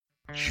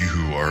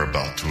You are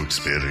about to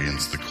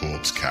experience the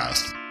Corpse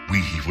Cast.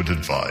 We would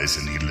advise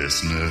any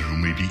listener who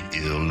may be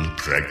ill,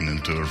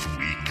 pregnant, or of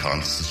weak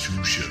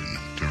constitution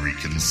to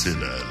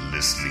reconsider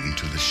listening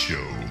to the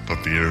show for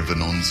fear of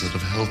an onset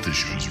of health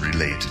issues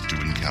related to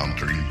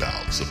encountering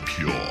bouts of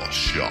pure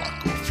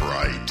shock or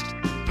fright.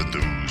 For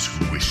those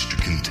who wish to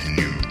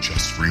continue,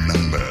 just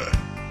remember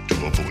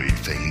to avoid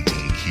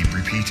fainting. Keep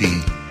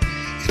repeating,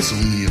 it's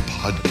only a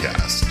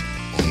podcast.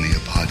 Only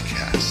a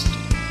podcast.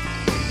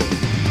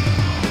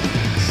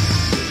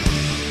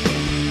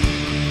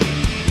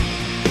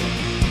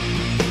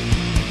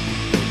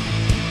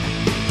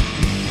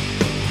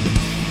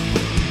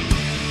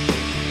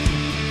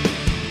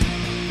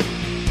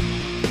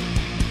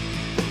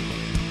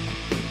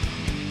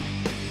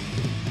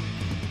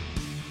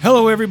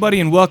 Hello,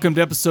 everybody, and welcome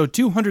to episode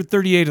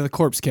 238 of the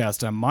Corpse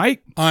Cast. I'm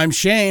Mike. I'm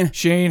Shane.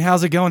 Shane,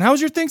 how's it going? How was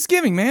your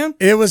Thanksgiving, man?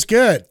 It was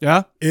good.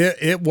 Yeah?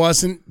 It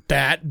wasn't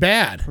that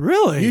bad.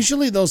 Really?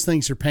 Usually those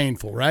things are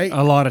painful, right?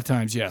 A lot of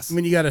times, yes. I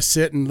mean, you got to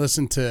sit and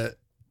listen to...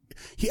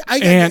 I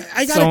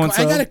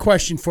got a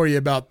question for you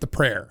about the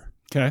prayer.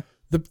 Okay.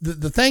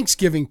 The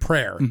Thanksgiving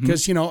prayer,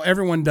 because, you know,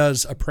 everyone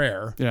does a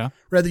prayer. Yeah.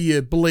 Whether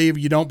you believe or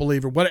you don't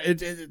believe or what,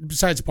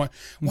 besides the point.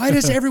 Why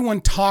does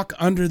everyone talk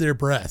under their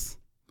breath?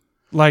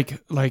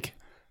 Like,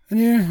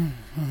 Yeah.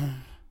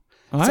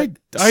 I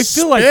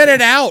feel like... Spit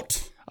it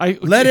out.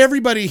 Let okay.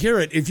 everybody hear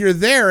it. If you're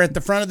there at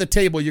the front of the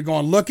table, you're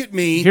going, look at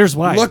me. Here's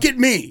why. Look at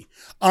me.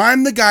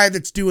 I'm the guy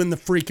that's doing the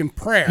freaking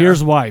prayer.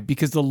 Here's why.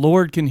 Because the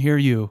Lord can hear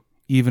you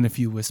even if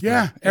you whisper.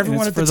 Yeah,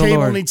 everyone at the the table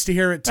Lord. needs to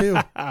hear it too.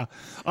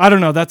 I don't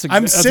know. That's a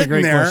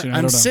great there. question.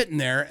 I'm sitting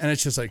there, and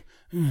it's just like...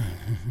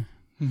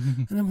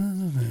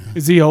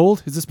 Is he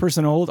old? Is this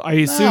person old? I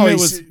assume it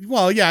was...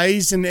 Well, yeah,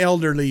 he's an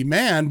elderly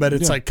man, but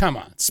it's like, come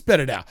on, spit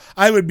it out.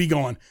 I would be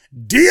going,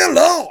 dear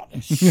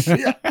Lord,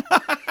 shit,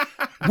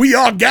 we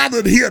are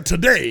gathered here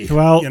today.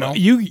 Well, you know?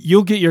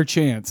 you'll get your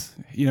chance.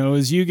 You know,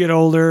 as you get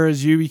older,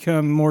 as you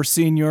become more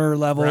senior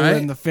level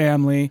in the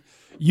family,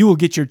 you will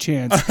get your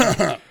chance.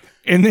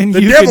 And then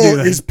the you devil can do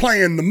that. is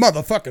playing the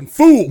motherfucking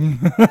fool,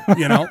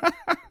 you know?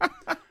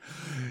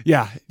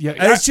 Yeah.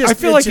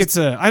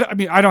 I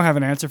mean, I don't have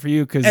an answer for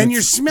you because. And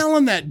you're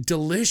smelling that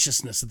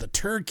deliciousness of the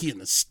turkey and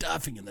the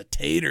stuffing and the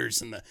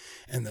taters and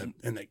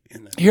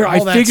the Here,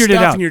 all I figured it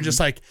out. And you're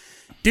just like,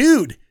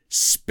 dude,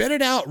 spit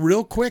it out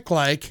real quick.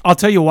 Like, I'll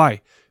tell you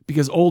why.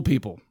 Because old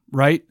people,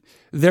 right?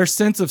 Their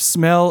sense of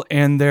smell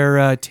and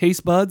their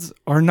taste buds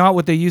are not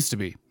what they used to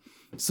be,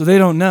 so they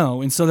don't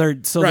know, and so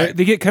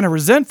they get kind of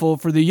resentful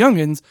for the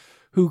youngins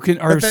who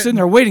are sitting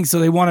there waiting, so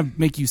they want to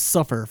make you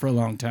suffer for a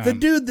long time. The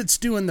dude that's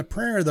doing the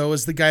prayer, though,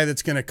 is the guy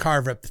that's going to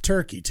carve up the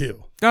turkey,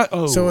 too.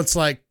 So it's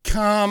like,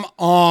 come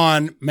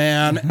on,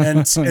 man,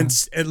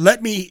 and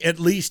let me at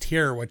least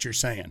hear what you're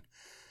saying.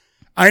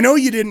 I know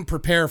you didn't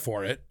prepare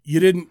for it.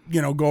 You didn't,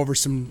 go over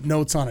some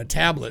notes on a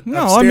tablet.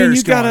 No, I mean,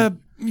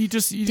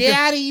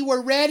 Daddy,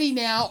 we're ready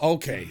now.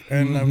 Okay,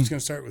 and I was going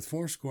to start with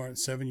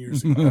 7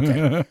 years ago.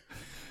 Okay.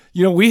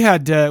 We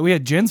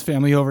had Jen's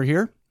family over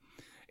here.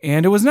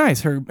 And it was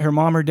nice. Her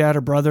mom, her dad,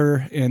 her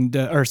brother,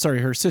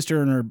 her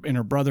sister and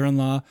her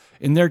brother-in-law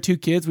and their 2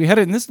 kids. We had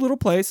it in this little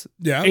place.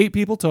 Yeah. 8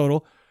 people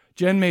total.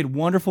 Jen made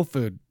wonderful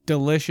food.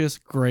 Delicious,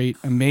 great,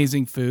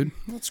 amazing food.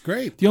 That's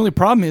great. The only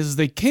problem is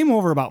they came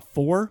over about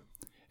 4,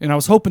 and I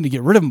was hoping to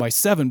get rid of them by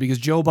 7 because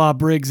Joe Bob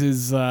Briggs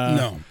is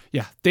no.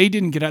 Yeah, they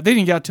didn't get out. They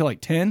didn't get out till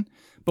like 10.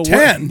 But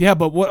 10?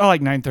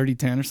 Like 9:30,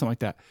 10 or something like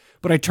that.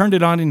 But I turned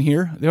it on in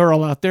here. They were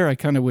all out there. I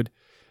kind of would.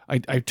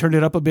 I turned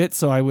it up a bit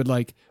so I would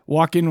like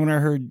walk in when I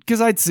heard,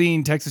 because I'd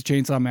seen Texas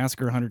Chainsaw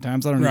Massacre 100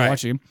 times. I don't know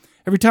watching him.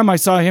 Every time I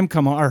saw him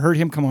come on or heard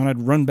him come on,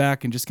 I'd run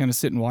back and just kind of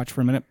sit and watch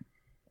for a minute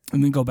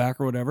and then go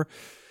back or whatever.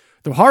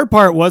 The hard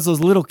part was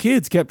those little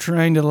kids kept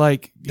trying to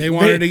like, they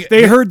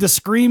heard the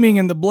screaming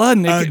and the blood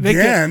and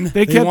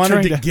they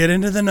wanted to get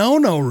into the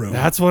no-no room.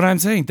 That's what I'm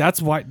saying.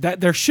 That's why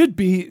there should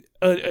be,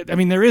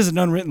 there is an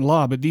unwritten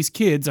law, but these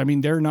kids,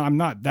 I'm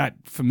not that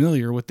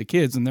familiar with the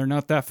kids and they're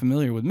not that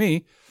familiar with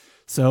me.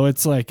 So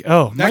it's like,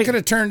 that could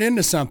have turned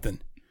into something.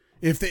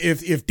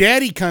 If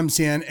Daddy comes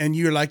in and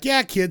you're like,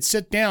 yeah, kids,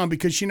 sit down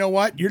because you know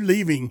what, you're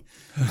leaving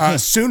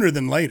sooner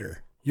than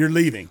later. You're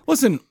leaving.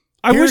 Listen,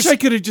 I wish I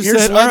could have just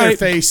said,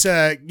 Leatherface,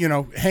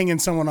 hanging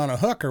someone on a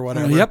hook or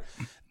whatever. Yep.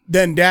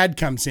 Then Dad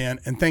comes in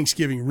and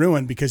Thanksgiving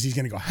ruined because he's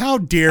going to go, how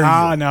dare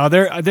you? No,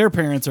 their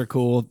parents are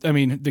cool. I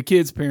mean, the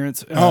kids'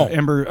 parents,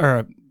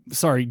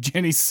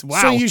 Jenny's.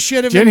 Wow. So you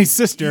should have Jenny's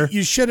sister.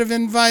 You should have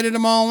invited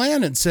them all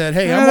in and said,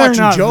 "Hey, I'm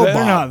watching Joe Bob."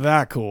 They're not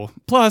that cool.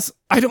 Plus,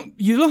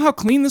 you know how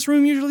clean this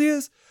room usually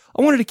is.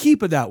 I wanted to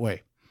keep it that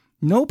way.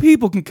 No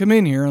people can come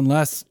in here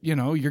unless you're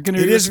going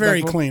to. It is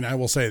very clean. I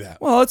will say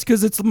that. Well, it's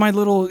because it's my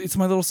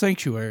little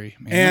sanctuary.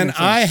 Man. And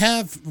I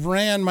have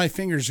ran my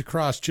fingers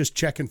across just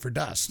checking for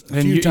dust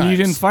a few times. And you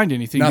didn't find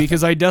anything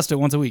because I dust it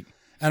once a week.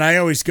 And I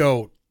always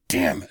go,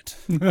 "Damn it,"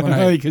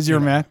 because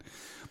you're mad.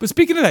 But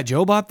speaking of that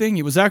Joe Bob thing,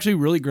 it was actually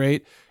really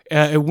great.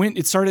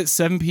 It started at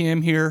 7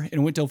 p.m. here and it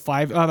went till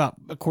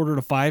about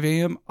 4:45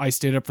 a.m. I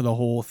stayed up for the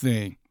whole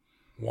thing.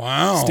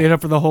 Wow. Stayed up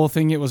for the whole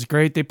thing. It was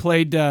great. They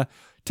played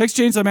Texas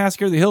Chainsaw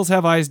Massacre, The Hills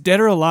Have Eyes, Dead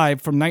or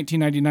Alive from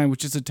 1999,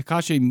 which is a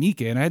Takashi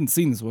Miike, and I hadn't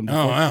seen this one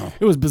before. Oh, wow.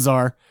 It was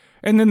bizarre.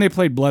 And then they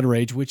played Blood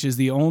Rage, which is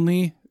the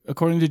only,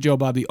 according to Joe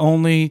Bob, the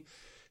only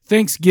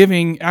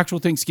actual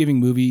Thanksgiving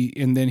movie,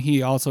 and then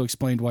he also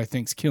explained why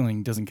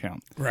Thanksgiving doesn't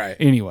count. Right.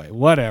 Anyway,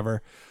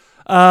 whatever.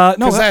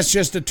 Because that's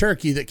just a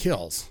turkey that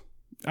kills.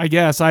 I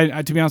guess.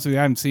 I to be honest with you,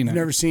 I haven't seen it. You've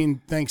never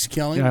seen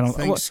Thanksgiving? Yeah, I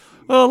don't.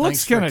 Well, it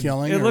looks kind of.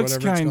 It looks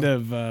kind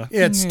of.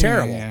 It's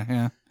terrible.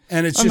 Yeah.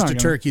 And it's just a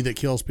turkey that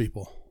kills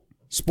people.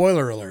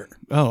 Spoiler alert.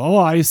 Oh,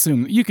 I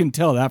assume you can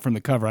tell that from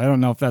the cover. I don't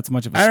know if that's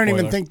much of a spoiler. I don't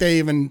even think they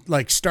even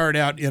start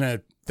out in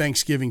a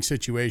Thanksgiving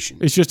situation.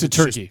 It's just a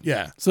turkey.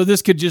 Yeah. So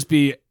this could just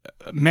be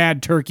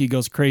Mad Turkey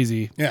Goes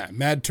Crazy. Yeah,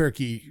 Mad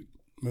Turkey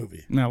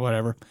movie. No,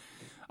 whatever.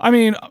 I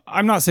mean,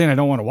 I'm not saying I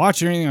don't want to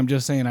watch it or anything. I'm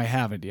just saying I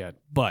haven't yet.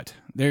 But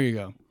there you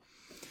go.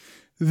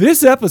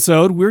 This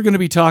episode, we're going to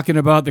be talking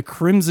about the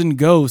Crimson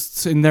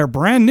Ghosts, and they're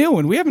brand new,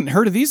 and we haven't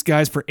heard of these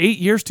guys for 8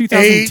 years,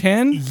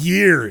 2010. 8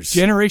 years.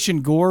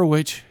 Generation Gore,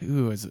 which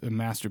is a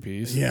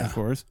masterpiece, of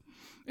course.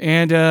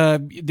 And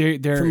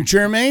they're from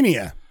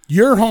Germania,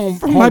 your home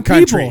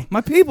country.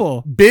 My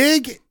people.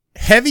 Big,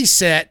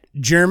 heavy-set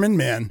German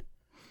men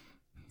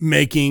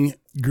making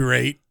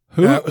great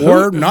Who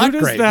not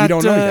great. That, we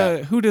don't know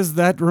yet. Who does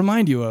that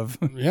remind you of?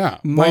 Yeah.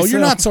 Well,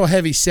 you're not so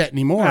heavy-set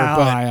anymore,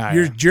 but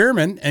you're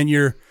German, and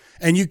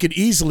you could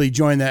easily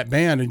join that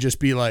band and just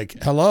be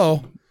like,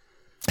 hello,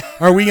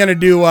 are we going to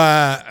do,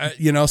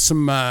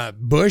 some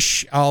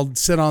Bush? I'll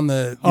sit on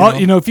the,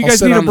 if you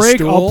guys need a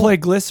break, I'll play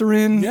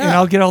Glycerin and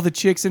I'll get all the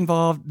chicks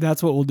involved.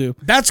 That's what we'll do.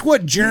 That's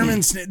what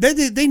Germans,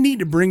 they need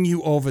to bring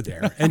you over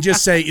there and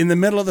just say, in the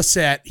middle of the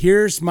set,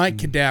 here's Mike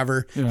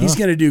Cadaver. Yeah. He's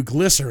going to do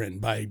Glycerin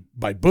by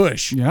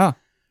Bush. Yeah.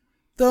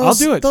 I'll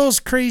do it. Those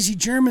crazy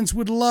Germans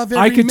would love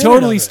every I could minute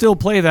totally of it. still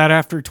play that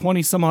after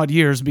 20 some odd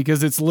years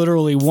because it's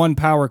literally one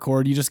power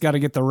chord. You just got to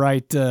get the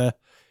right,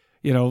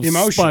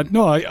 emotion. Spot.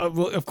 No,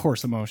 of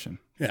course, emotion.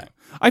 Yeah.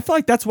 I feel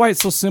like that's why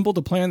it's so simple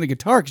to play on the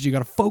guitar because you got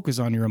to focus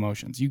on your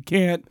emotions. You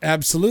can't.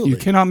 Absolutely. You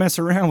cannot mess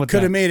around with that.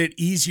 Could have made it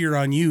easier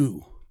on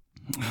you.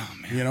 Oh,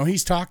 man.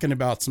 He's talking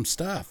about some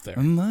stuff there.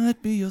 I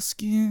might be your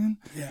skin.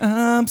 Yeah.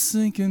 I'm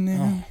sinking in.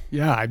 Oh,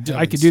 yeah,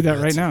 I could do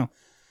that right now.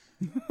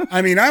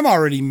 I mean, I'm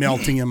already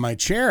melting in my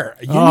chair.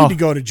 You need to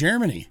go to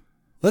Germany.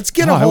 Let's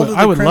get a hold of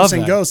the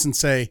Crimson Ghosts and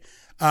say,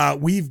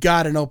 we've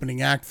got an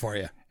opening act for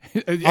you.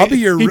 I'll be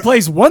your. He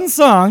plays one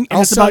song,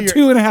 and it's about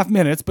 2.5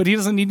 minutes, but he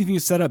doesn't need anything to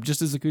set up,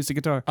 just his acoustic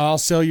guitar. I'll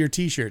sell your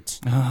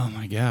T-shirts. Oh,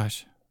 my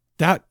gosh.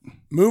 That's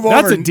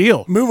a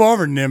deal. Move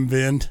over,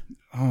 Nimvind.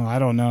 Oh, I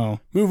don't know.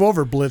 Move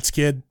over, Blitz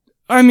Kid.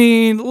 I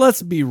mean,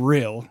 let's be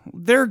real.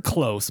 They're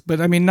close,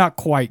 but I mean, not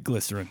quite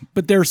Glycerin,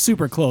 but they're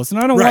super close,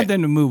 and I don't want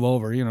them to move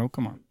over.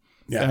 Come on.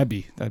 Yeah, that'd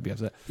be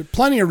upset. There's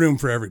plenty of room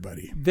for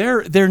everybody.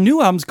 Their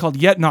new album's called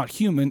Yet Not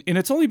Human, and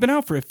it's only been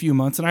out for a few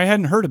months, and I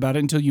hadn't heard about it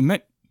until you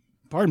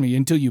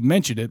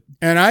mentioned it.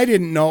 And I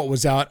didn't know it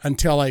was out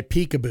until I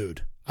peekabooed.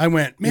 I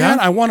went, man,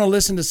 I want to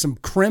listen to some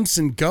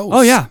Crimson Ghosts.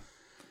 Oh yeah.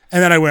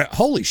 And then I went,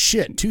 holy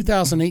shit,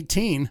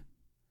 2018.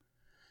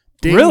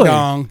 Ding really?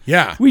 Dong.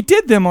 Yeah. We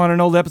did them on an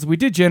old episode. We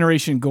did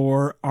Generation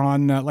Gore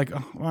on I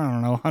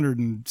don't know, 100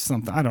 and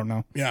something. I don't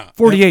know. Yeah.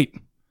 48.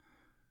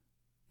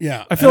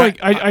 Yeah. I feel like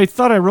I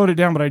thought I wrote it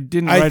down, but I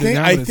didn't write it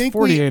down. I think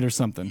 48 or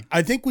something.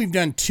 I think we've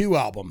done 2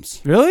 albums.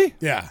 Really?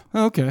 Yeah.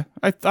 Okay.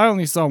 I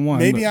only saw one.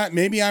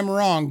 Maybe I'm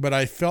wrong, but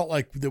I felt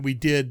like that we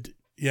did.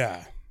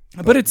 Yeah.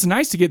 But it's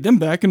nice to get them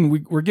back,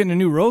 and we're getting a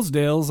new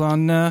Rosedales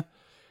on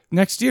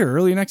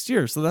early next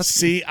year. So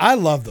that's I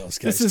love those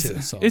guys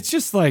too. So. It's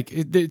just like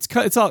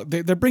it's all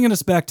they're bringing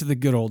us back to the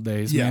good old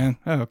days, man.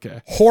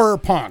 Okay. Horror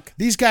punk.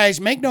 These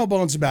guys, make no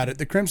bones about it.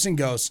 The Crimson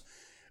Ghosts.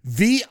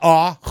 We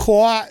are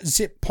horror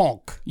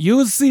punk.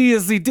 You see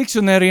the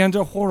dictionary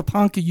under horror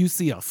punk. You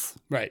see us.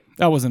 Right.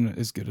 That wasn't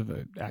as good of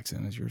an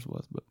accent as yours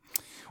was, but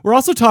we're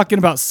also talking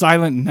about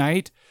Silent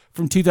Night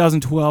from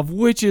 2012,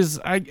 which is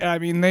I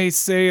mean they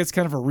say it's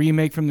kind of a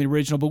remake from the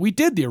original, but we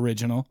did the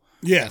original.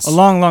 Yes. A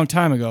long, long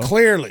time ago.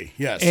 Clearly,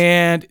 yes.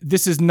 And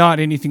this is not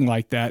anything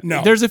like that.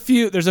 No. There's a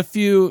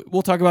few,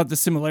 we'll talk about the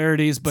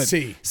similarities, but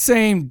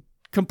same,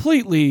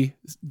 completely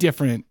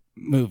different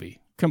movie.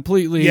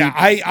 Completely. Yeah,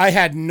 I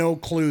had no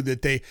clue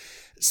that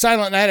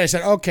Silent Night, I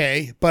said,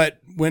 okay, but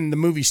when the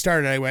movie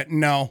started, I went,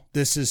 no,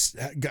 this is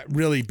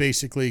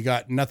basically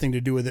got nothing to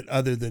do with it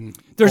other than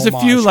there's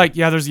homage.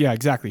 A few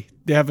exactly.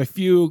 They have a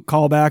few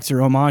callbacks or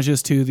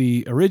homages to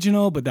the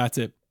original, but that's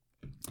it.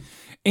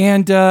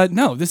 And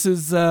no, this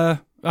is, I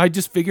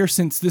just figure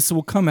since this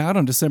will come out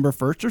on December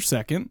 1st or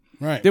 2nd,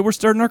 right, that we're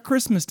starting our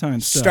Christmas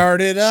time stuff.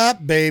 Start it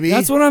up, baby.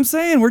 That's what I'm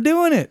saying. We're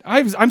doing it.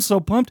 I'm so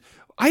pumped.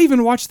 I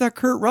even watched that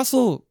Kurt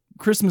Russell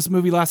Christmas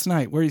movie last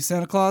night where he's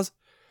Santa Claus.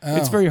 Oh.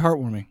 It's very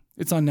heartwarming.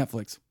 It's on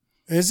Netflix.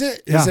 Is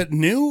it? Is it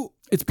new?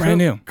 It's brand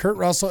new. Kurt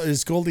Russell,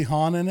 is Goldie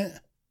Hawn in it?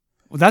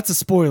 Well, that's a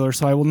spoiler,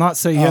 so I will not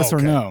say yes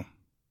or no.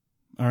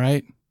 All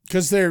right?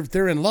 Because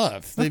they're in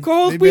love. Of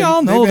course, we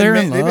all know they're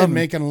in love. They've been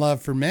making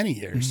love for many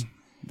years.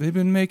 They've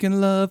been making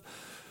love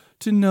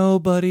to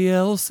nobody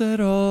else at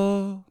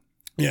all.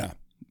 Yeah.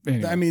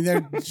 Anyway. I mean,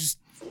 they're just...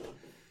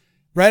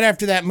 Right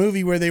after that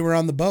movie where they were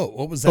on the boat.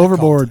 What was that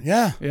Overboard. called?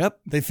 Yeah. Yep.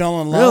 They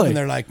fell in love and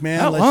they're like,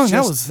 man, let's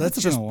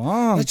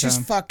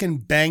just fucking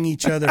bang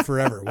each other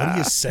forever. What do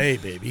you say,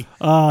 baby?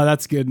 Oh,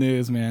 that's good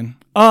news, man.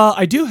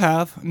 I do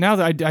have, now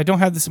that I don't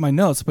have this in my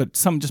notes, but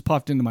something just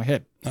popped into my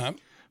head.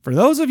 For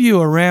those of you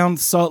around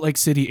Salt Lake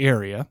City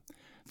area,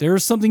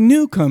 there's something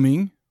new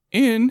coming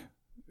in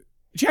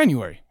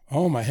January.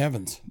 Oh, my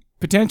heavens.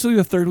 Potentially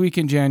the third week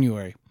in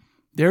January.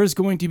 There's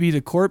going to be the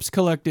Corpse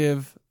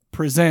Collective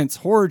presents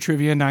horror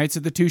trivia nights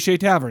at the Touche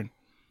Tavern.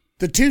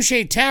 The Touche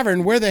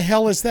Tavern, where the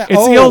hell is that?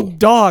 It's the old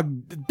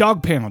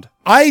dog pound.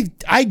 I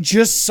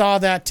just saw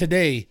that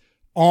today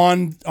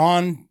on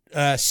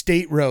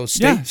State Row,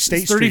 State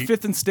Street.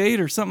 35th and State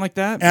or something like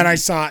that. And I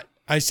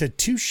said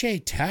Touche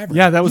Tavern.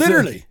 Yeah, that was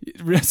literally.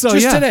 So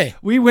just today.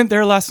 We went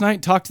there last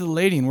night, talked to the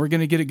lady, and we're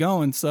going to get it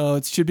going. So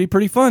it should be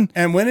pretty fun.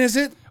 And when is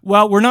it?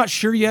 Well, we're not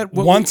sure yet.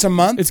 Once a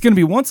month? It's going to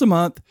be once a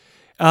month.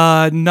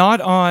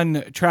 Not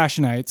on trash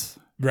nights.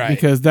 Right.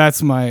 Because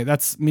that's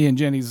me and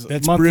Jenny's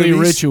monthly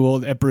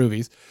ritual at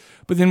Broovies.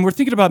 But then we're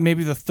thinking about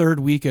maybe the third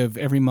week of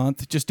every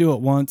month. Just do it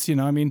once, you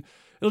know. I mean,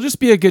 it'll just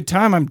be a good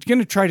time. I'm going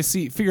to try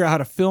to figure out how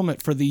to film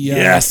it for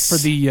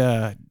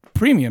the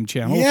premium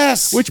channel.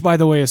 Yes. Which, by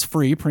the way, is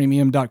free,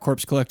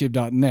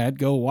 premium.corpsecollective.net.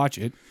 Go watch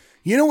it.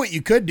 You know what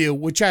you could do,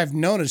 which I've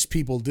noticed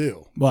people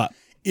do? What?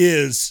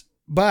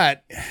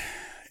 But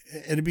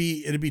it'd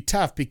be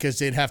tough because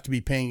they'd have to be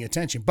paying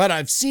attention. But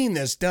I've seen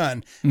this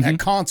done at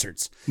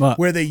concerts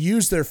where they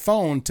use their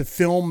phone to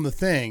film the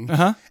thing,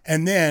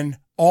 and then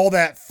all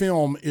that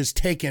film is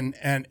taken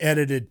and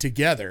edited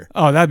together.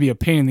 Oh, that'd be a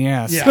pain in the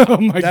ass. Yeah. Oh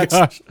my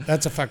gosh,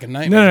 that's a fucking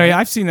nightmare. No,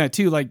 I've seen that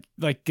too.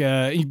 But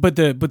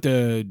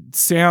the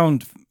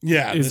sound.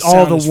 Yeah, is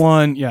all the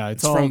one. Yeah,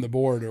 it's all from the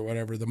board or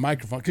whatever, the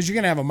microphone, because you're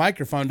gonna have a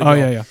microphone. To go,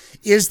 yeah.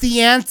 Is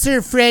the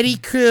answer Freddy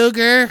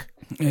Krueger?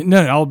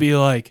 No, I'll be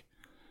like,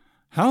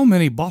 how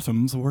many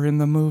bottoms were in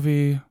the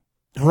movie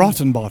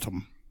Rotten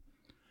Bottom?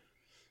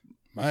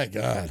 My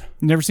God.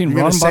 Never seen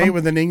Rotten Bottom? Say it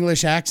with an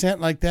English accent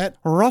like that?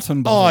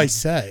 Rotten Bottom. Oh, I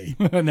say.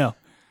 No.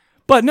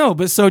 But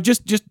so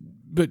just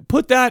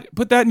put that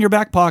in your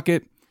back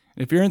pocket.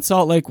 If you're in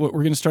Salt Lake, we're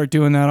going to start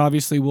doing that.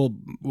 Obviously, we'll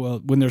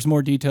when there's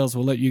more details,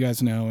 we'll let you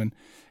guys know, and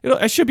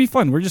it should be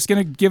fun. We're just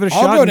going to give it a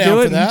shot. I'll go down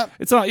do it. For that.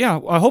 It's all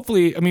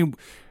hopefully, I mean,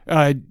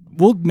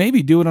 we'll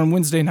maybe do it on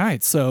Wednesday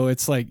nights. So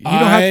it's like you don't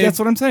have. That's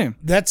what I'm saying.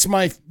 That's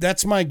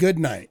my good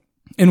night.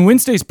 And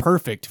Wednesday's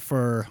perfect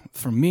for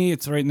me.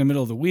 It's right in the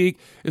middle of the week.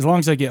 As long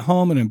as I get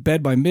home and in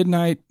bed by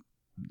midnight,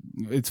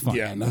 it's fine.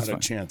 Yeah, not a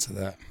chance of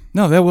that.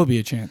 No, there will be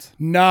a chance.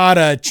 Not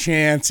a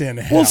chance in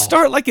hell. We'll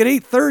start like at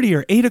 8:30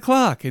 or 8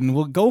 o'clock, and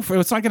we'll go for.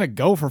 It's not going to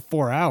go for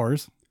 4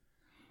 hours.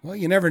 Well,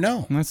 you never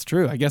know. That's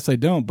true. I guess I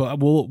don't, but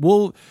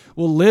we'll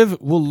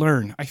live. We'll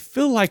learn. I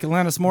feel like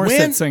Alanis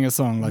Morissette sang a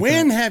song like that.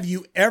 When have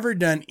you ever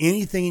done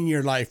anything in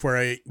your life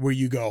where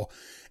you go,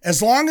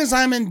 as long as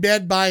I'm in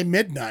bed by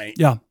midnight?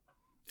 Yeah.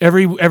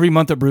 Every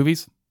month at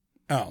Broovies.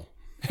 Oh.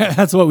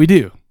 That's what we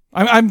do.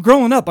 I'm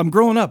growing up.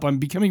 I'm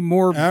becoming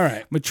more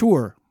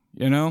mature,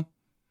 you know?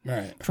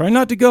 Right. Try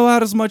not to go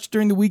out as much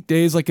during the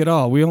weekdays like at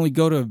all. We only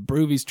go to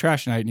Broovies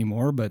trash night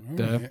anymore, but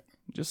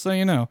just so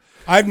you know.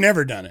 I've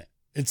never done it.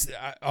 It's,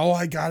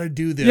 I got to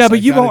do this. Yeah,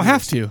 but you won't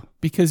have to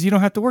because you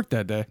don't have to work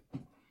that day.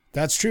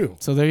 That's true.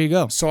 So there you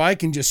go. So I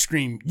can just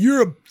scream,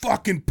 "You're a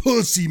fucking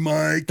pussy,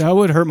 Mike." That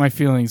would hurt my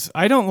feelings.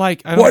 I don't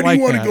like Why do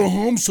you want to go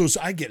home? So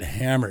I get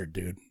hammered,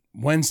 dude.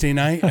 Wednesday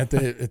night at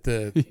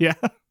the yeah.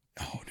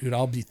 Oh, dude,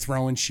 I'll be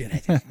throwing shit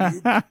at you,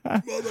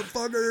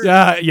 motherfucker.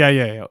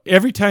 Yeah.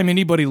 Every time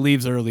anybody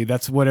leaves early,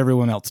 that's what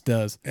everyone else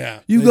does.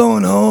 Yeah. You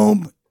going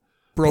home?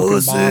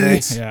 Broken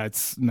bottles. Yeah,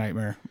 it's a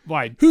nightmare.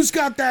 Why? Who's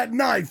got that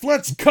knife?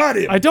 Let's cut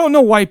it. I don't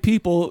know why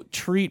people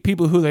treat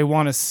people who they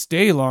want to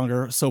stay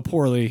longer so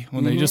poorly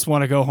when they just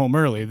want to go home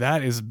early.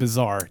 That is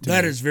bizarre.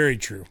 That is very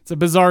true. It's a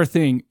bizarre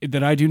thing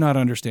that I do not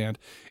understand.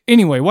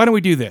 Anyway, why don't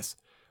we do this?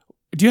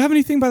 Do you have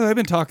anything? By the way, I've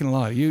been talking a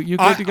lot. You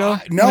good to go?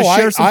 No,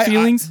 share some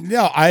feelings.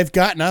 No, I've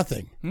got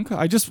nothing. Okay,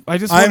 I just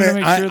wanted to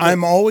make sure.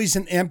 I'm always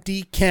an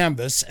empty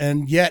canvas,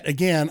 and yet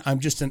again, I'm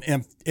just an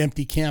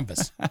empty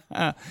canvas.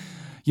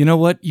 You know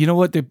what?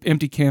 The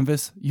empty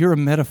canvas. You're a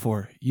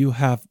metaphor. You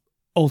have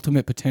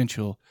ultimate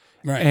potential,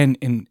 right?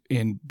 And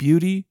in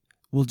beauty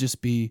will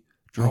just be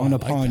drawn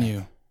upon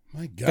you.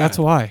 My God, That's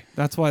why.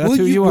 That's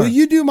who you are. Will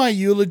you do my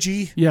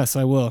eulogy? Yes,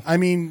 I will. I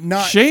mean,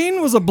 not Shane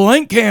was a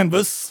blank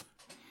canvas.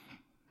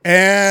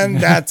 And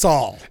that's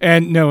all.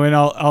 And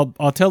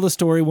I'll tell the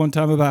story one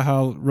time about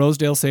how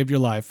Rosedale saved your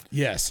life.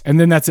 Yes. And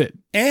then that's it.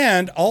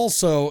 And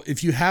also,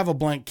 if you have a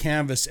blank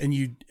canvas and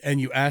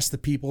you ask the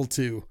people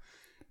to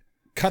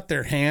cut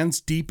their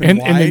hands deep and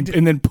wide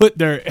and then put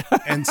their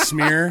and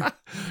smear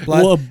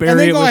blood, we'll bury and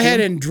then it go with ahead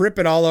him. and drip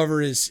it all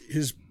over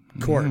his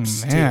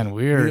corpse. Man,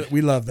 weird.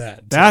 We love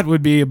that. That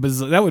would be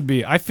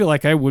I feel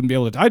like I wouldn't be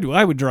able to.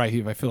 I would dry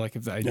heave. I feel like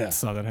if I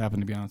saw that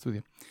happen, to be honest with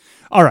you.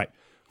 All right.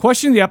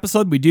 Question of the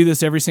episode. We do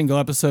this every single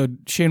episode.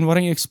 Shane, why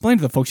don't you explain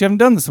to the folks? You haven't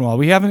done this in a while.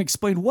 We haven't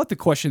explained what the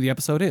question of the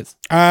episode is.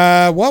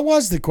 What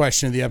was the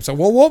question of the episode?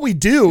 Well, what we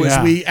do is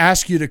we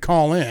ask you to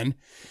call in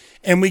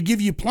And we give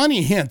you plenty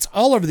of hints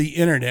all over the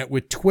internet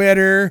with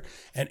Twitter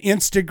and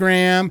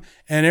Instagram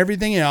and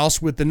everything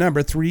else with the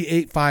number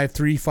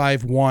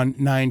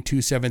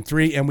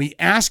 385-351-9273. And we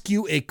ask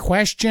you a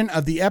question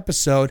of the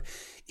episode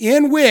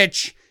in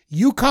which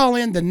you call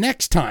in the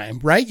next time,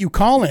 right? You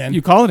call in.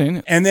 You call it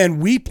in. And then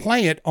we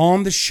play it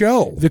on the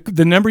show.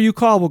 The number you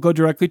call will go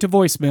directly to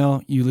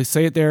voicemail. You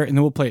say it there, and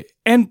then we'll play it.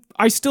 And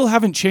I still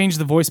haven't changed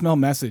the voicemail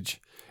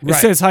message. It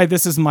says, "Hi,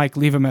 this is Mike.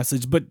 Leave a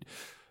message." But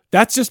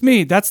that's just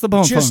me. That's the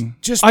bone phone.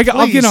 I'll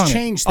get on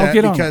change that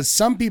because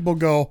some people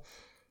go,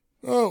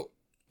 "Oh,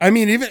 I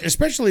mean,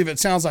 especially if it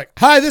sounds like,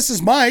 'Hi, this is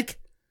Mike.'"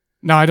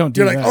 No, I don't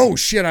do that. You're like, "Oh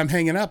shit, I'm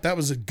hanging up." That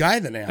was a guy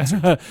that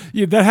answered.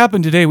 Yeah, that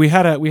happened today. We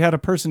had a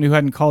person who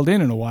hadn't called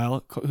in a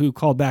while who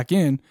called back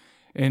in,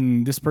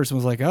 and this person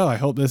was like, "Oh, I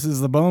hope this is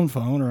the bone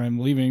phone, or I'm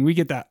leaving." We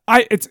get that.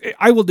 I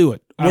will do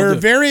it. We're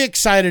very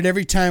excited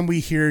every time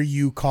we hear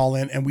you call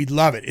in, and we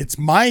love it. It's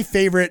my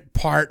favorite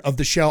part of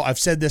the show. I've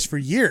said this for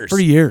years.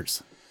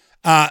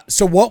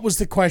 So what was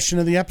the question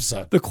of the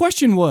episode? The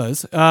question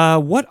was,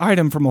 what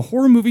item from a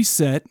horror movie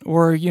set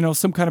or,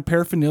 some kind of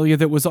paraphernalia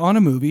that was on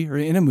a movie or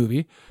in a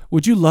movie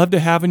would you love to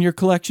have in your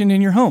collection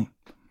in your home?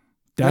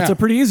 That's a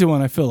pretty easy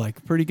one, I feel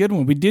like. Pretty good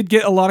one. We did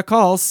get a lot of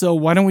calls, so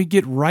why don't we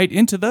get right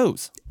into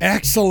those?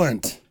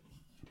 Excellent.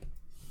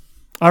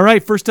 All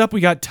right, first up,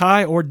 we got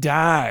Tie or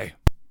Die.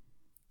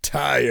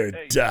 Tie or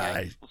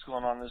Die. Hey, what's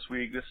going on this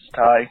week? This is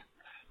Ty.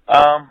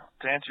 To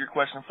answer your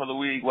question for the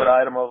week, what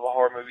item of a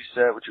horror movie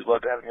set would you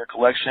love to have in your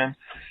collection?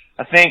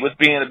 I think with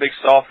being a big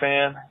Saw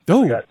fan,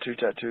 I got 2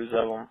 tattoos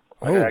of them.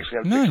 I actually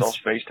have Big Saw's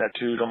face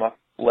tattooed on my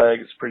leg.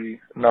 It's pretty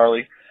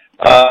gnarly.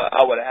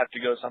 I would have to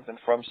go something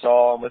from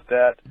Saw, and with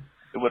that,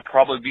 it would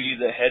probably be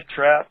the head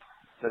trap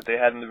that they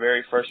had in the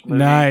very first movie.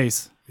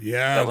 Nice.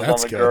 Yeah, that was on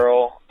the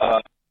girl.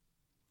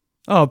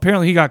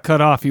 Apparently he got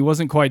cut off. He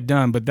wasn't quite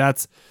done, but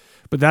that's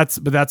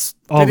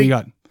all we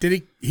got.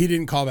 He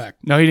didn't call back.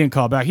 No, he didn't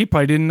call back. He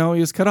probably didn't know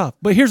he was cut off.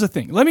 But here's the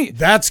thing.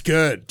 That's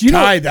good.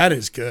 Ty, that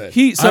is good.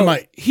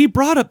 He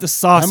brought up the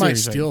Saw series. I might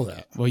steal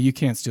that. Well, you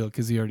can't steal it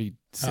because he already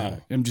said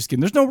it. I'm just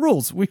kidding. There's no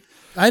rules. We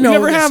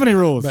never have any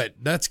rules. But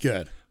that's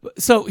good.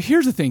 So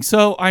here's the thing.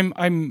 So I'm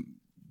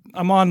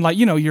on, like,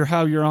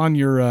 you're on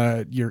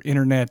your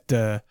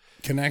internet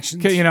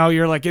connections.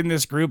 You're like in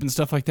this group and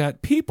stuff like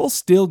that. People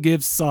still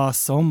give Saw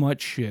so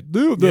much shit.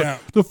 Dude,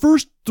 the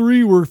first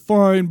 3 were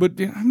fine, but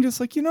I'm just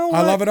like, what?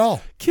 I love it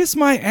all. Kiss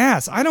my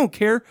ass. I don't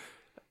care.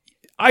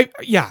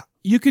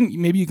 You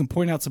can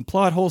point out some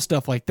plot hole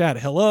stuff like that.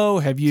 Hello,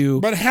 have you?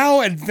 But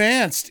how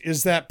advanced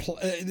is that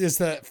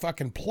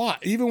fucking plot?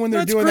 Even when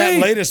they're doing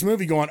that latest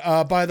movie, going,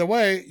 by the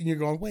way, and you're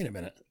going, wait a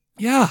minute.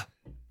 Yeah.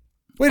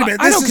 Wait a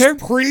minute. I don't care.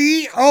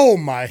 Oh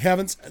my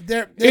heavens!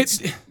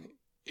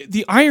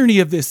 The irony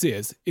of this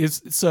is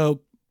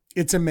so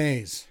it's a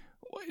maze.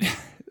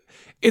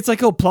 It's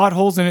like, plot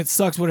holes and it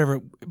sucks, whatever.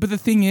 But the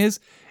thing is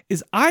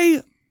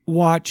I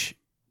watch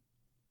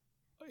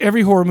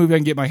every horror movie I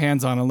can get my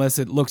hands on, unless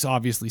it looks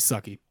obviously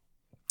sucky.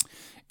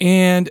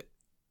 And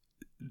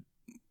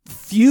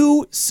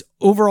few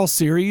overall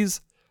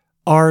series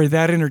are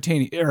that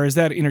entertaining, or is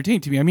that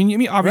entertaining to me? I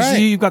mean,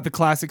 obviously you've got the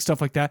classic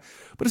stuff like that,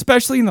 but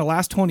especially in the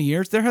last 20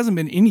 years, there hasn't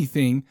been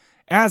anything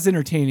as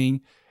entertaining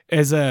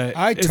as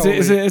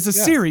a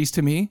series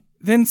to me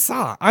than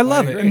Saw. I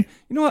love it. And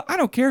you know what? I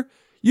don't care.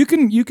 You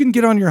can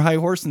get on your high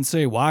horse and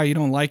say why you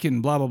don't like it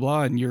and blah blah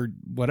blah and you're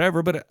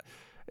whatever, but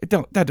it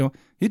don't matter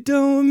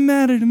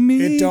to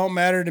me. It don't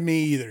matter to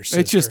me either, sister.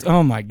 It's just,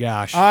 oh my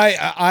gosh.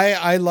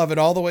 I love it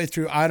all the way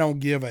through. I don't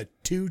give a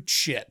 2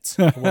 shits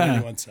what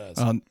anyone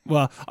says.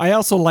 Well, I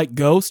also like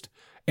Ghost,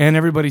 and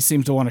everybody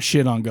seems to want to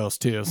shit on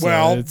Ghost too.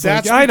 So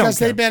that's because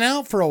they've been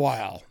out for a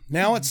while.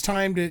 Now it's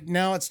time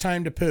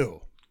to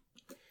poo.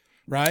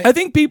 Right? I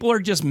think people are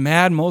just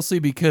mad mostly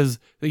because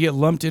they get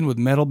lumped in with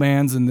metal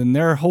bands, and then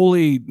they're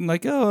wholly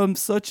like, oh, I'm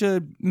such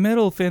a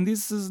metal fan.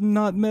 This is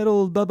not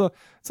metal, blah, blah.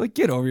 It's like,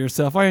 get over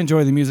yourself. I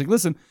enjoy the music.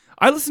 Listen,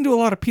 I listened to a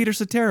lot of Peter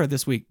Cetera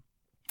this week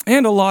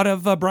and a lot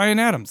of Bryan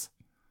Adams.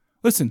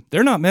 Listen,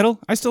 they're not metal.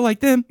 I still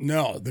like them.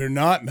 No, they're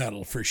not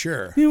metal for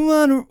sure. You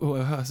want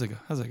to... How's that go?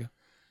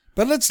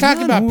 But let's talk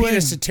about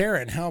Peter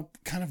Cetera and how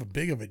kind of a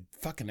big of a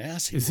fucking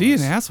ass he was. Is he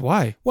an ass?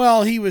 Why?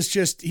 Well,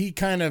 he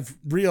kind of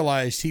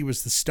realized he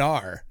was the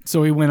star.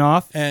 So he went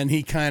off? And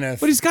he kind of...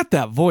 But he's got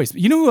that voice.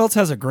 You know who else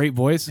has a great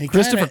voice?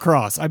 Christopher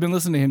Cross. I've been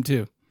listening to him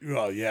too.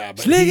 Well, yeah,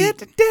 but New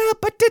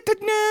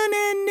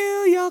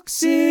York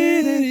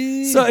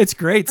City. So it's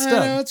great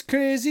stuff. I know it's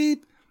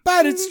crazy,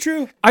 but it's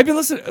true. I've been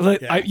listening.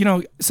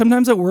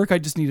 Sometimes at work I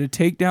just need to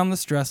take down the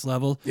stress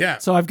level. Yeah.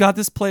 So I've got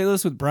this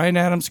playlist with Bryan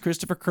Adams,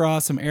 Christopher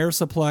Cross, some Air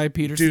Supply,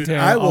 Peter Cetera.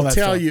 I will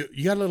tell you,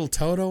 you got a little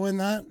Toto in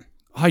that?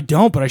 I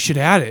don't, but I should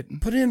add it.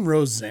 Put in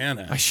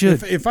Rosanna. I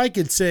should. If I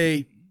could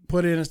say,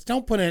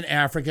 don't put in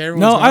Africa.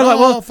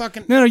 Everyone's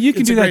no, you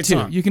can do that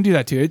too. You can do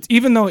that too. It's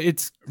even though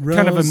it's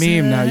kind of a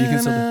meme now. You can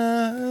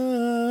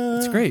still.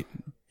 It's great.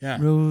 Yeah,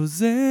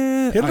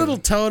 Rosanna. Hit a little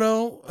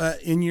Toto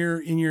in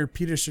your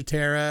Peter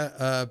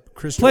Cetera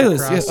Christopher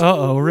playlist. Cross.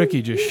 Yeah.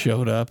 Ricky just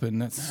showed up, and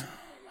that's. Oh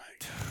my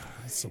God.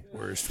 It's the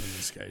worst when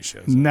this guy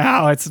shows up.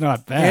 No, it's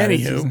not that.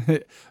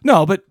 Anywho.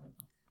 No, but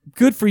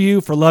good for you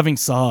for loving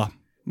Saw.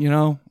 You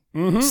know,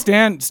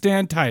 stand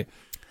tight.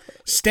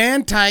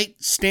 Stand tight,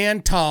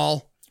 stand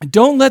tall.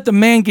 Don't let the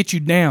man get you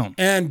down.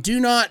 And do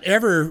not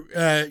ever,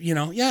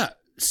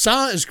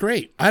 Saw is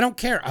great. I don't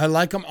care. I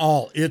like them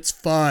all. It's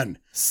fun.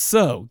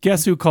 So,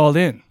 guess who called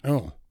in?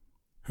 Oh.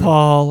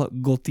 Paul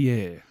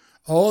Gaultier.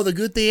 Oh, the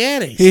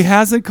Gutierrez. He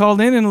hasn't called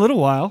in a little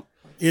while.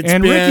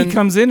 Ricky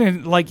comes in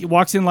and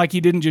walks in like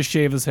he didn't just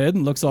shave his head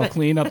and looks all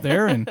clean up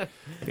there. And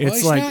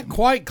it's not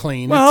quite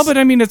clean. Well, but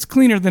I mean, it's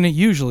cleaner than it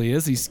usually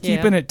is. He's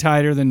keeping it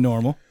tighter than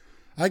normal.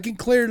 I can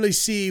clearly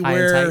see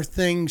where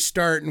things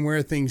start and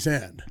where things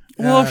end.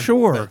 Well,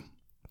 sure.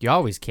 You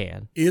always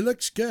can. It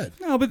looks good.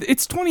 No, but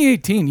it's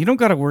 2018. You don't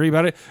got to worry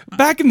about it.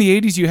 Back in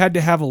the 80s, you had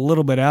to have a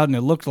little bit out, and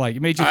it looked like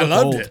it made you look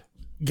old. old. It.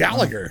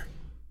 Gallagher.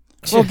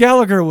 Well,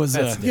 Gallagher was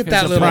get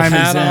that little prime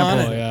hat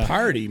example, on and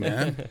party,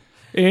 man.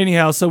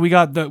 Anyhow, so we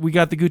got the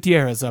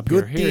Gutierrez up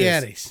here.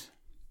 Gutierrez.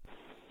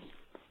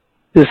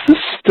 Is this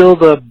still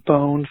the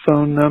Bone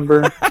phone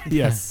number?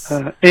 Yes.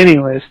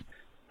 Anyways,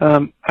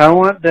 I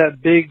want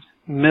that big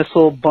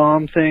missile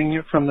bomb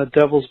thing from the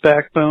Devil's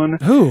Backbone.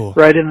 Ooh.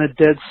 Right in the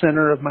dead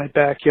center of my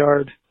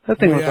backyard. That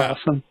thing was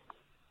awesome.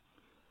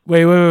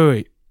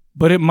 Wait.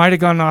 But it might have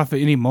gone off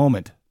at any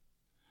moment.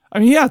 I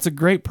mean, yeah, it's a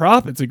great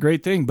prop. It's a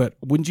great thing, but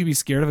wouldn't you be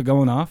scared of it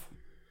going off?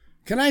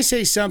 Can I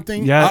say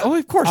something? Yeah.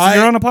 Of course.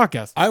 You're on a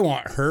podcast. I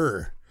want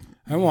her.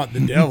 I want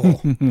the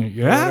devil.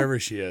 Yeah. Whatever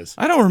she is.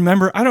 I don't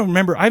remember. I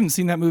haven't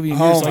seen that movie in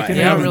years. Oh, so my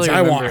heavens.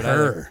 I want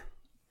her.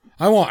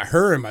 I want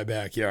her in my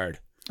backyard.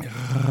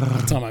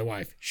 I'll tell my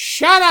wife,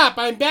 shut up.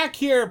 I'm back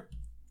here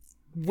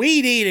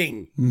weed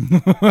eating.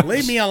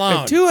 Leave me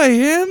alone. At 2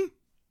 a.m.?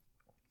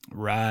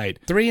 Right.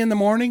 3 in the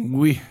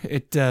morning?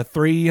 At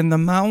 3 in the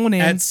morning.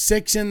 At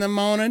 6 in the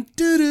morning.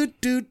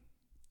 Doo-doo-doo.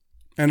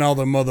 And all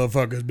the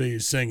motherfuckers be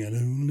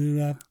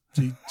singing.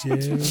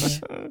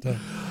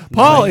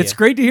 Paul, it's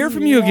great to hear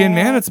from you again,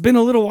 man. It's been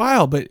a little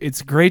while, but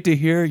it's great to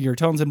hear your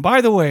tones. And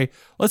by the way,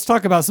 let's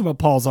talk about some of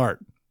Paul's art.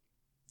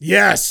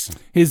 Yes.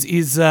 His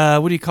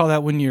what do you call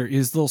that when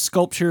his little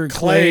sculpture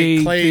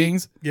clay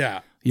things? Yeah.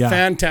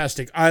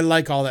 Fantastic. I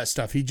like all that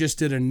stuff. He just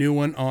did a new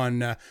one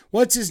on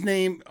what's his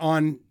name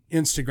on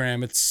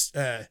Instagram? It's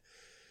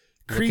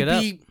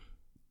creepy.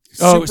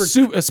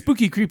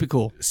 Spooky creepy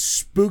cool.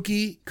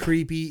 Spooky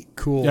creepy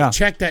cool. Yeah.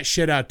 Check that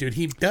shit out, dude.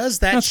 He does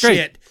that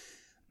shit.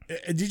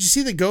 Did you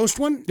see the ghost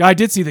one? I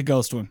did see the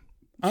ghost one.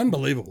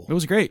 Unbelievable. It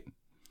was great.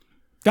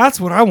 That's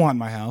what I want in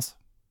my house.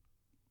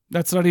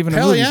 That's not even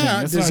a movie thing.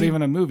 That's not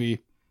even a movie.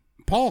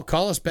 Paul,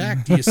 call us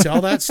back. Do you sell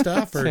that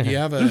stuff, or do you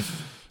have an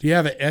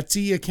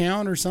Etsy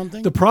account or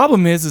something? The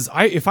problem is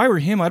if I were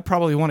him, I'd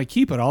probably want to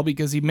keep it all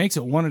because he makes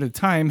it one at a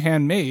time,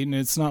 handmade, and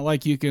it's not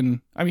like you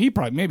can. I mean,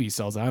 maybe he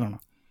sells it. I don't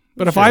know.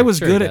 But if I was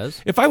good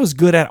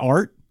at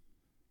art,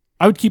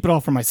 I would keep it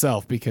all for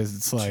myself because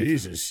it's like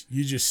Jesus,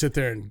 you just sit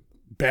there and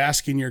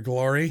bask in your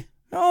glory.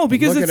 No,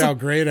 because look at how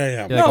great I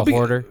am. You're like a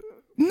hoarder.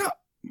 No.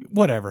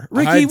 Whatever,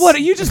 Ricky.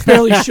 You just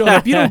barely showed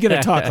up. You don't get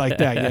to talk like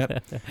that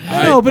yet.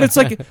 No, but it's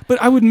like,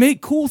 but I would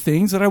make cool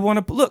things that I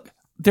want to look.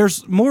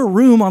 There's more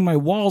room on my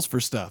walls for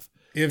stuff.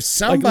 If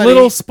somebody like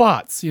little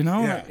spots, and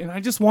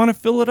I just want to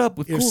fill it up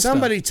with. If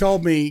somebody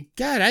told me,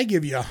 God, I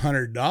give you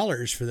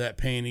 $100 for that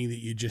painting that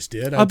you just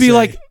did, I'd be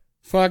like,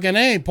 fucking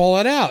A, pull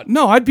it out.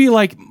 No, I'd be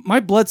like, my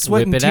blood,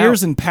 sweat, and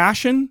tears and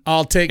passion.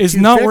 I'll take is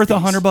not worth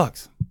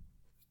 $100.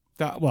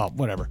 Well,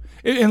 whatever.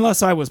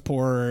 Unless I was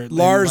poor.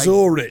 Lars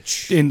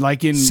Ulrich in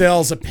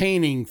sells a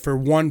painting for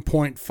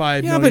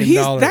 $1.5 million.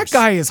 Yeah, but that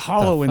guy is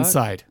hollow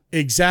inside.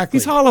 Exactly.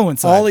 He's hollow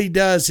inside. All he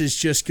does is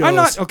just go. I'm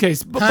not okay.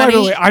 But by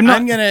the way, I'm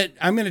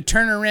gonna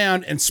turn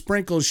around and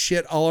sprinkle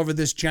shit all over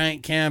this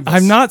giant canvas.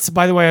 I'm not.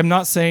 By the way, I'm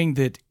not saying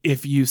that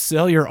if you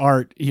sell your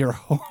art, your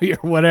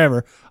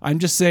whatever. I'm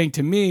just saying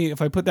to me,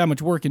 if I put that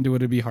much work into it,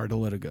 it'd be hard to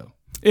let it go.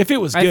 If it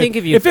was good,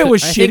 if it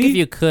was shitty, if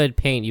you could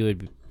paint, you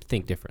would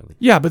think differently.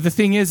 Yeah, but the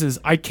thing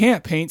is I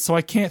can't paint, so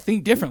I can't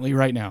think differently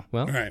right now.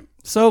 Well, right.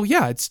 So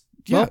yeah, it's.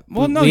 Yeah.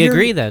 Well, no, we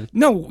agree then.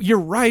 No, you're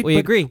right. We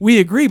agree. We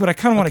agree, but I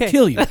kind of want to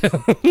kill you.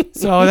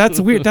 So that's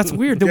weird. That's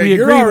weird that we agree.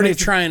 You're already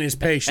trying his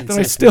patience.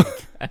 I still.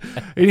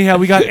 Anyhow,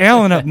 we got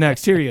Alan up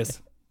next. Here he is.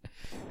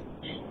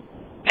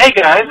 Hey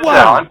guys, it's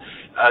Alan.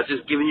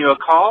 Just giving you a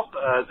call.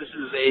 This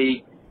is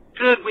a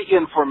good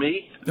weekend for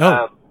me.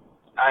 Oh.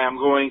 I am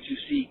going to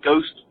see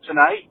Ghost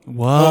tonight.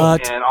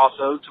 What? And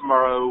also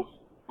tomorrow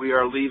we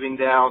are leaving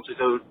down to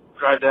go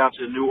drive down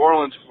to New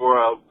Orleans for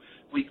a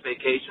week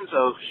vacation,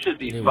 so should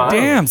be fun.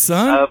 Damn,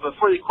 son. But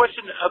for the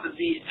question of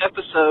the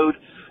episode,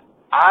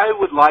 I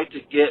would like to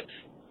get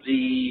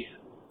the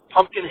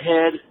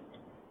Pumpkinhead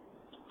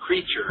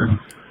creature.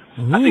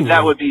 Ooh. I think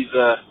that would be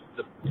the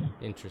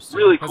interesting.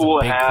 Really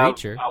cool to have.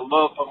 Creature. I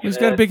love Pumpkinhead. He's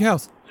got a big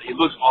house. He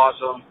looks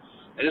awesome.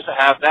 And just to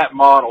have that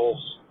model,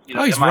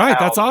 he's right.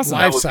 That's awesome.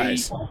 Life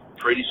size.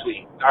 Pretty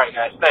sweet. All right,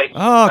 guys. Thanks.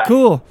 Oh, Bye.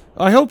 cool.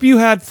 I hope you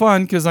had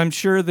fun because I'm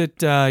sure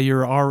that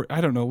you're. I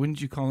don't know. When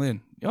did you call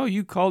in? Oh,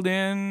 you called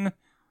in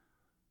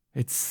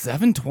It's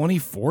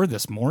 7:24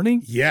 this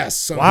morning? Yes.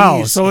 So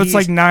wow. So it's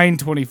like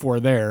 9:24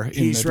 there in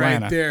Atlanta. He's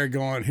right there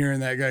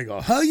hearing that guy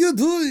go, how you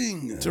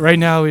doing? So right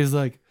now he's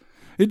like,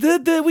 we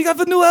got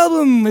the new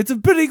album. It's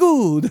pretty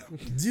good.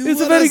 It's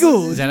very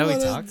good. Is that how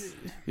he talks?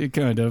 It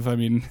kind of. I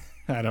mean,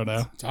 I don't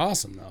know. It's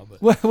awesome though.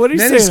 But what are you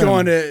saying? Then he's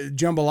going to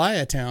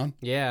Jambalaya Town.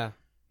 Yeah.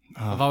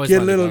 I've always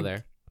wanted to go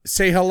there.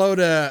 Say hello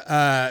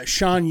to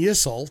Sean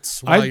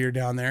Yisholtz while you're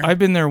down there. I've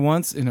been there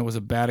once, and it was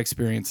a bad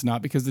experience,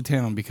 not because of the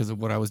town, because of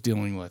what I was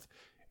dealing with.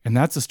 And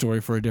that's a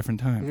story for a different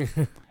time,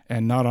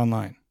 and not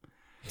online.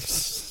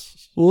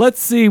 Let's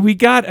see. We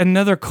got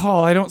another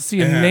call. I don't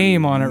see a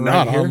name on it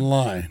right here.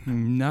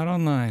 Not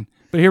online.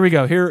 But here we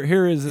go.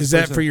 Here is this. Is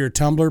that for your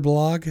Tumblr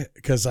blog?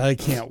 Because I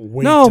can't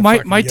wait. No, my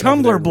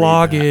Tumblr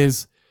blog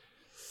is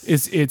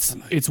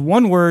it's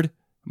one word.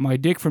 My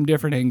dick from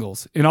different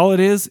angles. And all it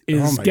is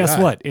guess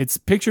what? It's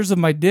pictures of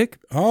my dick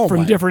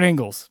from different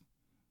angles.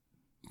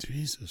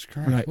 Jesus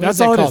Christ. Right. That's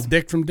all called?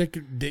 Dick from dick?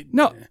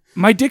 No,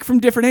 my dick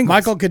from different angles.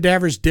 Michael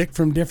Cadaver's dick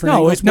from different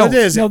angles? What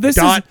is it? This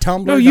is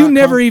Tumblr. No, you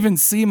never even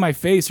see my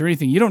face or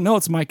anything. You don't know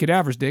it's my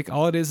Cadaver's dick.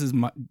 All it is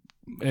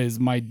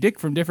my dick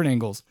from different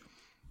angles.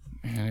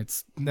 And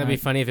that'd be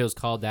funny if it was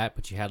called that,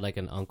 but you had like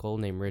an uncle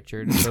named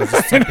Richard, so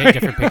just take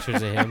different pictures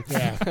of him.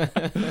 Yeah.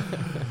 That'd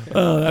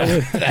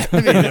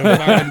be the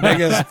fucking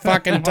biggest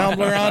fucking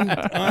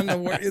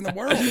Tumblr in the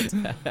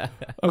world.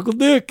 Uncle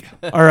Dick.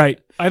 All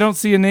right, I don't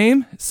see a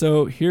name,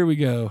 so here we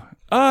go.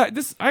 I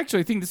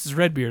actually think this is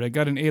Redbeard. I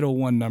got an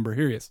 801 number.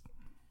 Here he is.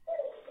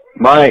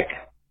 Mike,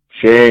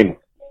 Shane,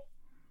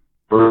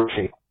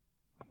 Brucey,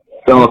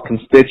 fellow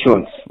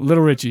constituents,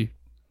 Little Richie,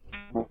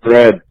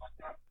 Fred.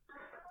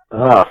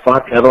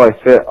 Fuck, how do I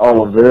fit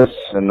all of this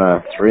in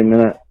a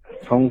 3-minute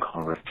phone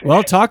conversation?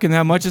 Well, talking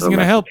that much isn't going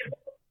to help.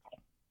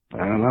 I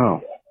don't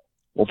know.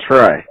 We'll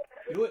try.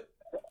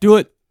 Do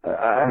it.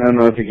 I don't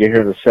know if you can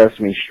hear the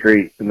Sesame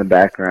Street in the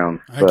background.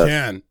 I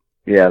can.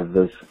 Yeah,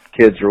 the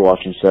kids are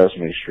watching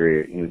Sesame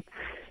Street. And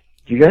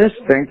do you guys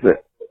think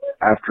that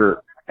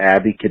after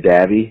Abby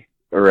Cadabby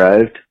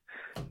arrived,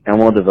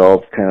 Elmo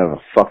developed kind of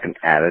a fucking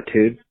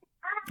attitude?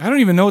 I don't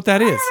even know what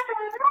that is.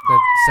 The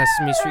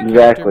Sesame Street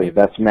exactly.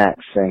 That's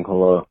Max saying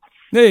hello.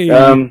 Hey,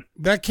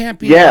 that can't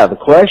be. Yeah, the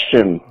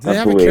question they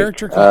have of the a week.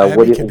 Character called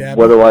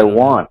What do I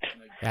want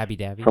Abby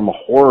Dabby from a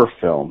horror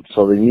film?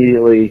 So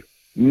the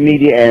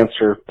immediate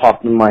answer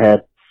popped in my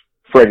head: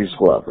 Freddy's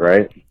Glove,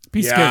 right?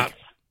 Piece of cake.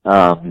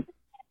 Then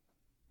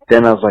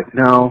I was like,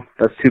 no,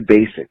 that's too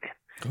basic.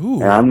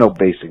 Ooh. And I'm no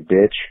basic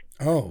bitch.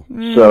 Oh.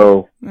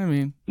 So I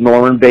mean,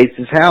 Norman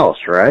Bates' house,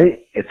 right?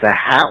 It's a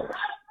house.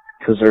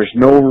 Because there's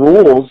no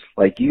rules,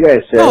 like you guys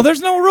said. No, there's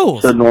no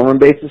rules. So Norman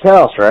Bates'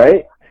 house,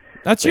 right?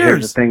 That's yours.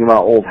 Here's the thing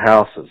about old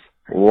houses.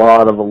 A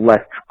lot of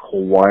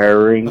electrical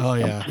wiring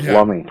and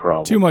plumbing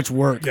problems. Too much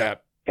work. Yeah.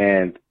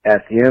 And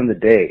at the end of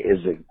the day,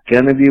 is it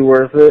going to be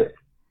worth it?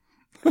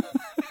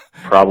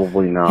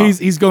 Probably not.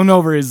 He's going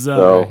over his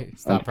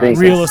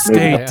real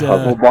estate.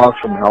 Puzzle box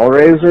from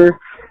Hellraiser.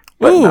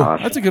 Ooh,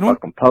 that's a good one.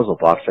 Fucking puzzle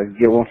box. I could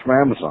get one from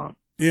Amazon.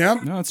 Yeah.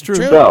 No, it's true.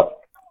 So,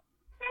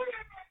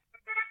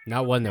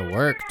 not one that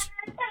worked.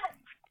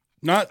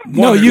 No,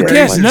 you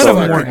can't. None of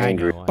them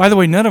worked. By the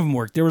way, none of them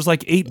worked. There was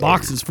like 8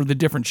 boxes for the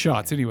different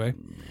shots. Anyway.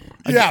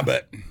 Yeah,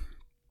 but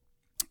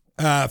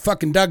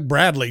fucking Doug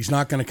Bradley's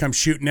not going to come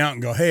shooting out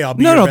and go, "Hey, I'll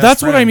be." No, your best that's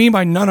friend. what I mean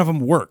by none of them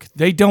work.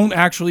 They don't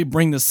actually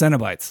bring the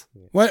Cenobites.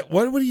 What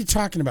are you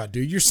talking about,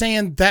 dude? You're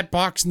saying that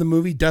box in the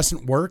movie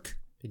doesn't work?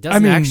 It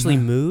doesn't actually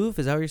move.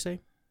 Is that what you're saying?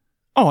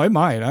 Oh, it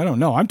might. I don't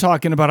know. I'm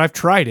talking about I've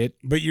tried it,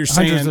 but you're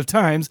saying hundreds of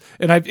times,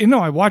 and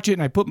I watch it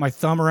and I put my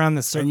thumb around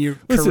the and you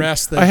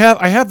caress the. I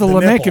have the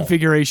lament nipple.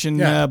 configuration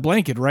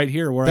blanket right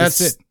here where I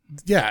sit.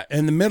 Yeah,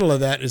 in the middle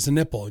of that is the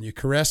nipple, and you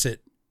caress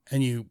it,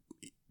 and you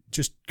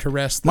just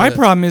caress. My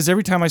problem is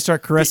every time I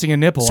start caressing a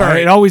nipple,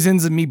 it always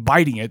ends in me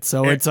biting it,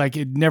 so it's like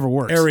it never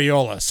works.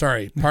 Areola,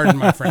 sorry, pardon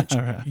my French.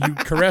 You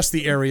caress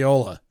the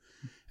areola,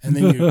 and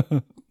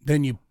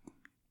then you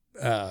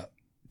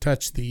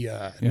touch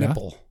the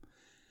nipple.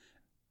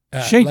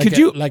 Shane, like could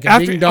you like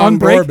a ding dong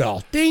break,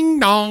 doorbell, ding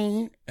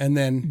dong, and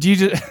then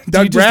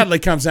Doug Bradley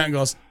comes out and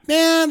goes,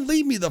 "Man,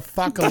 leave me the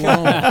fuck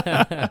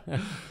alone."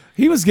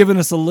 He was giving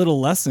us a little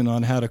lesson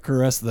on how to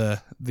caress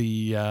the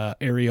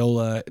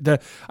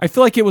areola. I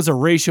feel like it was a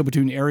ratio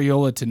between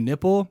areola to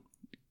nipple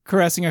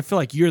caressing. I feel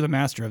like you're the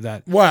master of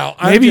that. Well,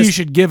 maybe you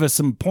should give us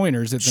some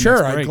pointers at the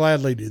next break. I'd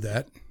gladly do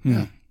that.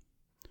 Yeah.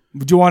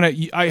 Do you want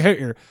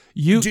to?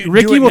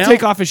 Ricky will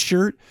take off his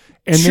shirt,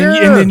 and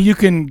then you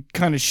can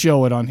kind of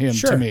show it on him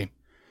to me.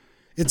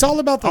 It's all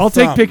about the I'll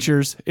thumb. take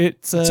pictures.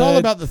 It's all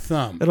about the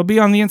thumb. It'll be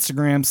on the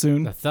Instagram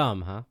soon. The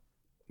thumb, huh?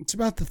 It's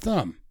about the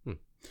thumb.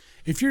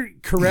 If you're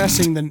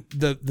caressing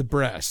the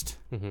breast,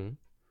 and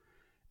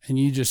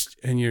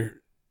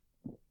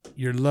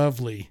you're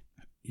lovely,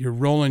 you're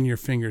rolling your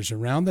fingers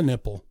around the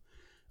nipple,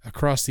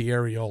 across the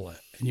areola,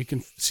 and you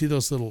can see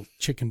those little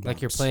chicken bumps.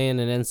 Like you're playing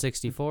an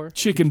N64?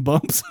 Chicken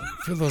bumps.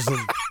 Feel those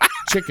little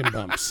chicken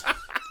bumps.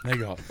 They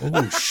go,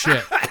 oh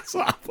shit. That's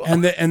awful.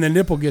 And the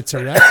nipple gets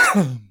erect.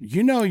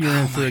 You know you're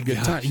in for a good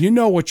time. You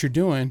know what you're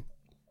doing.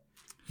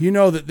 You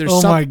know that there's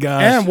Oh, something. my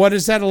gosh. And what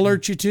does that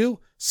alert you to?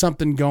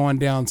 Something going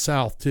down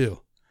south,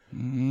 too.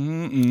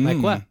 Like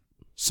what?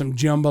 Some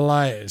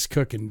jambalaya is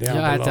cooking down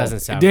below. That doesn't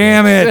sound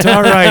Damn it.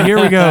 All right, here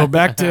we go.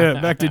 Back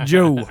to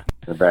Joe.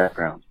 The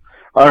background.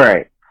 All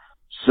right.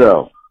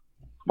 So,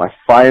 my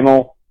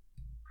final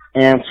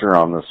answer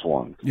on this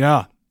one.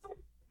 Yeah.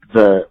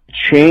 The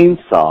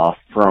chainsaw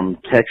from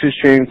Texas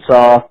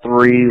Chainsaw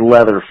 3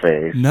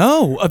 Leatherface.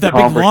 No, that big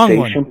long one.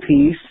 Conversation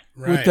piece.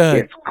 Right.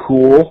 It's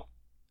cool,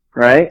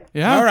 right?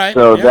 Yeah. All right.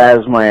 So yeah. that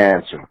is my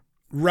answer.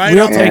 Right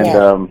We'll on take the it.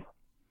 ball.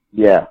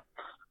 Yeah.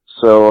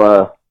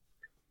 So,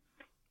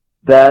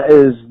 that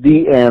is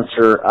the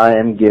answer I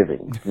am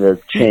giving. The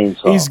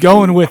chainsaw. He's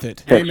going with it.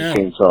 Texas Amen.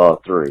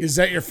 Chainsaw 3. Is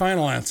that your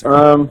final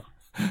answer?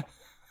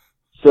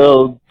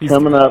 So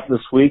coming up this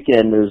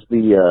weekend is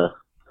the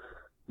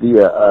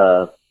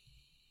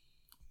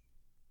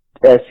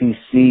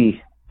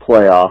SEC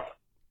playoff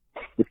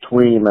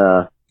between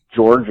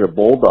Georgia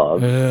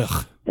Bulldogs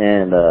Ugh.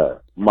 and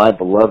my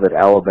beloved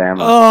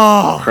Alabama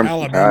Oh. Crimson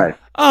Alabama. Tide.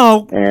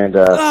 Oh. And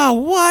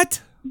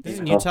What?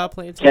 Isn't Utah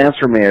playing too?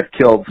 cancer may have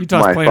killed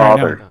Utah's my playing right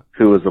father, now.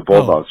 who was a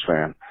Bulldogs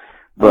fan.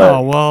 But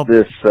Oh, well.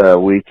 this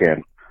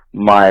weekend,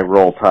 my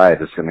Roll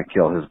Tide is going to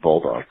kill his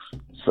Bulldogs.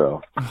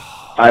 So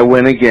I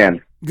win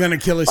again. Gonna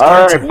kill his All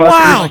cancer. right,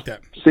 Wow. Like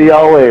that. See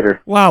y'all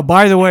later. Wow.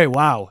 By the way,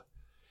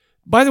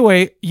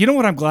 you know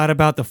what I'm glad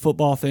about the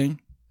football thing?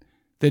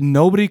 That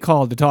nobody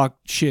called to talk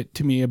shit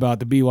to me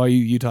about the BYU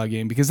Utah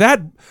game, because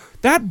that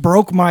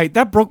broke my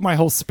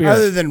whole spirit.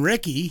 Other than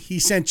Ricky, he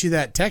sent you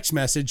that text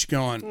message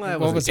going, Well,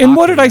 what was And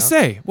what did I Talking,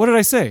 say? What did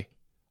I say?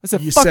 I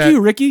said, You "Fuck said-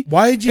 you, Ricky."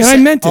 Why did you And say? I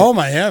meant it. Oh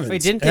my heavens!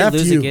 Wait, didn't they F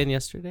lose you. again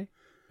yesterday?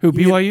 Who,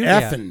 BYU?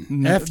 Effing.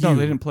 No, F no, you.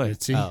 they didn't play.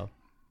 See? Oh.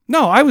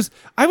 No, I was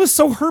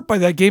so hurt by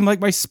that game. Like,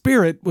 my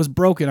spirit was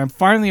broken. I'm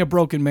finally a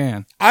broken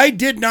man. I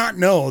did not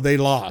know they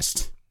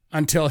lost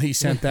until he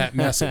sent that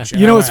message.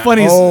 You know what's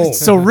funny is, Oh.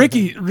 so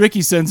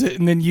Ricky sends it,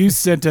 and then you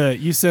sent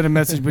a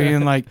message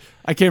being like,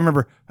 I can't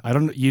remember.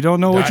 You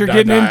don't know what you're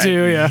getting into.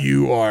 Yeah.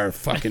 You are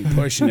fucking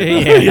pushing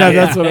it. Yeah,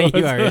 that's what it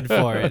was. You are in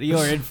for it. You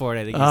are in for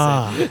it, I think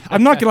you said.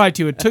 I'm not gonna lie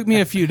to you. It took me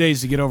a few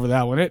days to get over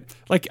that one.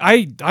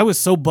 I was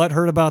so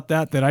butthurt about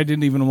that I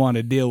didn't even want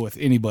to deal with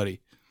anybody.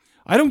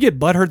 I don't get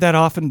butthurt that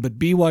often, but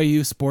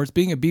BYU sports,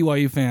 being a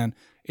BYU fan,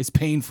 is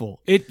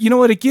painful. You know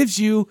what? It gives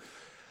you.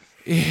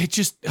 It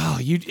just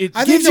it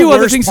I think gives the you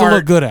other worst things to part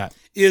look good at.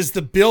 Is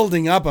the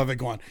building up of it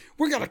going,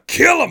 we're going to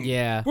kill him.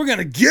 Yeah. We're going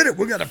to get it.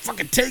 We're going to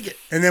fucking take it.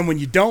 And then when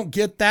you don't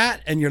get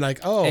that and you're like,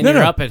 oh. And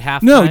you're up at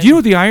halftime. No, do you know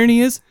what the irony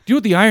is? Do you know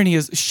what the irony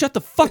is? Shut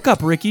the fuck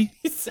up, Ricky.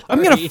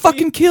 I'm going to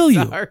fucking kill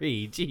you.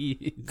 Sorry,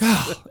 jeez.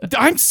 God,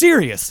 I'm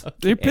serious.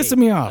 They're pissing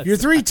me off. You're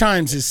 3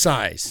 times his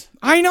size.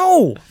 I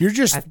know. You're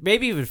just.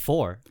 Maybe even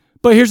 4.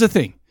 But here's the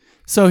thing.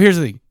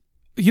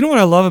 You know what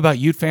I love about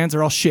Ute fans?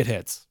 They're all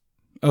shitheads.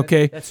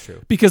 Okay? That's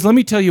true. Because let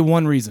me tell you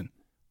one reason.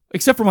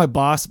 Except for my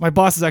boss. My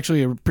boss is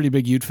actually a pretty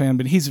big Ute fan,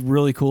 but he's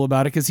really cool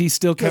about it because he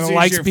still kind of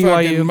likes your BYU.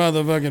 fucking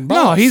motherfucking boss.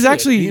 No, he's Shit.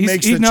 actually He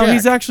makes the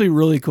he's check. actually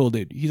really cool,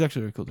 dude. He's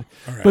actually a really cool dude.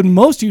 But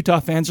most Utah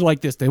fans are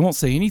like this. They won't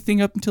say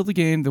anything up until the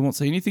game. They won't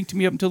say anything to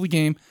me up until the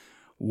game.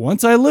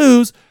 Once I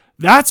lose,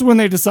 that's when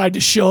they decide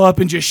to show up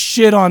and just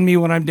shit on me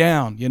when I'm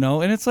down, you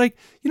know? And it's like,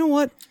 you know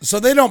what?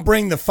 So they don't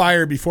bring the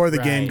fire before the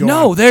game going.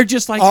 No, they're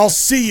just like, I'll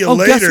see you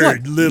guess later,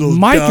 what? little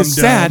Mike dum-dum. is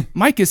sad.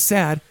 Mike is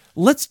sad.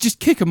 Let's just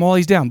kick him while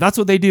he's down. That's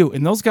what they do.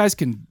 And those guys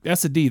can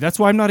S a D. That's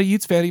why I'm not a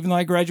Utes fan, even though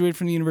I graduated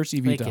from the University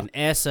of They Utah. can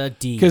S a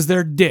D. Because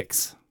they're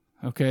dicks.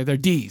 Okay, they're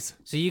D's.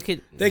 So you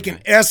could. They can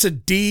S a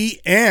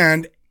D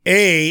and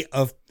A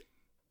of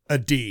a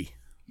D.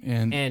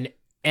 And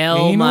L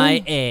Anal?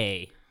 my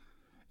A.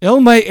 L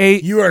my A.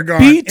 You are gone.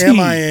 BT.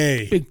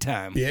 MIA. Big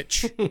time.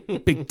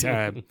 Bitch. Big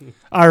time.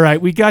 All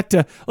right, we got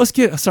to. Let's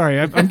get.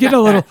 Sorry, I'm getting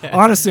a little.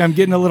 Honestly, I'm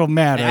getting a little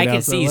mad right I now.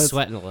 can so see you let's-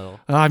 sweating a little.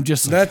 I'm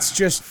just. Let's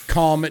just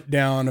calm it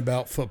down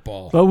about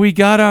football. But we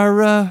got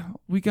our.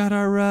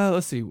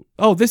 Let's see.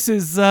 Oh, this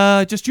is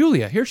just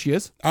Julia. Here she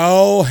is.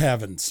 Oh,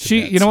 heavens. to She,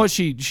 Betsy. you know what?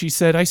 She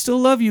said, "I still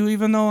love you,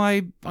 even though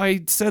I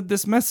said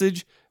this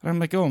message." And I'm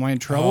like, "Oh, am I in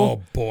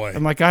trouble?" Oh, boy.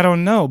 I'm like, "I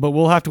don't know, but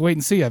we'll have to wait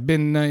and see." I've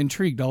been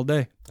intrigued all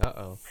day.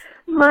 Uh-oh.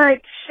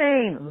 Mike,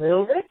 Shane,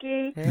 Little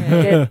Ricky,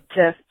 it's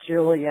just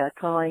Julia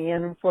calling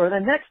in for the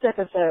next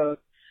episode.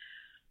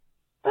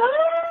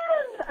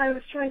 I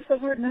was trying so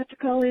hard not to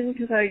call in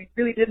because I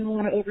really didn't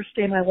want to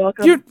overstay my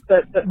welcome.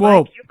 But Whoa.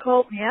 Mike, you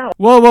called me out.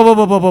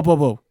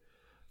 Whoa.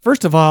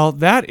 First of all,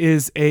 that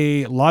is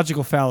a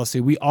logical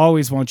fallacy. We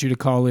always want you to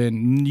call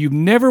in. You've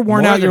never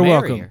worn More out the your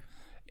merrier. welcome.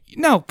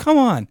 No, come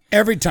on.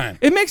 Every time.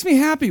 It makes me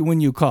happy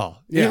when you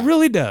call. Yeah. It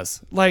really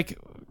does. Like,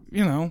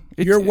 you know.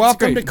 You're it's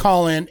welcome great. to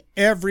call in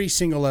every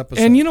single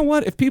episode. And you know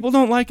what? If people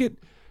don't like it,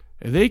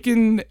 they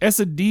can S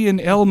a D and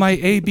L my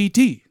A B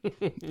T.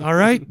 All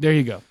right? There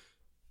you go.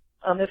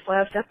 On this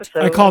last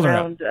episode, I called her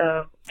around,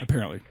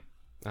 Apparently.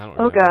 I don't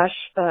oh remember. gosh,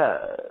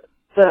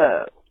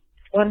 the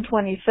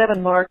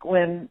 127 mark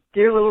when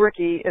dear little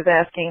Ricky is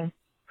asking,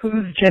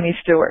 "Who's Jimmy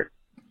Stewart?"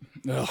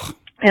 Ugh.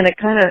 And it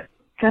kind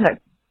of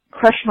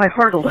crushed my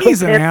heart a little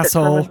He's an bit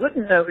asshole. that someone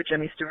wouldn't know who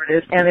Jimmy Stewart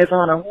is and is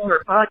on a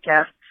horror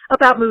podcast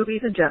about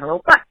movies in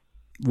general, but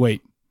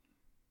wait.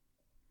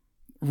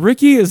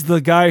 Ricky is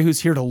the guy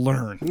who's here to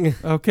learn.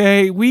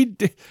 Okay,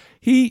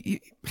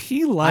 he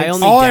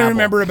likes. All I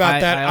remember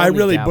about that, I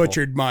really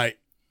butchered my.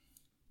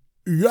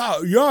 Yeah,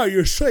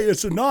 you say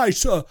it's a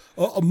nice a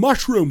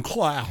mushroom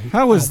cloud.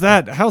 How is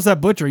that? How's that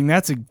butchering?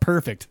 That's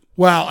perfect.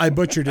 Well, I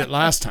butchered it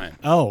last time.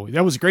 Oh,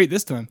 that was great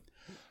this time.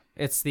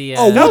 It's the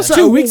that was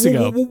 2 weeks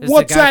ago.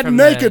 What's that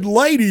naked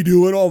lady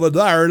doing over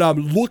there? And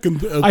I'm looking.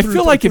 I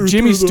feel like if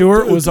Jimmy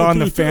Stewart was on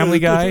the Family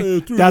Guy,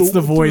 that's the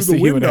voice that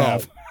he would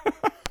have.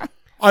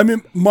 I'm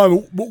in my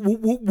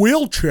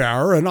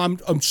wheelchair, and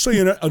I'm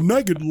seeing a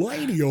naked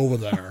lady over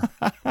there.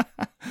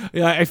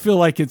 Yeah, I feel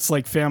like it's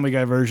like Family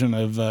Guy version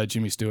of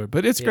Jimmy Stewart,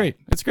 but it's great.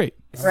 It's great.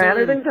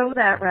 Rather than go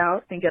that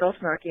route and get all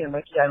snarky and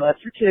Ricky, I love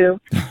you too.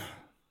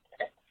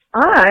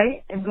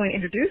 I am going to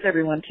introduce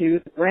everyone to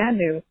the brand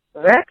new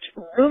Wrecked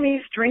Roomies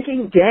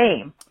drinking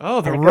game.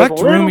 Oh, the Wrecked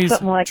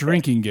Roomies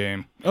drinking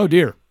game. Oh,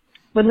 dear.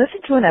 When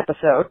listening to an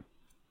episode,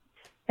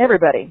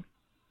 everybody,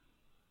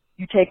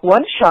 you take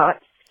one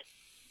shot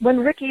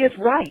when Ricky is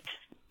right.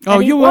 Oh,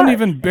 you won't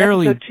even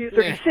barely. Episode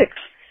 236.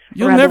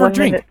 You'll never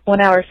drink.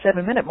 1 hour,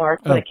 7 minute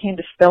mark when it came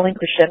to spelling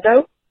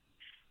crescendo.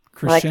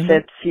 Mike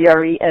said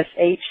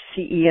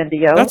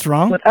Creshcendo. That's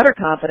wrong. With utter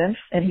confidence,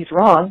 and he's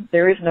wrong.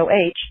 There is no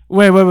H.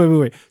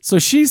 Wait. So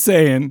she's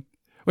saying,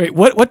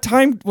 what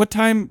time?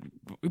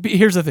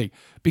 Here's the thing.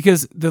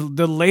 Because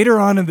the later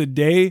on in the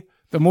day,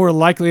 the more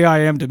likely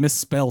I am to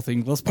misspell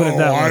things. Let's put it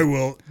that way. I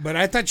will. But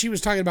I thought she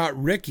was talking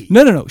about Ricky.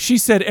 No. She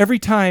said every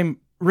time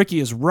Ricky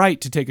is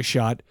right to take a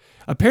shot.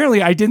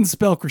 Apparently, I didn't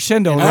spell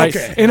crescendo right,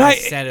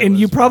 and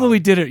you probably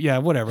did it. Yeah,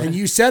 whatever. And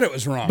you said it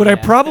was wrong. But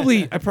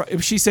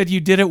if she said you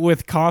did it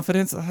with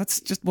confidence, that's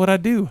just what I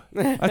do.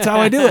 That's how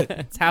I do it.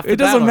 It's half the it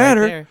doesn't battle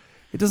matter. right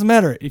It doesn't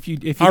matter if you.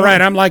 All right,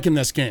 I'm liking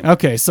this game.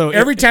 Okay, so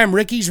every time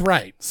Ricky's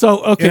right.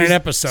 So in an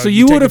episode, so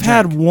you would have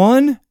had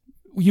one.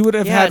 You would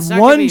have had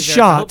one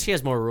shot. I hope she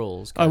has more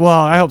rules. Well,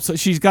 I hope so.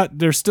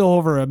 There's still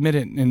over a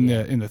minute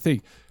in the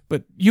thing,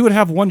 but you would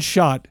have one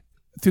shot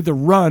through the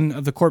run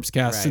of the Corpse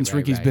Cast since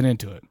Ricky's been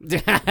into it.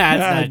 That's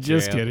not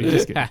just true.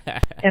 kidding.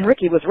 And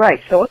Ricky was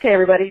right. So, okay,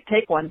 everybody,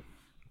 take one.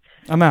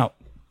 I'm out.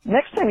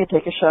 Next time you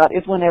take a shot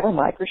is whenever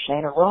Mike or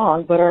Shane are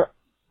wrong, but are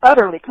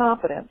utterly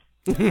confident.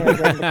 And then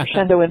the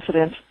crescendo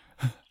incident.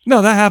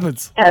 No, that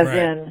happens. As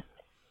in.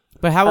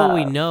 But how will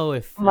we know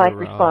if Mike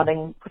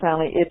responding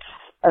profoundly? It's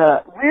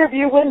rear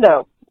view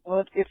window.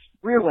 Well, it's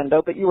rear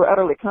window, but you were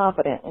utterly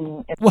confident.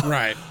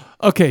 Right.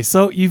 Okay,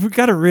 so you've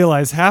got to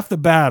realize half the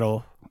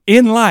battle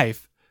in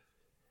life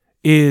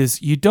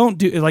is you don't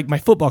do like my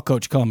football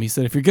coach called me. He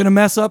said, if you're going to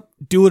mess up,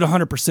 do it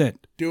 100%.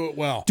 Do it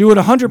well. Do it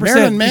 100%.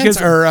 Marilyn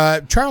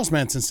Manson, Charles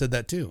Manson said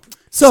that too.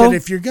 So said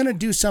if you're going to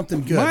do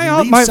something good,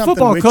 my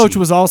football coach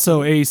was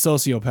also a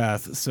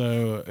sociopath.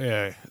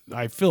 So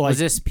I feel like. Was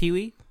this Pee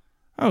Wee?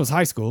 I was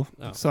high school.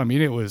 Oh. So, I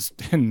mean, it was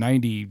in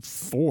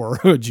 94.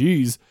 Oh,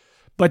 geez.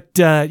 But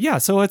yeah,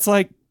 so it's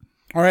like.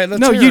 All right, let's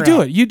No, hear you her do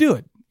out. it. You do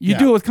it. You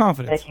do it with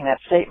confidence. Making that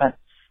statement.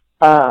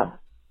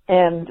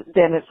 And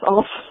then it's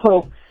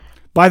also.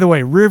 By the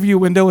way, Rearview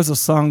Window is a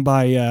song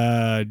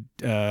by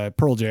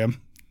Pearl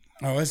Jam.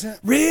 Oh, is it?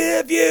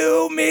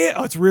 Rearview Mirror.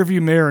 Oh, it's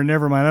Rearview Mirror.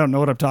 Never mind. I don't know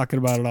what I'm talking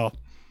about at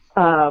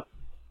all.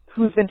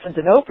 Who's Vincent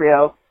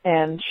D'Onofrio?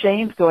 And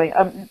Shane's going,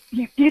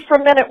 he's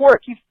from Men at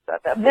Work. He's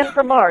Men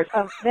from Mars.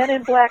 Men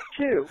in Black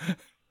 2.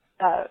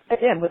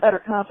 Again, with utter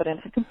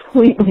confidence.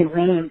 Completely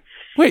wrong.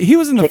 Wait, he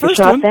was in the first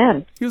shot one?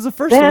 Then. He was the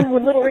first then, one?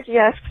 when Little Ricky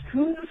asks,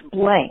 who's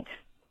blank?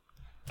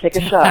 Take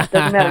a shot.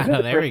 Doesn't matter who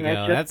the person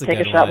is. Just take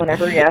a shot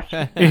whenever he asks.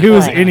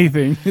 Who's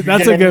anything.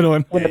 That's a good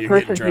one. When the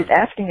person he's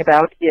asking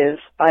about is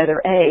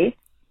either A,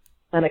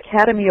 an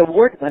Academy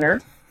Award winner,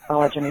 a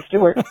la Jimmy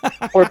Stewart,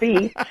 or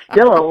B,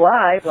 still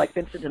alive like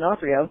Vincent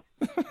D'Onofrio,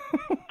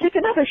 take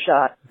another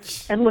shot.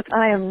 And look,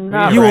 I am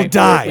not. You will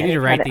die. You need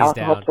to write these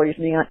alcohol down.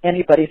 poisoning on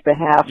anybody's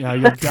behalf. Yeah,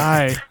 you'll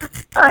die.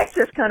 I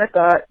just kind of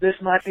thought this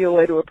might be a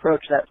way to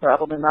approach that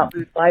problem and not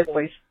lose my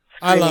voice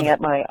screaming at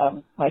my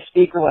my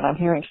speaker when I'm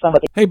hearing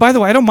somebody. Hey, by the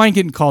way, I don't mind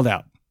getting called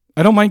out.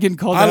 I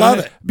love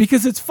it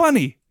because it's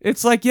funny.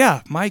 It's like,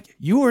 yeah, Mike,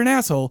 you were an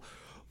asshole,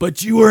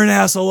 but you were an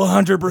asshole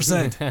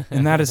 100%,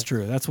 and that is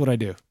true. That's what I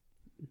do.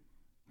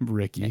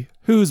 Ricky,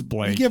 who's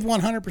blank? You give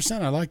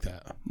 100%. I like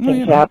that.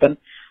 Things happen.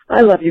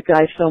 I love you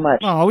guys so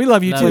much. Oh, we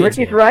love you too. When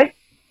Ricky's right,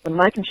 when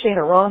Mike and Shane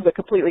are wrong but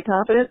completely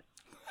confident,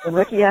 when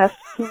Ricky asks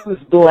who's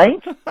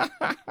blank,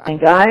 and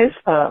guys,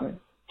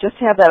 just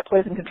have that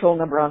poison control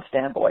number on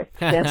standby.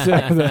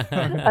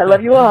 I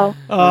love you all.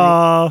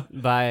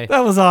 Bye.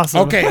 That was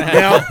awesome. Okay,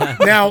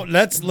 now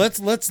let's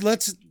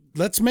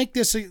make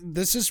this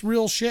is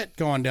real shit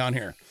going down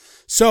here.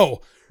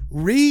 So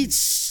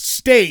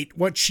restate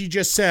what she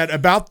just said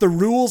about the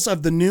rules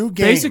of the new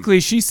game. Basically,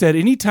 she said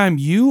anytime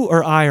you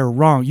or I are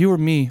wrong, you or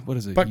me, what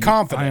is it? But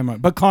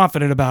confident. But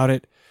confident about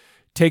it,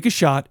 take a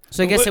shot.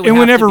 So I guess it would and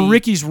have whenever to be...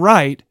 Ricky's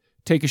right,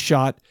 take a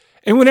shot.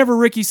 And whenever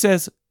Ricky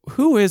says,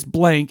 who is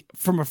blank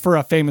for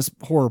a famous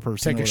horror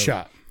person? Take a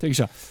shot. Take a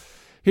shot.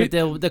 But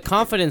the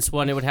confidence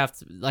one, it would have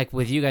to, like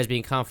with you guys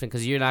being confident,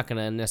 because you're not going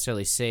to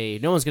necessarily say,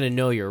 no one's going to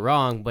know you're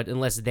wrong, but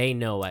unless they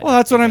know it. Well,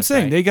 that's what I'm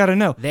saying. Right? They got to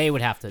know. They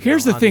would have to know.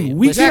 Here's the thing.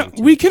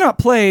 We cannot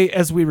play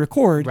as we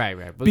record.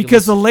 Right.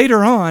 Because the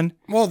later on,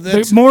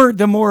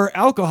 the more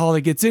alcohol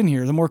that gets in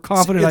here, the more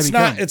confident I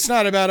become. It's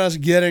not about us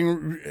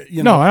getting,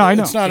 No, I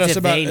know. It's not us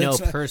about. They know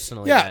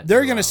personally. Yeah,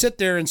 they're going to sit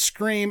there and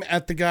scream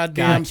at the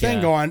goddamn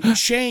thing going,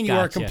 Shane, you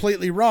are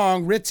completely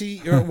wrong,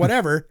 Ritzy, or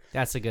whatever.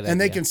 That's a good idea.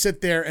 And they can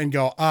sit there and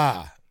go,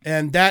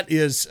 and that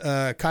is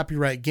a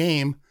copyright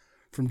game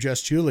from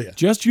Just Julia.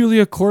 Just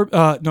Julia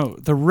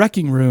The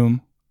Wrecking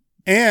Room.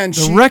 And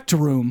the Wrecked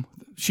Room.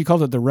 She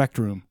called it the Wrecked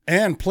Room.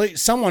 And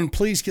someone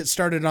please get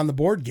started on the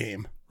board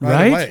game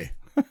right away.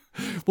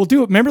 We'll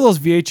do it. Remember those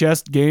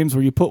VHS games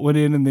where you put one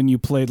in and then you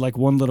played like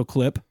one little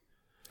clip?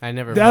 I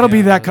never. That'll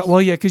be that.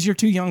 Well, yeah, because you're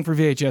too young for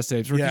VHS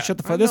tapes. Yeah. Shut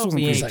the fuck. This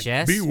wasn't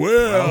VHS.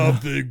 Beware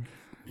of the.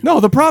 No,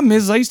 the problem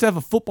is I used to have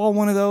a football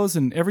one of those,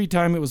 and every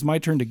time it was my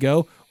turn to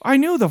go, I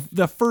knew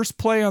the first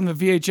play on the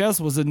VHS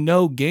was a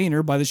no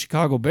gainer by the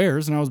Chicago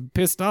Bears, and I was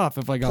pissed off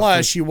if I got.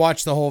 Plus, you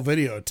watch the whole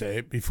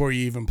videotape before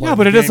you even play. Yeah,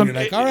 but it doesn't. You're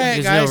like, all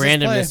right, there's guys, no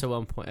randomness at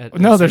one point.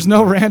 No, there's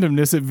no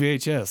randomness at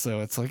VHS,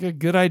 so it's like a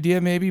good idea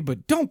maybe,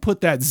 but don't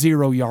put that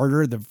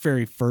 0-yarder the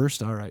very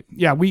first. All right,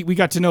 yeah, we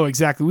got to know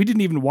exactly. We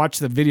didn't even watch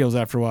the videos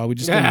after a while. We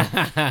just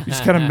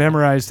kind of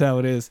memorized how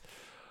it is.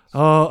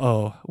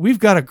 We've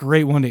got a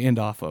great one to end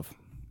off of.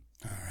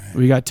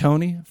 We got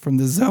Tony from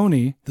the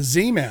Zony. The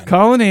Z-Man.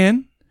 Calling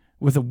in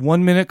with a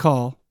 1-minute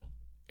call.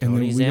 And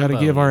Tony then we got to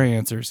give our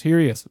answers. Here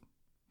he is.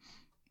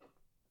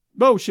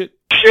 Oh, shit.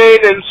 Shane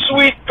and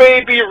sweet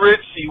baby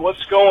Ritzy,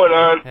 what's going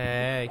on?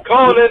 Hey.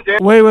 Calling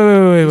in.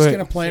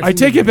 Wait. I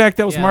take it back.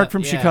 That was Mark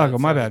from Chicago.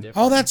 My bad.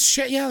 Different. Oh, that's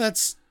shit. Yeah,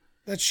 that's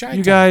Shy.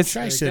 You guys.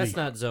 Shy City. That's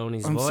not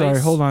Zony's voice. I'm sorry.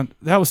 Hold on.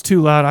 That was too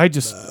loud. I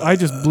just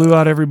blew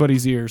out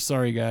everybody's ears.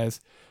 Sorry,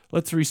 guys.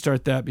 Let's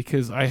restart that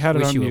because I had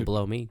it on mute. Wish you would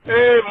blow me.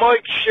 Hey,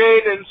 Mike,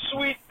 Shane, and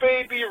sweet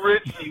baby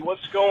Ritzy,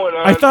 what's going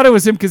on? I thought it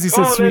was him because he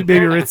said sweet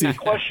baby Ritzy.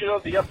 Question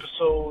of the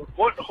episode: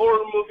 what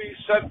horror movie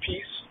set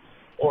piece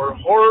or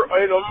horror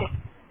item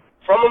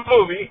from a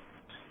movie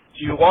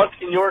do you want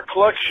in your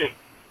collection?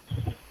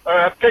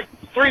 I picked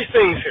 3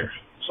 things here,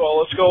 so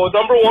let's go with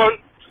number 1.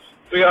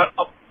 We got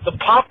the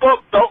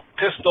pop-up belt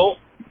pistol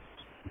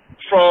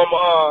from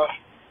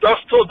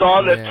Dusk Till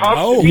Dawn that Tom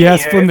Savini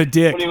had from the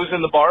Dick when he was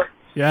in the bar.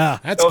 Yeah,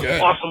 that's good. An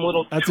awesome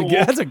little tool.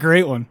 That's a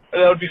great one.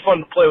 And that would be fun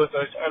to play with,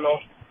 I know.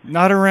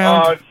 Not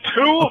around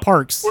 2,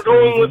 parks. We're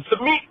going with the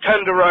meat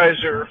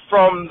tenderizer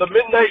from the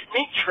Midnight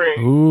Meat Train.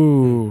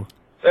 Ooh.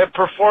 That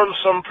performs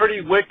some pretty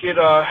wicked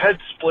head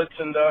splits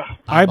and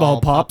eyeball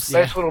pops.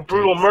 Nice little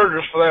brutal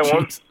murders for that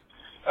one.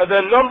 And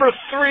then number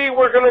 3,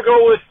 we're going to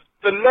go with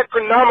the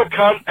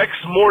Necronomicon Ex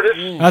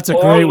Mortis. That's a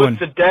great one. With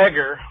the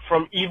dagger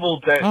from Evil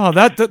Dead. Oh,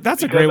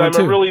 that's a great one, too.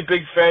 I'm a really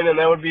big fan, and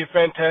that would be a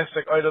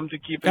fantastic item to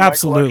keep in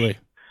Absolutely. my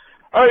collection.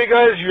 All right,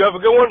 guys, you have a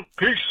good one.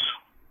 Peace.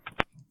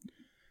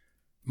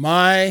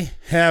 My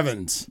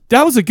heavens.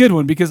 That was a good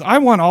one because I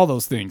want all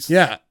those things.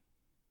 Yeah.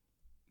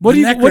 What do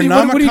you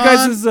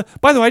guys...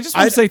 by the way, I just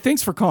want to say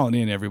thanks for calling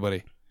in,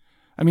 everybody.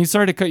 I mean,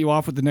 sorry to cut you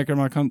off with the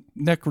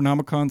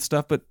Necronomicon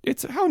stuff, but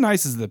how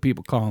nice is the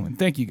people calling?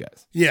 Thank you,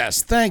 guys.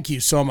 Yes, thank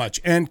you so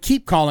much. And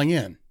keep calling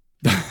in.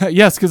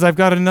 Yes, because I've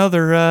got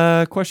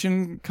another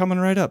question coming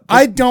right up.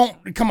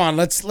 Come on,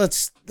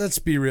 let's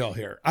be real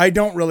here. I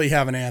don't really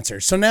have an answer.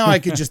 So now I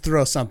could just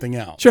throw something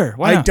out. Sure,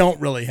 why not? I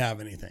don't really have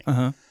anything.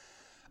 Uh-huh.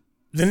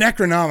 The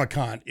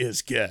Necronomicon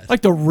is good.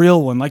 Like the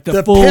real one, like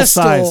the full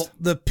pistol, size.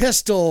 The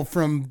pistol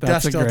from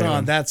Dusk Till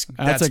Dawn. That's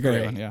a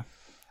great one,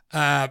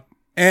 yeah.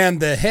 And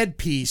the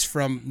headpiece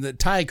from the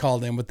Ty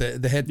called in with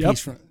the headpiece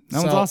from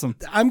that one's awesome.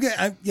 I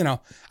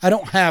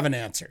don't have an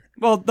answer.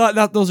 Well,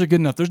 those are good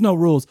enough. There's no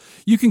rules.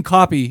 You can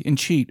copy and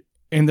cheat,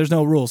 and there's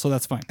no rules, so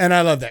that's fine. And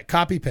I love that.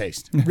 Copy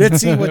paste.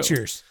 Ritzy, what's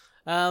yours?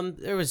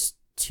 There was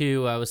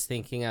 2 I was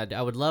thinking.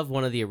 I would love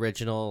one of the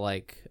original,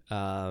 like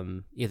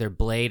either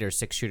Blade or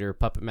 6-shooter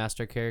Puppet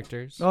Master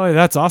characters. Oh,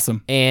 that's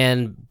awesome.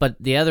 But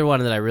the other one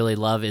that I really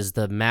love is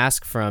the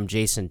mask from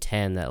Jason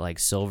 10, that like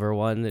silver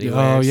one that he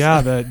wears. Oh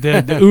yeah,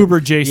 the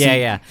Uber Jason.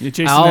 Yeah.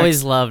 Jason I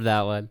always loved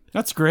that one.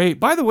 That's great.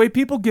 By the way,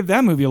 people give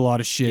that movie a lot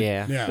of shit.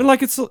 Yeah. They're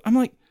like, I'm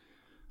like,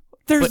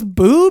 there's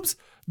boobs,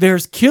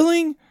 there's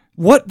killing.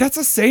 What? That's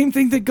the same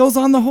thing that goes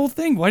on the whole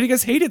thing. Why do you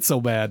guys hate it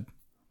so bad?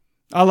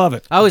 I love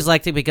it. I always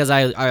liked it because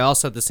I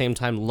also at the same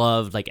time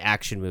loved like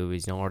action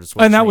movies, Arnold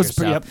Schwarzenegger. And that was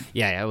pretty up.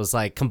 Yeah, it was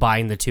like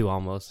combine the 2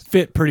 almost.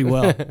 Fit pretty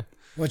well.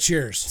 What's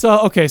yours?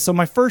 So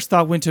my first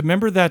thought went to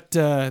remember that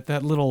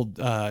little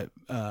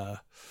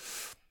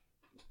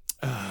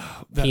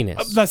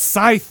penis. That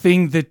scythe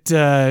thing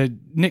that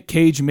Nick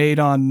Cage made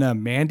on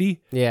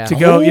Mandy. Yeah. To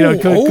go,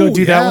 go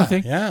do that one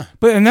thing. Yeah.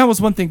 And that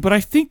was one thing. But I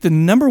think the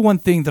number one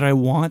thing that I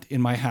want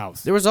in my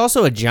house. There was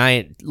also a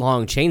giant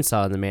long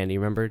chainsaw in the Mandy,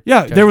 remember?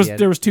 Yeah, there was 2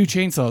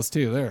 chainsaws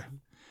too there.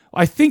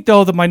 I think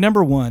though that my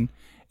number one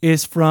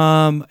is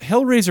from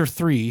Hellraiser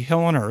 3, Hell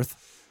on Earth.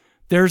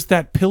 there's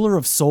that Pillar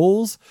of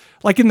Souls.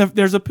 Like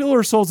there's a Pillar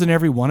of Souls in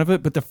every one of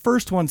it, but the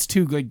first one's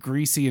too like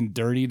greasy and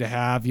dirty to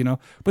have, you know.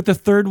 But the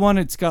third one,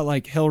 it's got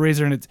like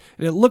Hellraiser, and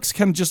it looks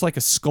kind of just like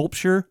a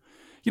sculpture.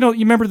 You know,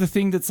 you remember the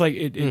thing that's like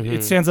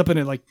it stands up and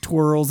it like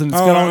twirls and it's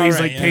got all these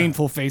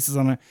painful faces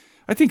on it.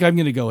 I think I'm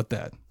gonna go with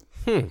that.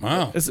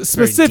 Wow.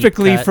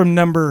 Specifically from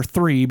number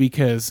 3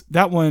 because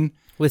that one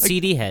with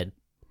CD head.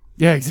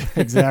 Yeah,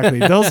 exactly.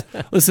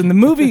 Listen, the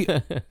movie.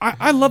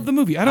 I love the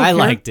movie. I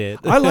liked it.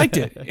 I liked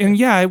it, and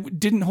yeah, I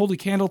didn't hold a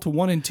candle to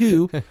 1 and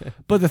 2,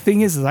 but the thing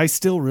is I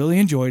still really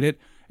enjoyed it,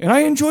 and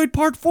I enjoyed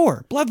Part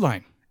 4,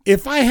 Bloodline.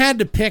 If I had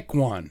to pick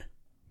one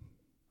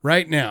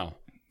right now,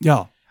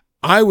 yeah,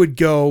 I would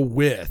go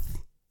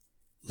with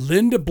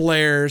Linda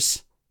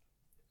Blair's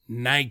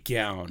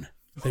nightgown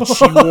that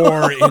she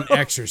wore in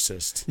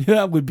Exorcist. Yeah,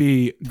 that would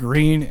be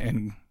green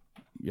and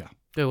yeah.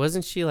 Wait,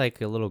 wasn't she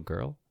like a little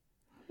girl?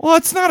 Well,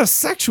 it's not a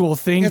sexual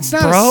thing, it's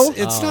not bro.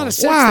 It's not a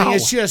sex thing.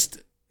 It's just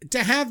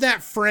to have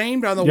that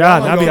framed on the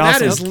wall. That'd be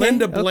awesome. That is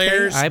Linda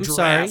Blair's I'm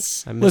dress.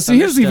 Sorry. Listen,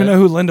 he doesn't even know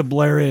who Linda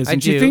Blair is,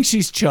 and she thinks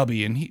she's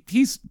chubby, and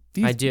he's.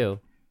 I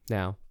do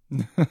now.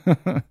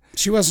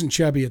 She wasn't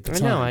chubby at the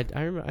time.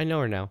 I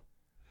know her now.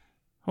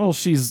 Well,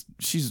 she's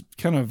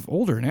kind of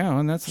older now,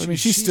 and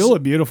she's still a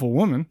beautiful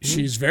woman.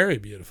 She's very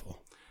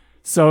beautiful.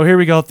 So here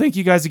we go. Thank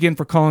you guys again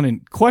for calling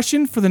in.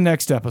 Question for the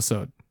next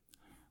episode: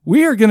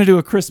 we are going to do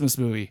a Christmas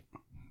movie.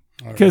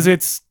 Because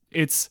it's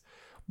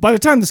by the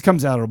time this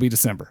comes out, it'll be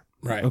December.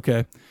 Right.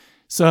 Okay.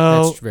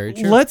 So that's very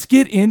true. Let's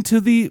get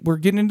into we're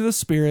getting into the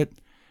spirit.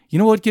 You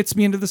know what gets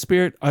me into the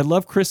spirit? I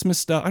love Christmas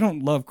stuff. I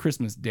don't love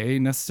Christmas Day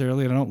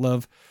necessarily. And I don't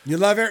love. You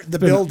love the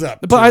build up.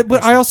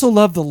 But I also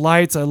love the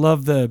lights. I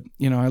love I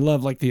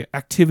love like the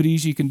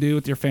activities you can do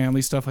with your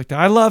family, stuff like that.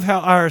 I love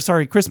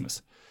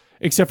Christmas,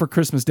 except for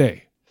Christmas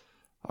Day.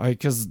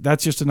 Because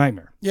that's just a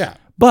nightmare. Yeah.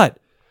 But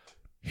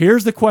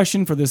here's the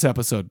question for this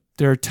episode.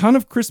 There are a ton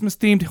of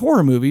Christmas-themed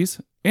horror movies,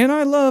 and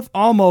I love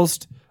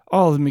almost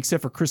all of them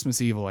except for Christmas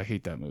Evil. I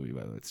hate that movie,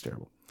 by the way. It's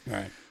terrible. All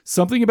right.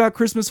 Something about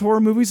Christmas horror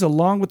movies,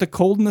 along with the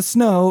cold and the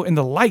snow and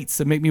the lights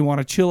that make me want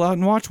to chill out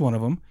and watch one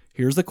of them.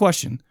 Here's the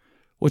question.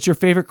 What's your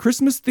favorite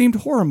Christmas-themed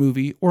horror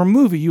movie or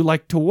movie you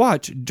like to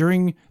watch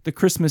during the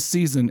Christmas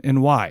season,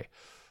 and why?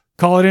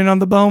 Call it in on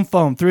the Bone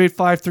phone,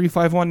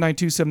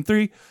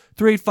 385-351-9273,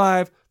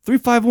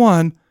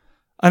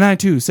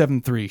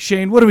 385-351-9273.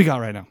 Shane, what do we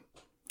got right now?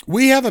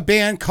 We have a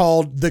band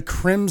called The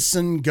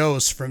Crimson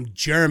Ghost from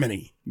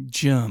Germany.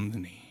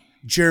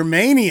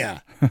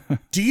 Germania.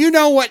 Do you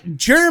know what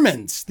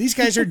Germans? These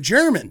guys are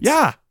Germans.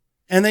 Yeah.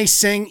 And they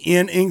sing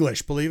in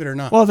English, believe it or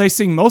not. Well, they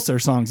sing most of their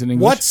songs in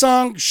English. What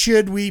song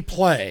should we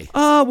play?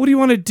 What do you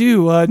want to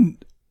do?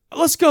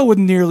 Let's go with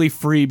Nearly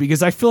Free,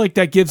 because I feel like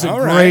that gives a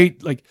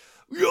great, like,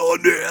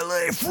 you're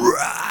nearly free.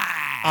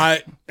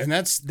 And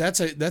that's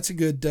a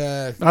good.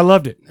 I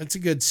loved it. That's a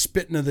good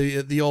spitting of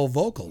the old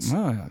vocals.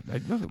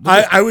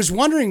 I was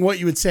wondering what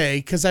you would say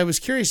because I was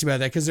curious about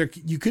that because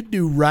you could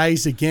do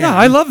Rise Again. Yeah,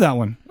 I love that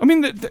one. I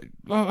mean,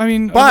 I'm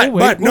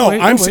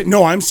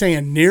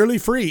saying Nearly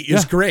Free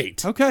is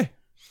great. Okay,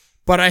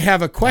 but I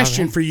have a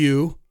question for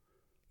you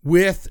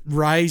with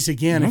Rise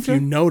Again. If you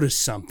notice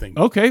something,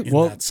 in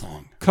that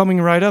song coming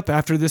right up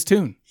after this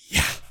tune.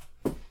 Yeah.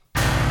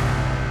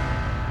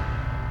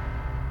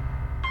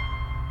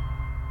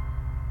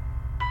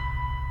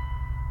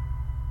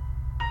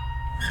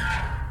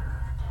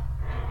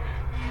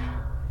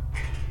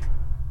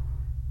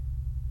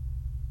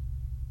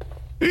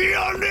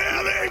 You're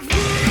nearly free.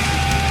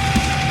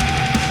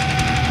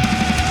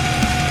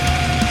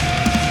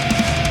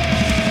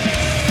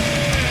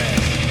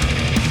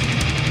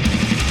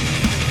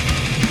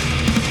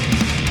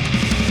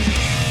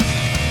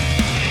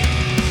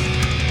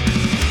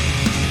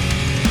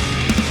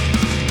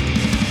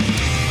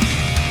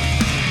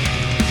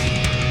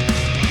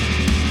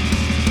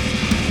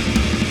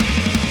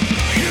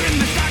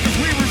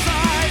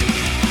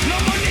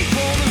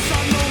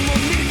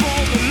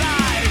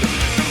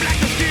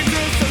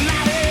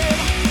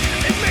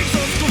 Makes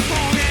us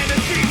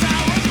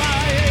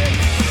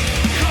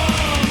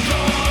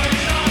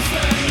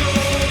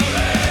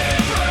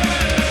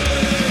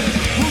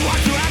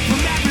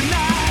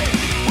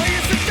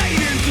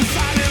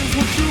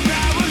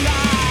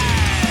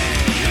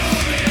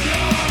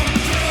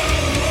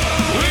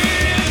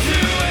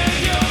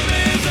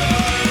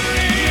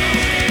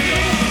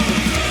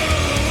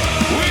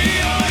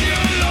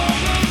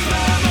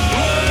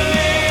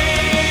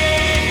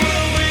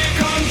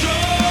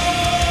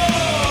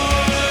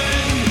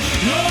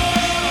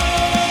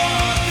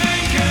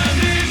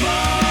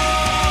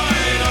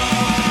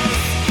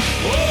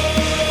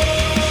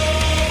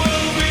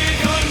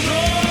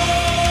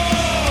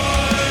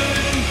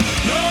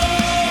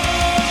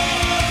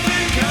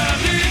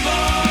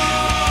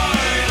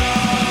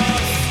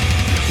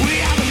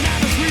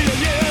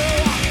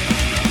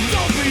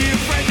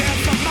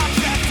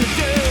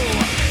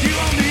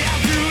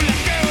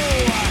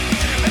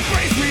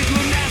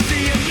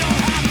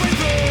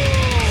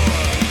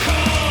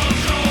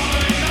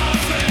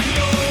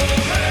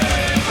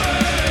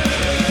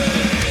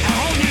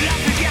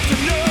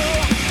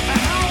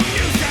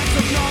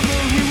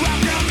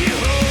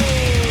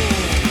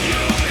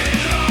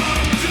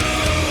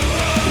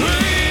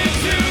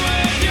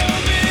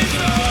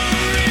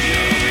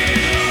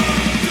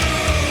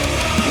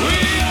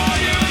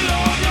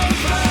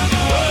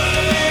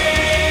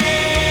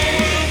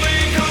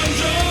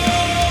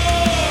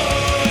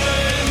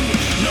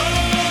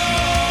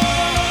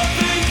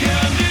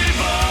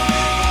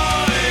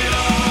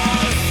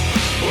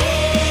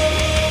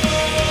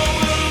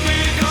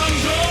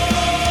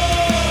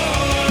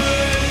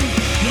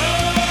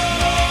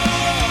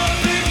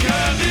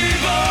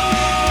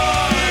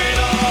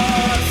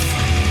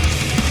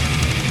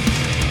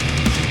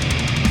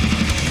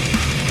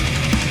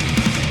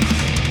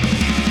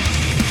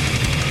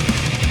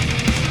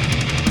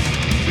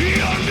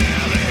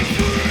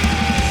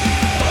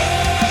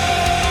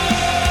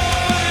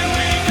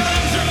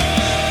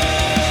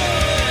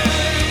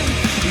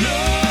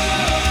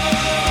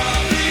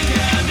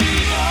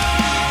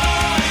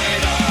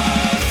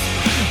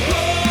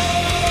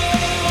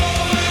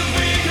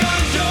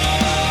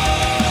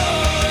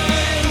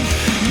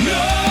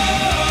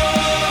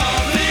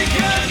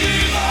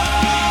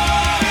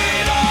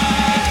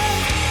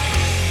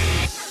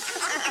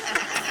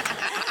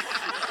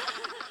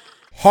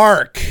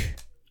Hark.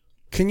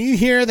 Can you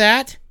hear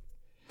that?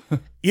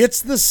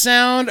 It's the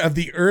sound of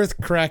the earth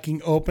cracking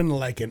open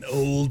like an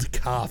old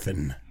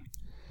coffin.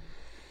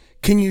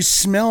 Can you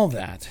smell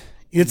that?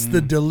 It's the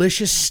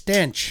delicious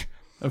stench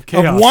of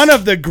one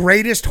of the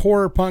greatest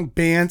horror punk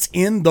bands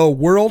in the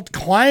world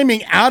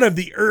climbing out of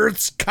the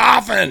earth's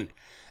coffin.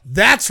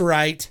 That's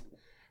right.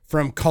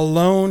 From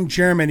Cologne,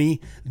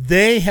 Germany.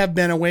 They have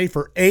been away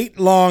for 8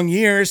 long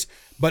years,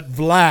 but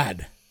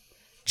Vlad,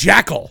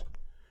 Jackal,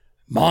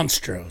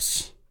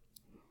 Monstros,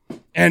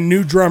 and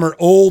new drummer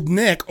Old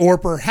Nick, or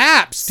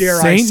perhaps, dare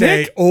I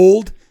say,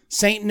 Old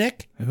Saint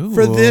Nick,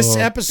 for this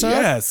episode,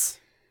 yes,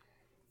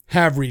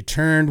 have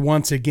returned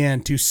once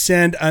again to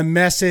send a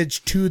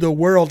message to the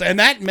world. And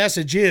that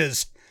message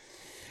is,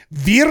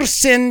 Wir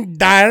sind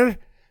der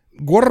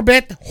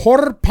Gorbet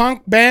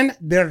Horrorpunk Band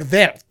der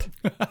Welt.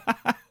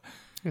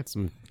 Got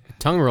some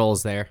tongue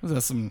rolls there.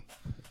 That's some...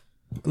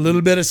 A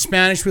little bit of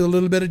Spanish with a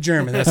little bit of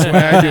German. That's the way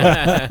I do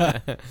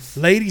it.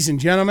 Ladies and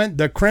gentlemen,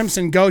 the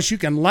Crimson Ghost. You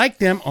can like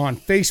them on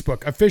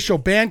Facebook. Official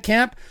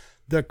Bandcamp,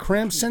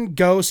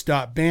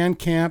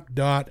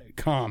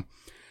 thecrimsonghost.bandcamp.com.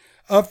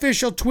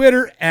 Official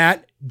Twitter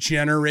at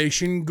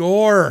Generation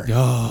Gore.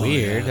 Oh,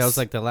 weird. Yes. That was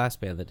like the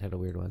last band that had a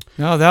weird one.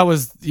 No, that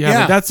was...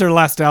 Yeah, but that's their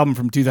last album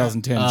from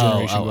 2010,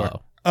 Generation Gore.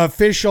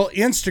 Official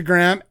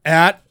Instagram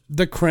at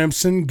The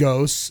Crimson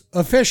Ghosts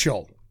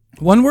Official.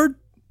 One word?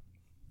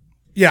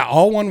 Yeah,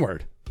 all one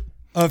word.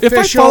 Official.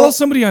 If I follow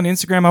somebody on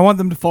Instagram, I want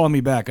them to follow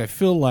me back. I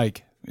feel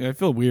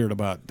weird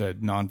about the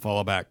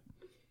non-follow back.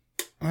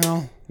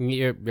 Well,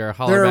 you're a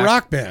they're a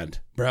rock band,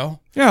 bro.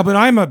 Yeah, but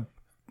I'm have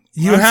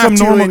some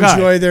to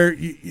enjoy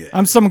guy.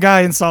 I'm some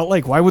guy in Salt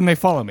Lake. Why wouldn't they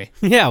follow me?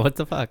 Yeah, what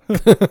the fuck?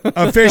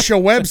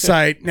 Official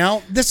website.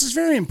 Now, this is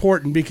very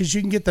important because you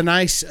can get the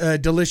nice,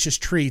 delicious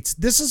treats.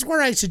 This is where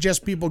I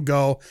suggest people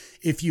go.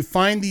 If you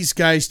find these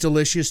guys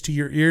delicious to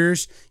your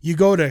ears, you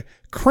go to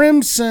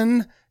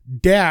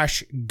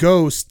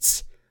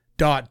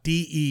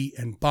crimson-ghosts.de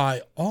and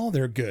buy all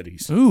their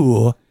goodies.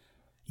 Ooh.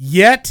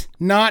 Yet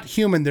Not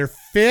Human, their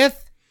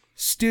 5th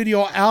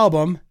studio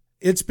album.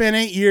 It's been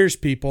 8 years,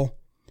 people.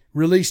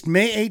 Released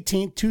May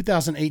 18th,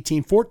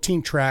 2018,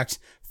 14 tracks,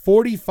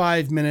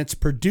 45 minutes,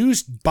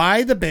 produced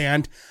by the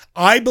band.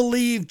 I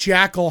believe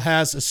Jackal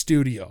has a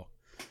studio.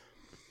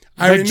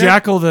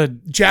 Jackal the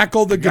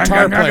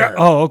guitar player.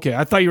 Oh, okay.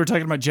 I thought you were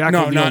talking about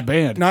Jackal the old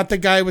band. Not the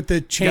guy with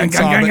the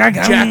chainsaw, but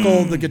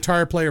Jackal the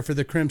guitar player for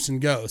the Crimson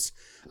Ghosts.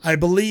 I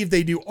believe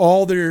they do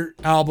all their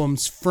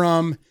albums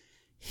from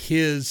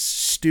his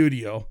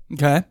studio.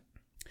 Okay.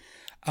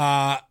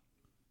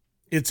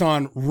 It's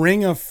on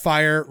Ring of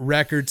Fire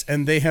Records,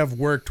 and they have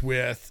worked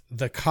with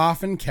the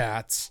Coffin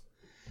Cats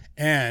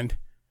and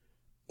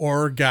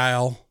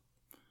Orgyle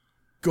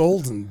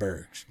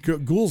Gouldsberg.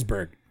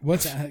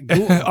 What's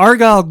that?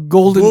 Argyle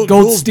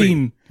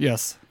Goldstein.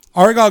 Yes.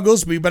 Argyle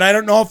Gouldsby, but I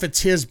don't know if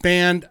it's his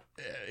band.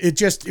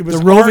 It was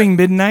the Roving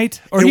Midnight,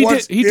 or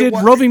he did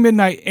Roving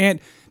Midnight, and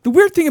the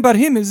weird thing about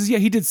him is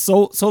he did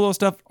solo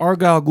stuff.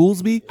 Argyle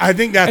Gouldsby. I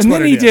think that's and what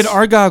then he did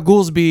Argyle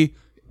Gouldsby.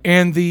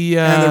 And the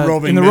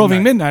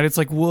Roving Midnight. It's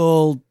like,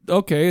 well,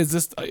 okay, is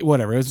this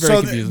whatever? It's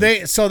very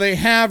confusing. They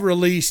have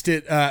released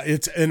it.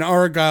 It's an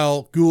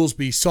Argyle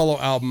Gouldsby solo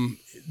album,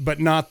 but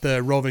not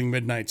the Roving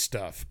Midnight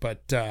stuff.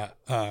 But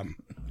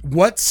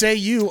what say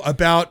you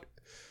about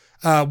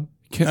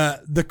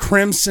the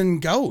Crimson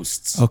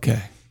Ghosts?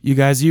 Okay, you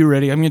guys, you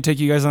ready? I'm going to take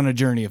you guys on a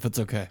journey, if it's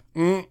okay.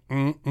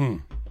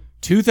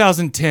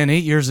 2010,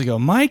 8 years ago.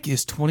 Mike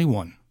is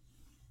 21.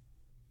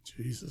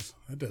 Jesus,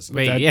 that doesn't.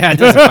 Wait, it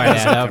doesn't quite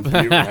add up.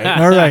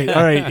 Right?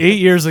 All right. 8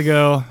 years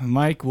ago,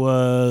 Mike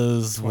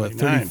was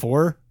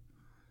 34?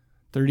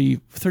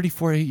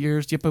 34, 8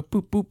 years. Yep,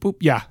 boop, boop, boop.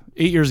 Yeah,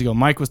 8 years ago,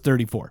 Mike was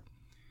 34.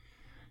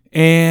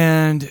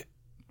 And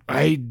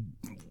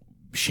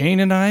Shane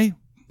and I,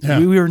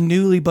 we were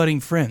newly budding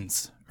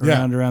friends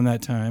around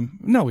that time.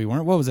 No, we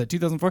weren't. What was that,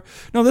 2004?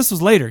 No, this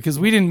was later because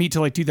we didn't meet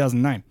till like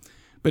 2009.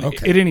 But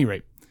at any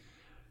rate,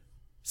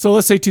 so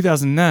let's say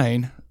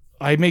 2009,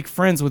 I make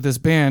friends with this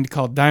band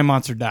called Die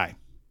Monster Die.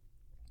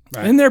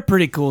 Right. And they're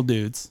pretty cool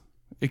dudes,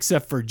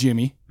 except for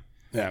Jimmy.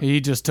 Yeah. He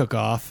just took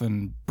off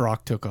and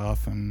Brock took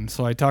off. And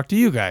so I talked to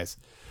you guys.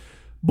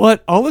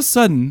 But all of a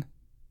sudden,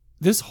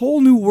 this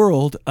whole new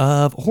world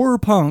of horror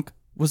punk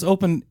was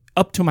open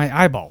up to my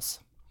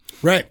eyeballs.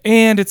 Right.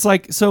 And it's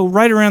like, so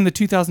right around the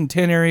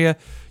 2010 area,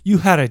 you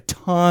had a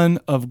ton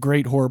of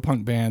great horror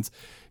punk bands.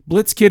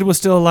 Blitzkid was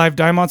still alive.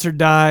 Die Monster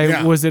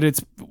Die was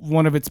at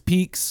one of its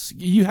peaks.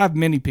 You have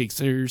many peaks,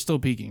 so you're still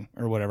peaking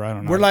or whatever. I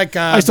don't know. We're like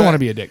I still want to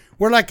be a dick.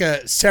 We're like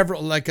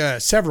several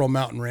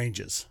mountain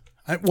ranges.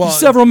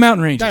 Several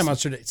mountain ranges. Die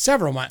Monster Die,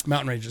 several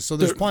mountain ranges. So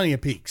there's plenty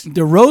of peaks.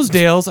 The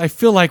Rosedales, I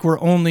feel like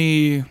we're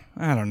only,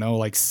 I don't know,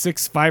 like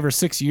 5 or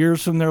 6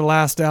 years from their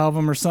last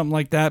album or something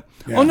like that.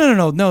 Yeah. Oh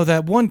no,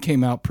 that one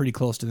came out pretty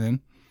close to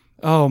then.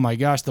 Oh my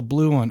gosh, the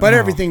blue one. But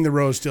everything the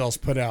Rosedales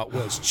put out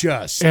was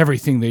just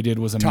everything they did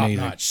was amazing.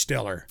 Top-notch,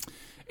 stellar.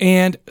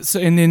 And so,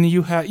 and then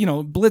you had,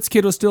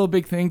 Blitzkid was still a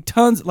big thing.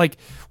 Tons,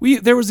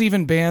 there was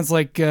even bands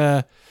like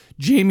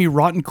Jamie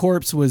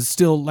Rottenkorpse was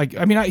still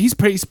he's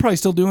probably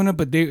still doing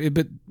it,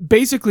 but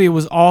basically it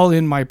was all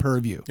in my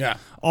purview. Yeah.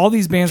 All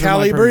these bands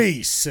Cali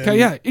Breeze.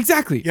 Yeah,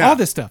 exactly. Yeah. All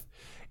this stuff.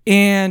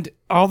 And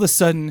all of a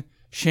sudden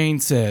Shane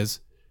says,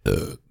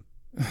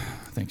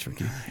 thanks,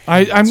 Ricky.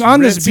 I'm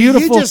on this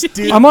beautiful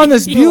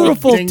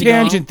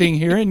tangent thing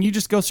here, and you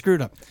just go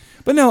screwed up.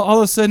 But no, all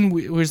of a sudden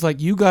it was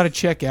like, you got to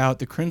check out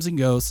the Crimson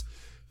Ghost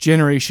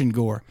Generation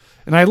Gore.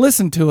 And I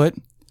listened to it,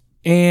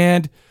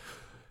 and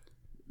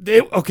I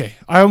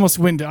almost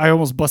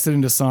busted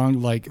into song.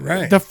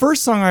 The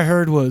first song I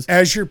heard was,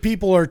 as your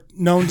people are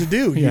known to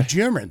do, you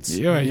Germans.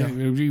 Yeah,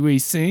 we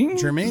sing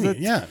Germania.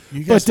 Yeah,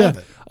 you guys have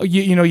it.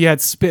 You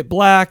had Spit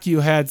Black, you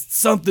had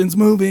Something's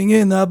Moving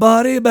in the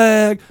Body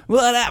Bag,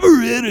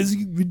 whatever it is,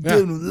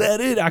 don't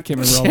let it. I can't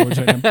remember all the words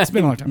right now. It's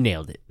been a long time.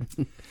 Nailed it.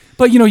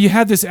 But you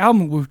had this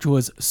album which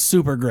was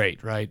super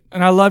great, right?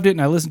 And I loved it,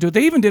 and I listened to it.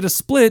 They even did a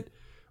split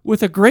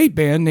with a great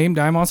band named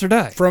Die Monster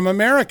Die. From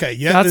America.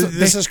 Yeah,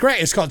 this is great.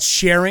 It's called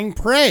Sharing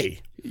Prey.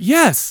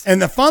 Yes.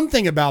 And the fun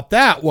thing about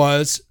that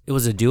was, it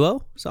was a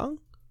duo song?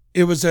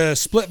 It was a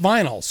split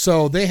vinyl.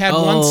 So they had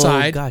one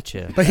side.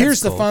 Gotcha. But here's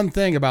the fun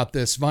thing about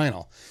this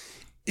vinyl.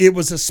 It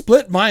was a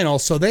split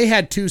vinyl, so they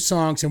had 2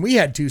 songs and we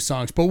had 2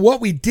 songs. But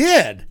what we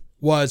did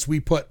was we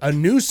put a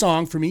new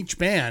song from each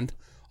band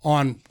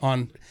on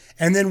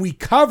and then we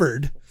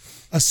covered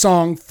a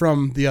song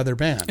from the other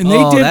band. And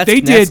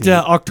they did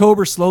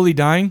October Slowly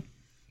Dying.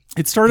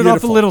 It started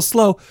off a little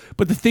slow,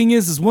 but the thing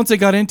is once they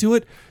got into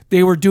it,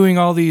 they were doing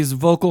all these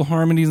vocal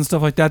harmonies and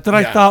stuff like that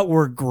I thought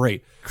were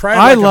great.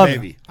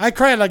 I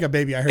cried like a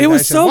baby. I heard it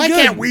was so good. Why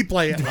can't we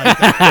play it like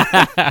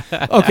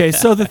that? Okay,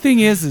 so the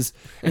thing is,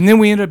 and then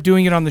we ended up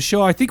doing it on the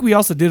show. I think we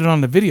also did it on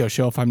the video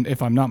show,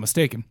 if I'm not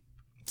mistaken.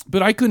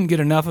 But I couldn't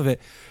get enough of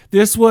it.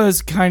 This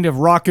was kind of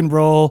rock and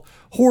roll,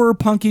 horror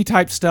punky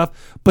type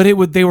stuff, but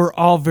they were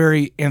all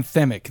very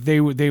anthemic. They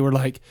were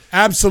like,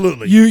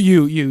 absolutely.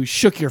 You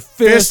shook your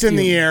fist in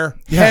the air,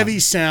 heavy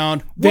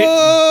sound.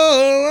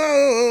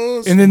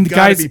 Whoa, and then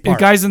the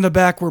guys in the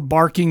back were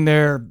barking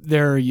their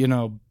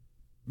when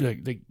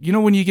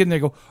you get in there,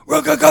 go,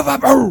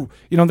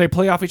 they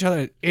play off each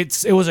other.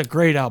 It was a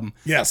great album.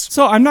 Yes.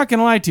 So I'm not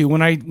gonna lie to you.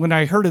 When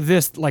I heard of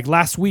this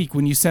last week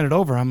when you sent it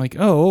over, I'm like,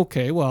 oh,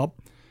 okay, well.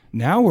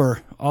 Now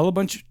we're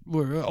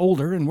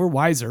older and we're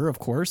wiser, of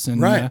course.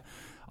 And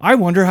I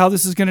wonder how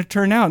this is going to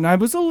turn out. And I'm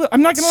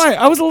not going to lie,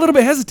 I was a little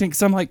bit hesitant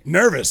because I'm like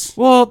nervous.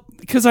 Well,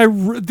 because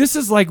this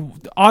is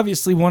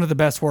obviously one of the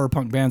best horror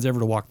punk bands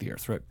ever to walk the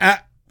earth, right?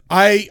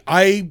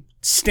 I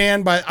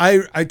stand by.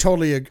 I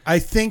totally agree. I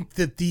think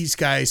that these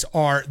guys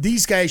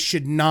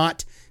should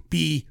not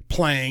be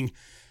playing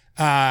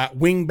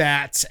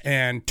wingbats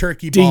and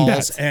turkey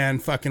balls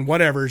and fucking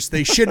whatevers.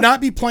 They should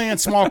not be playing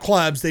small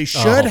clubs. They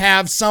should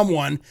have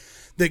someone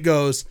that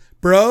goes,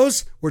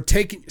 bros, we're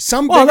taking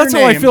some bigger that's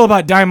name. How I feel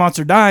about Die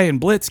Monster Die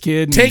and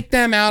Blitzkid. And take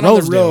them out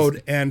on the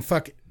road and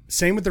fuck it.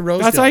 Same with the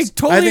Rosedales. I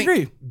totally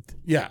agree.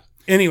 Yeah.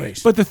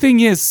 Anyways. But the thing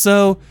is,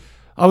 so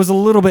I was a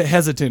little bit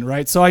hesitant,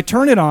 right? So I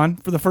turned it on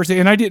for the first day,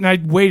 and I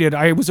waited.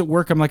 I was at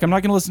work. I'm like, I'm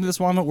not going to listen to this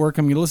while I'm at work.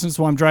 I'm going to listen to this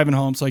while I'm driving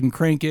home so I can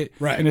crank it.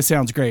 Right. And it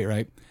sounds great,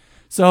 right?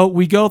 So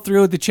we go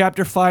through the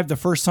chapter 5. The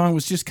first song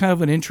was just kind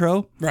of an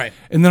intro. Right.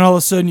 And then all of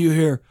a sudden you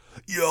hear,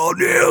 "You're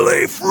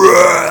nearly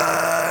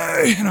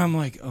free." And I'm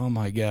like, oh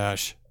my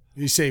gosh.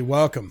 You say,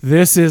 welcome. I got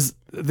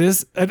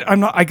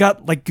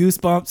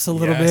goosebumps a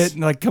little bit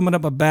and coming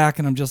up my back,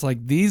 and I'm just like,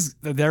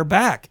 they're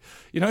back.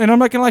 And I'm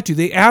not going to lie to you.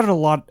 They added a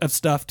lot of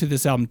stuff to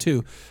this album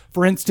too.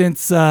 For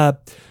instance,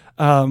 what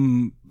was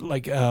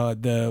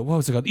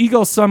it called?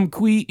 Ego sum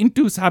qui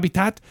intus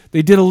habitat.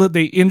 They did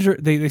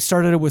they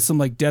started it with some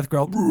death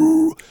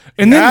growl,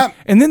 and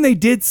then they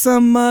did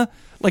some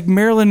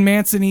Marilyn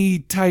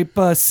Manson-y type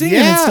singing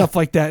and stuff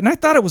like that. And I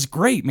thought it was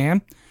great,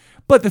 man.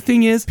 But the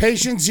thing is,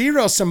 Patient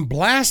Zero, some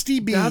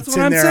blasty beats that's what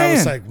in I'm there. saying. I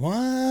was like,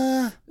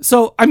 what?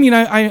 So I mean,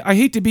 I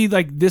hate to be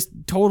this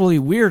totally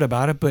weird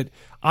about it, but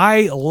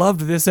I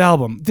loved this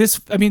album.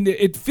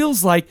 It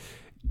feels like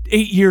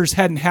 8 years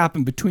hadn't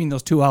happened between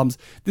those two albums.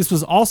 This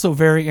was also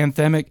very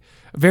anthemic,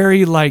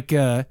 very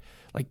power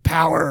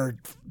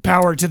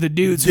to the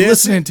dudes who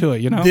listening to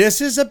it.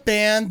 This is a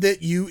band that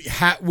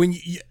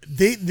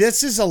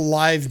this is a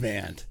live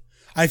band.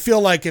 I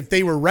feel like if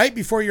they were right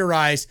before your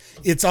eyes,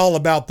 it's all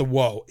about the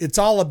whoa. It's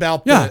all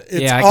about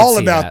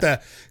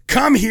the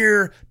come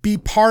here, be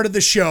part of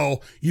the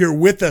show. You're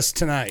with us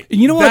tonight.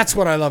 And you know what? That's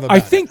what I love about it. I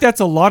think that's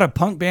a lot of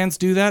punk bands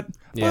do that.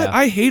 But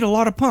I hate a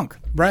lot of punk.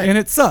 Right. And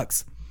it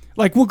sucks.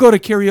 We'll go to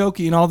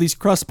karaoke and all these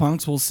crust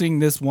punks will sing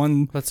this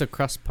one. What's a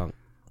crust punk?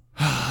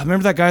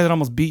 Remember that guy that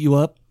almost beat you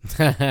up?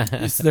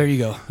 There you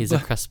go. He's a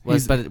crust.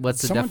 But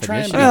what's the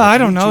definition? I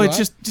don't know. It's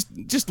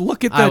just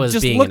look at that.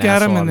 Just look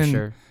at him and then.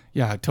 Sure.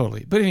 Yeah,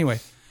 totally. But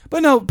anyway,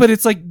 but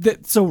it's like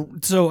that. So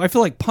I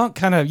feel like punk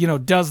kind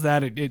of does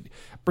that. It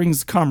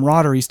brings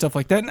camaraderie, stuff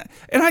like that.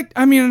 And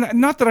I mean,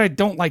 not that I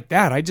don't like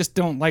that. I just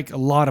don't like a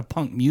lot of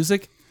punk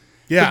music.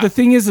 Yeah. But the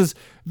thing is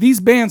these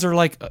bands are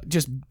like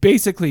just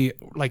basically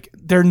like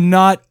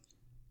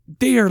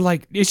they are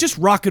like it's just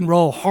rock and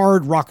roll,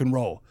 hard rock and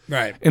roll.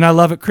 Right. And I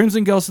love it.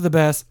 Crimson Ghost are the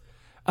best.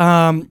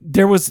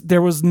 There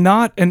was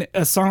not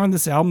a song on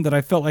this album that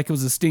I felt like it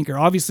was a stinker.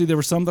 Obviously, there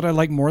were some that I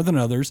liked more than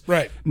others.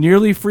 Right.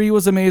 Nearly Free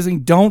was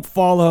amazing. Don't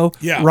Follow.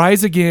 Yeah.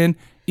 Rise Again.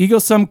 Ego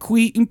Sum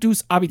Qui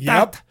Intus Habitat.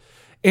 Yep.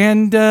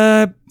 And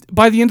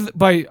by the end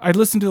of I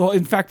listened to the whole.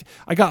 In fact,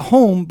 I got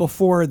home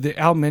before the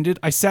album ended.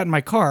 I sat in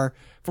my car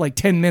for like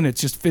 10 minutes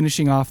just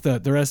finishing off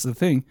the rest of the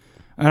thing,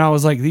 and I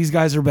was like, these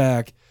guys are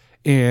back.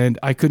 And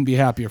I couldn't be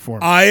happier for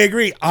him. I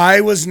agree. I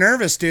was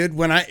nervous, dude.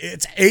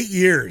 It's 8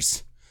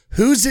 years.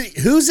 Who's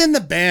in the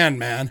band,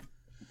 man?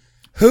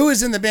 Who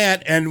is in the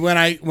band? And when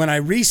I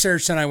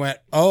researched and I went,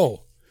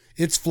 oh,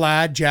 it's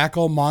Vlad,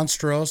 Jackal,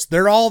 Monstros.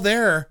 They're all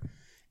there.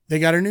 They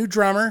got a new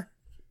drummer,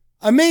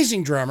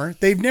 amazing drummer.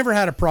 They've never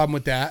had a problem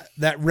with that.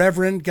 That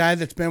Reverend guy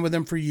that's been with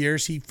them for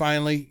years. He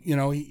finally,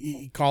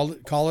 he called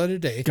it a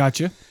day.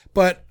 Gotcha.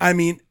 But I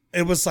mean,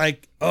 it was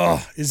like,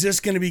 oh, is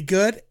this going to be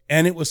good?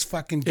 And it was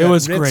fucking good. It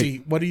was Ritzy,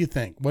 great. What do you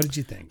think? What did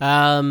you think?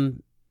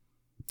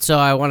 So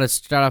I want to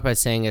start off by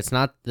saying it's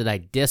not that I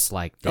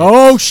disliked it.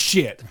 Oh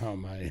shit! Oh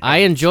my! I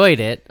enjoyed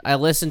it. I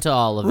listened to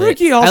all of it.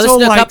 Ricky also I listened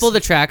to a likes couple of the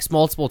tracks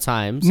multiple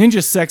times.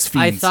 Ninja Sex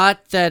Fiends. I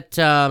thought that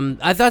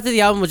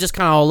the album was just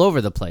kind of all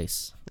over the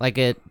place. Like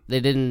they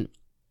didn't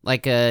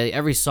like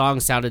every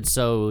song sounded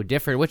so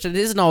different, which it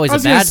isn't always a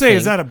bad thing. I was gonna say,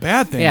 is that a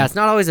bad thing? Yeah, it's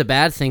not always a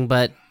bad thing,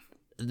 but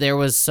there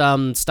was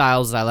some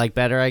styles that I like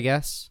better, I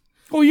guess.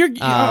 Well, you're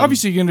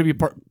obviously going to be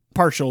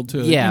partial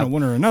to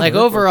one or another. Like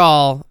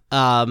overall,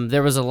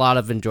 there was a lot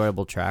of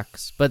enjoyable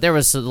tracks, but there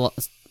was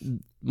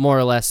more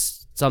or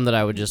less some that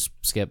I would just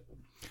skip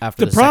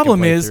after the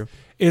problem second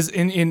is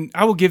in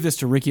I will give this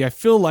to Ricky. I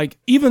feel like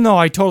even though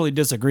I totally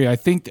disagree, I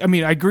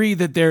agree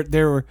that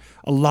there were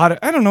a lot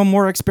of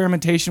more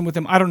experimentation with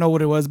him. I don't know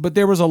what it was, but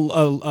there was a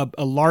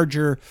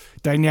larger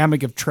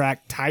dynamic of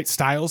track type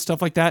style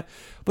stuff like that.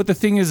 But the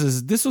thing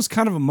is this was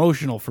kind of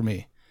emotional for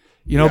me.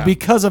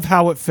 Because of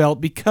how it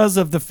felt, because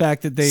of the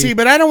fact that they... See,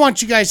 but I don't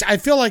want you guys... I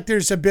feel like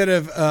there's a bit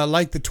of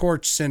Light the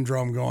Torch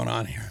syndrome going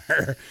on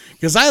here.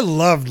 Because I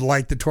loved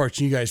Light the Torch,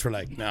 and you guys were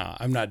like, no,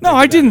 I'm not... No,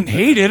 I didn't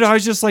hate it. I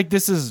was just like,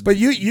 this is... But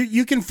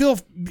you can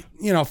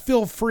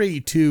feel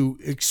free to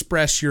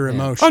express your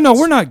emotions. Oh, no,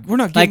 we're not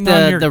getting like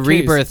on your the case.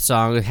 Rebirth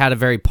song. It had a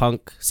very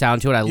punk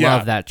sound to it. I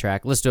love that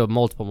track. Listened to it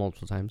multiple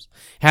times.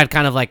 Had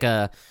kind of like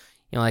a...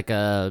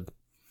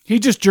 He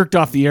just jerked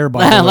off the air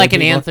bottle. Like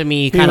an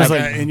anthem-y kind of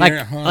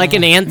like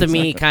an anthem-y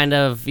exactly. kind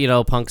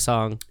of punk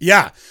song.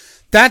 Yeah.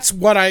 That's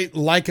what I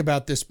like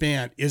about this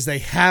band is they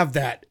have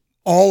that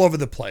all over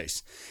the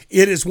place.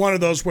 It is one of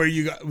those where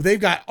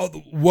they've got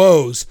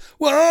woes.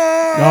 Whoa!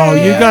 Oh,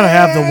 you got to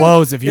have the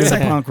woes if you're the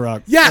punk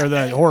rock. Yeah. Or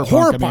the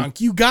horror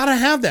punk. You got to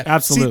have that.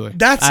 Absolutely. See,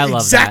 that's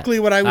exactly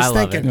what I was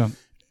thinking. Yeah.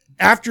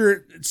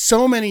 After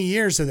so many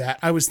years of that,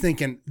 I was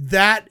thinking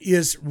that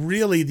is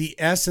really the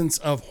essence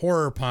of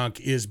horror punk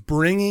is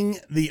bringing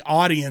the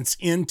audience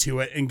into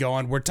it and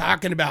going, we're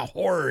talking about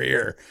horror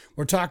here.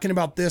 We're talking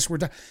about this.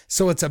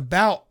 So it's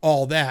about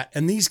all that.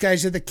 And these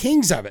guys are the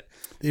kings of it.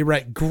 They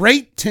write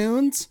great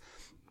tunes,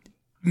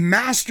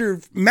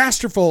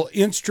 masterful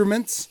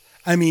instruments.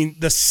 I mean,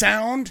 the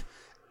sound,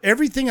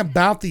 everything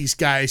about these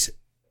guys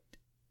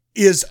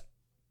is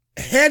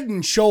head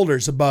and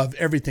shoulders above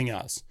everything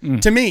else.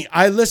 To me,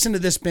 I listen to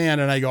this band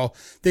and I go,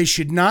 they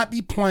should not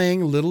be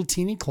playing little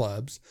teeny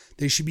clubs.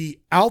 They should be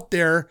out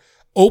there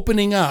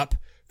opening up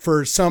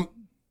for some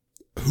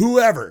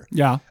whoever.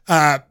 Yeah.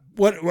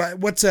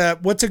 What's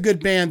a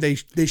good band they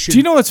should... Do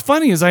you know what's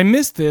funny is I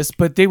missed this,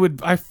 but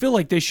I feel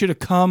like they should have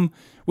come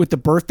with the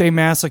Birthday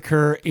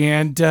Massacre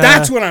and...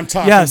 That's what I'm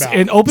talking about. Yes,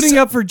 and opening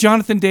up for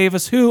Jonathan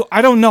Davis, who,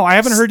 I don't know, I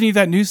haven't heard any of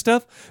that new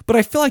stuff, but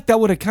I feel like that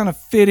would have kind of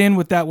fit in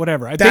with that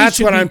whatever. That's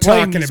what I'm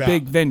talking these about.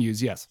 Big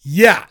venues, yes.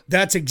 Yeah,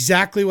 that's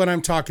exactly what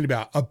I'm talking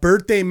about. A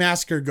Birthday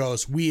Massacre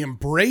goes, we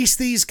embrace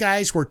these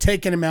guys, we're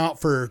taking them out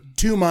for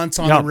 2 months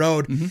on the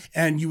road,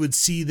 and you would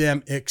see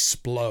them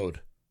explode.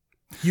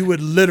 You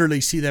would literally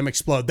see them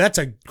explode. That's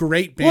a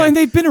great band. Well, and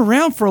they've been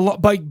around for a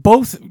lot, like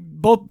both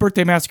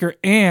Birthday Massacre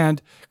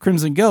and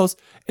Crimson Ghost.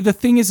 And the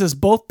thing is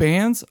both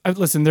bands,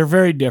 listen, they're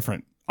very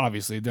different,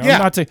 obviously. I'm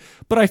not saying,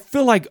 but I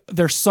feel like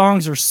their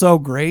songs are so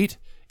great.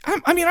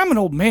 I'm an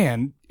old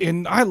man,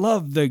 and I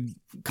love the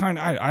kind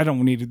of, I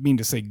don't mean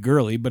to say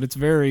girly, but it's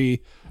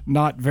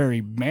not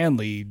very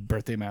manly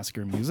Birthday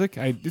Massacre music.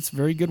 It's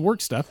very good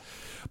work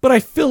stuff. But I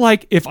feel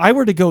like if I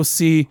were to go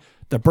see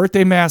the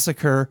Birthday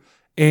Massacre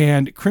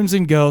and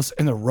Crimson Ghost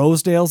and the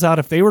Rosedales out,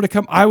 if they were to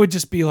come, I would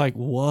just be like,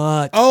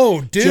 what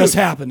just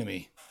happened to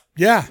me?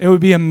 Yeah. It would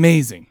be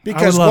amazing.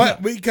 Because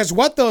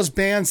what those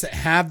bands that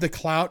have the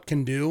clout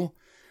can do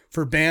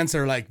for bands that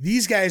are like,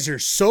 these guys are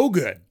so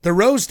good. The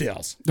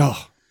Rosedales.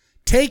 Oh.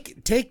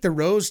 Take the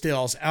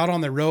Rosedales out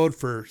on the road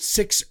for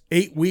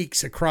 6-8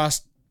 weeks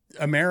across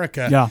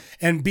America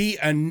and be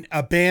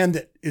a band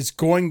that is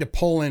going to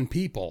pull in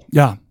people.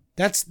 Yeah.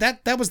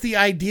 That was the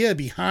idea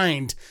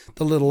behind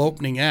the little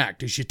opening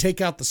act, is you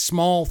take out the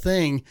small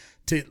thing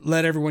to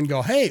let everyone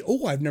go, hey,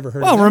 I've never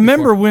heard of that. Well,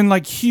 remember before. when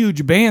like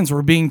huge bands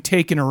were being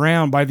taken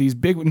around by these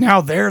big,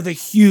 now they're the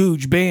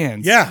huge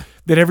bands. Yeah.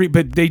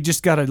 But they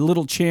just got a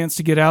little chance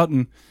to get out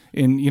and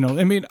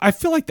I mean, I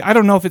feel like, I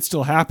don't know if it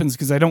still happens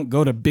because I don't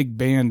go to big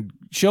band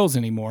shows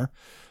anymore,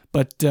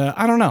 but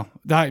I don't know.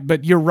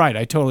 But you're right.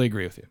 I totally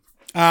agree with you.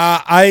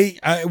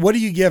 What do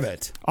you give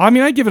it? I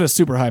mean, I give it a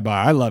super high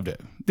buy. I loved it.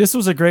 This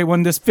was a great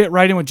one. This fit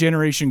right in with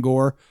Generation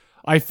Gore.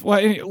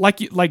 Like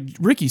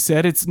Ricky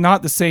said, it's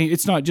not the same.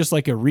 It's not just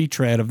like a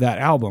retread of that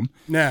album.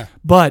 Nah.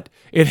 But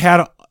it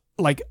had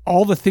like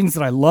all the things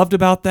that I loved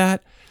about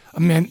that.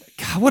 Man,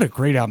 God, what a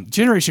great album.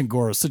 Generation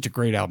Gore was such a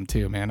great album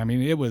too, man. I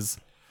mean, it was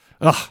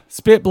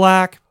Spit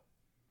Black.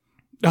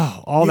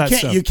 All that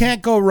stuff. You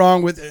can't go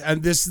wrong with,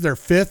 and this is their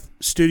 5th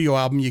studio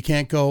album. You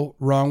can't go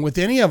wrong with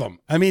any of them.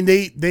 I mean,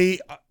 they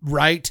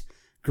write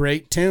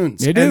great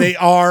tunes. They do. And they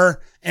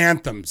are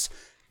anthems.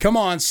 Come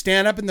on,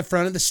 stand up in the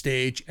front of the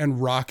stage and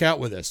rock out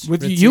with us.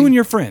 With you and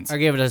your friends. I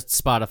gave it a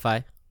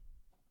Spotify.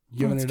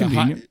 Giving it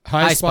convenient. a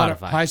high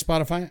Spotify. High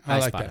Spotify? I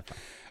like Spotify. that.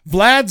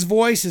 Vlad's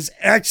voice is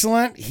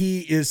excellent.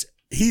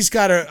 He's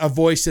got a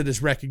voice that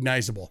is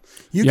recognizable.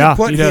 You can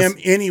put him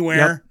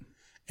anywhere,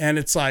 and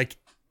it's like,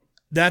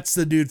 that's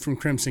the dude from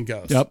Crimson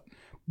Ghost. Yep.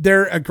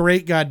 They're a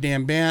great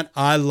goddamn band.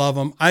 I love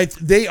them.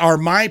 They are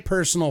my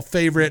personal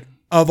favorite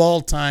of all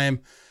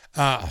time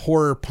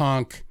horror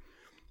punk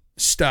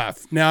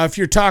stuff. Now, if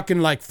you're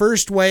talking like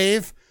first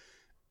wave,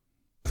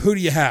 who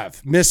do you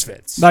have?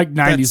 Misfits. Like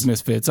 90s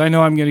Misfits. I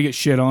know I'm going to get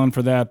shit on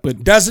for that,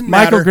 but doesn't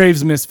matter. Michael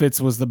Graves'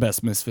 Misfits was the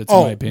best Misfits in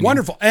my opinion.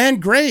 Wonderful.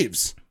 And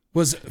Graves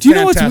was Do you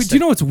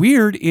fantastic. know what's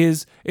weird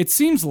is it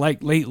seems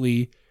like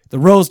lately the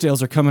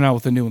Rosedales are coming out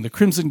with a new one. The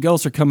Crimson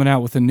Ghosts are coming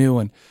out with a new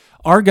one.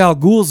 Argyle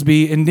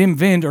Goolsby and Nim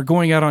Vind are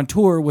going out on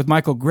tour with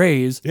Michael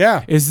Graves.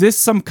 Yeah. Is this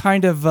some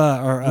kind of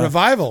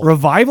revival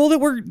that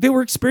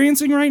we're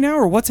experiencing right now,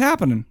 or what's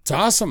happening? It's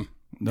awesome.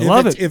 I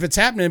love it. If it's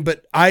happening,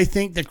 but I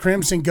think the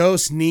Crimson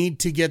Ghosts need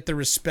to get the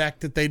respect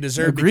that they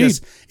deserve. Agreed.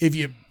 Because if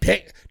you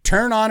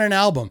turn on an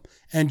album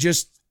and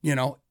just,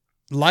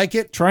 like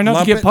it, try not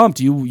to get pumped.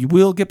 You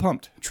will get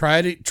pumped. Try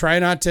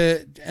not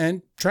to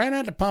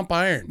pump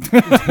iron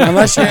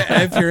unless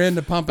if you're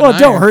into pumping. Well,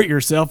 iron. don't hurt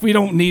yourself. We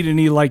don't need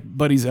any like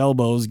buddy's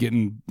elbows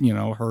getting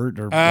hurt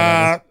or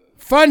whatever.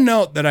 Fun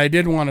note that I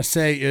did want to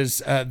say is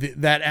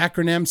that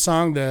acronym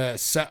song, the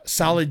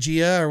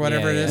Soligia or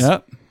whatever it is.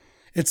 Yep.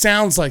 It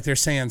sounds like they're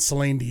saying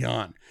Celine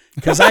Dion.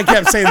 Because I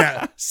kept saying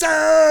that.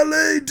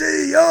 Celine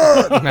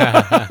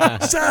Dion!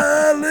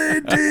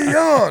 Celine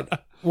Dion!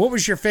 What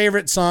was your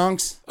favorite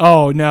songs?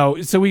 Oh,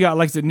 no. So we got,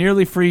 like I said,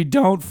 Nearly Free,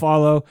 Don't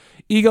Follow,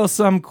 Ego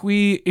Sum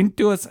Qui,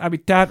 Into Us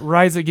Habitat,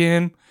 Rise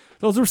Again.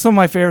 Those were some of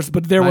my favorites,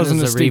 but there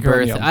wasn't a stinker.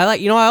 Rebirth. I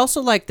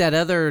also like that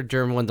other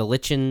German one, the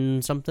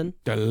Lichen something.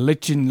 The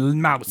Lichen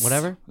Mouse.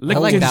 Whatever. Lichen I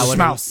like that one.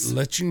 Mouse.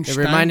 Lichtenstein. It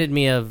reminded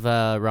me of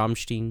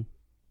Rammstein.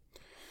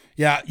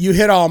 Yeah, you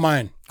hit all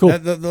mine. Cool.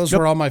 Those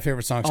were all my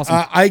favorite songs.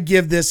 Awesome. I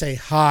give this a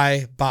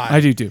high buy. I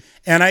do too.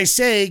 And I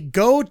say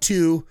go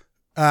to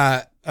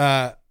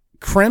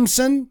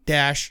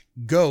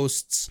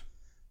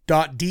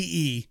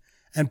crimson-ghosts.de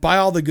and buy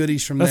all the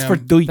goodies from That's them.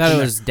 for Deutsch. That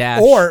was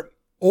dash. Or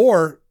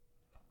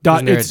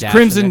it's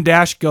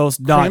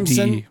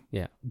crimson-ghost.de.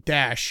 Yeah.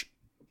 dash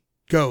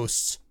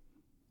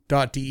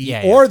ghosts.de.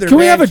 Yeah. Or their Can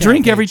we have a Bandcamp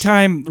drink page. every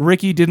time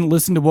Ricky didn't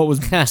listen to what was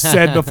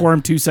said before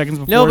him 2 seconds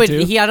before? No, but too?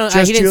 he didn't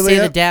Just say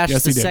Julia? the dash.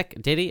 Yes, he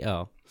did. Did he?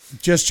 Oh.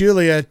 Just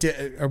Julia,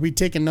 are we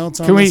taking notes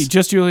on Can we this?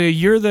 just Julia?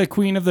 You're the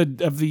queen of the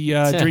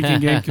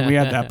drinking game. Can we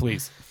have that,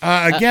 please?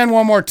 Again,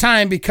 one more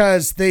time,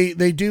 because they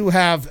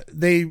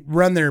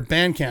run their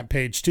Bandcamp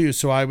page too.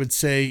 So I would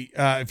say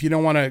if you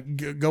don't want to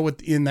go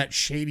in that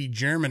shady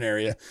German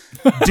area,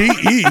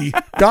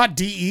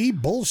 de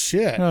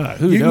bullshit.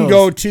 Who You can knows?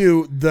 go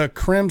to the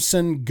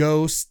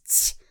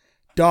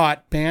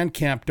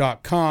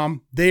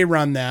crimsonghosts.bandcamp.com. They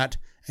run that,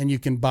 and you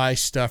can buy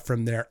stuff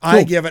from there. I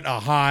Cool. give it a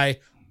high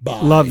buy.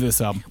 Love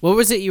this album. What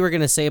was it you were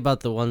going to say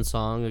about the one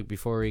song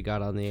before we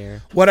got on the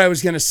air? What I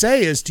was going to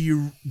say is, do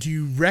you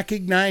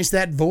recognize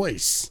that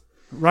voice?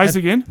 Rise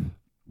Again?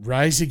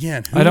 Rise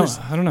Again. I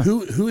don't know.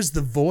 Who is the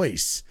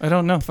voice? I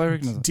don't know if I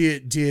recognize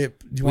it. Do you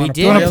We want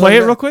did. You want to a play it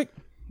little real bit? quick?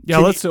 Yeah,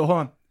 Can let's do it. Hold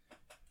on.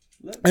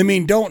 I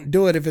mean, don't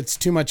do it if it's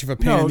too much of a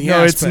pain in the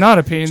No, ass. it's but not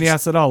a pain in the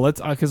ass at all. Let's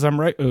because I'm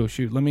right. Oh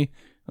shoot, let me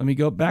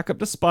go back up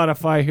to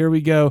Spotify. Here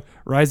we go.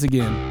 Rise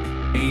Again.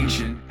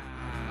 Ancient.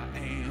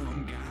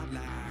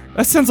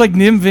 That sounds like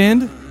Nim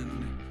Vind.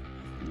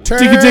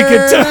 Turn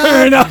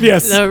up.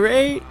 Yes. The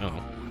rate?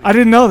 Oh. I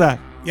didn't know that.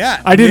 Yeah,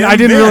 I didn't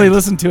Nim really Vind.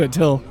 listen to it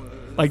till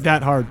like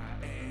that hard.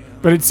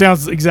 But it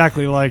sounds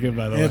exactly like it,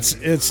 by the way.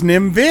 It's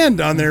Nim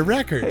Vind on their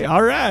record. Hey,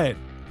 all right.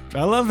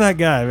 I love that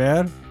guy,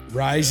 man.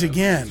 Rise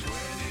Again.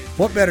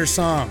 What better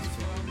song?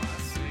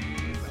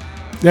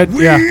 Yeah.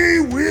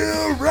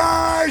 will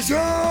rise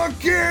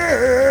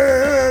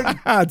again.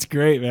 That's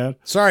great, man.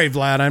 Sorry,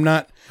 Vlad. I'm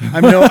no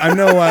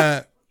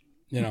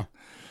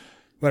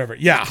whatever.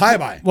 Yeah, hi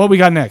bye. What we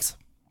got next?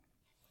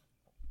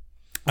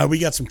 We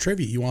got some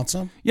trivia. You want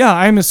some? Yeah,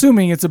 I'm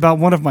assuming it's about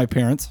one of my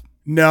parents.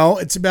 No,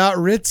 it's about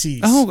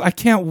Ritzy's. Oh, I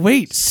can't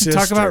wait to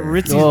talk about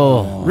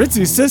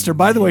Ritzy's sister.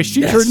 By the way,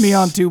 she turned me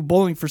on to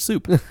Bowling for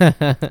Soup,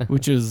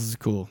 which is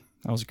cool.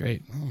 That was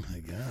great. Oh, my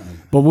God.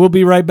 But we'll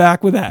be right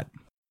back with that.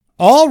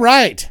 All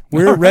right.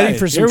 We're ready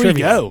for some trivia. Here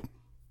we go.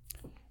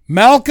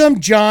 Malcolm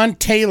John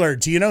Taylor.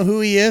 Do you know who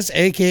he is?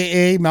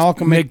 A.K.A.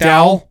 Malcolm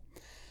McDowell.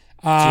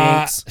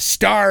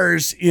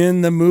 Stars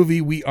in the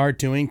movie we are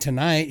doing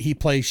tonight. He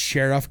plays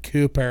Sheriff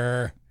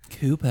Cooper.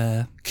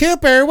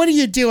 Cooper, what are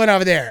you doing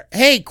over there?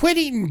 Hey, quit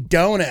eating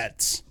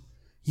donuts.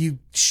 You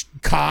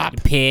cop.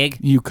 Pig.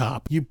 You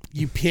cop. You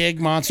pig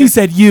monster. He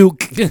said you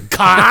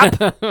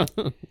cop.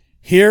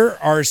 Here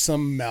are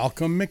some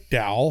Malcolm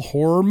McDowell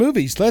horror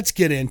movies. Let's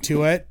get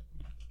into it.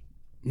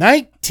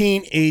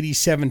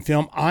 1987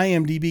 film.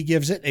 IMDb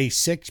gives it a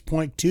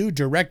 6.2,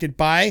 directed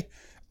by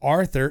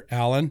Arthur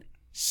Allen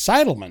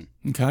Seidelman.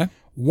 Okay.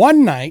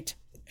 One night,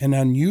 an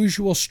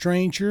unusual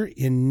stranger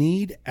in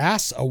need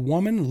asks a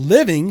woman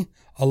living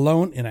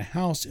alone in a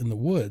house in the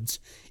woods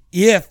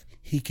if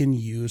he can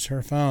use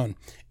her phone.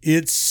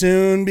 It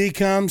soon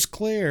becomes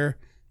clear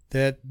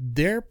that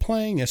they're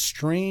playing a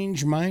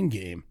strange mind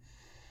game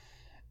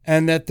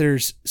and that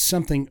there's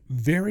something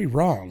very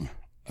wrong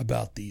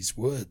about these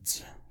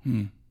woods.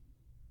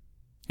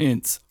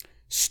 Hints.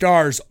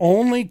 Stars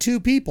only 2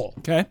 people.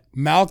 Okay.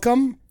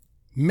 Malcolm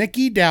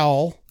Mickey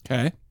Dowell.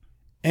 Okay.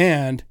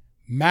 And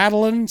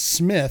Madeline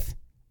Smith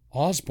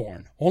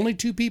Osborne. Only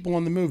 2 people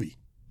in the movie.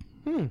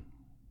 You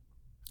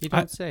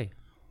don't say.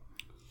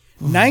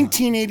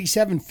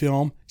 1987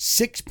 film,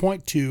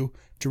 6.2,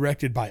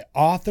 directed by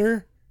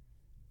Arthur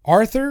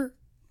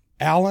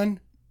Allen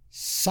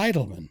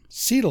Seidelman.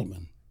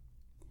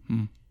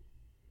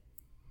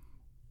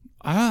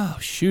 Oh,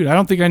 shoot. I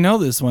don't think I know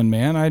this one,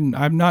 man.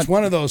 I'm not. It's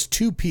one of those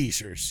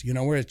 2-piecers,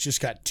 where it's just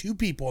got 2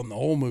 people in the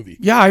whole movie.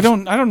 Yeah, I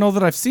don't know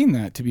that I've seen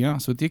that, to be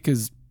honest with you,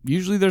 because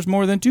usually there's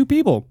more than 2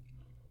 people.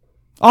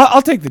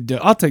 I'll take the deuce.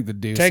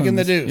 Taking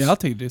the deuce. Yeah, I'll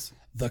take the deuce.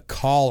 The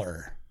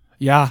Caller.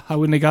 Yeah, I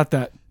wouldn't have got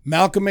that.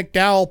 Malcolm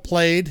McDowell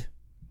played.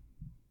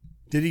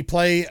 Did he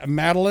play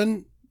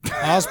Madeline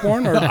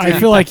Osborne? Or I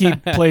feel like he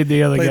played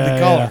the other guy. The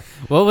Caller. Yeah.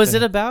 What was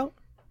it about?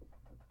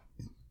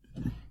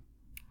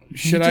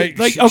 Should I?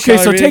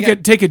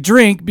 Take a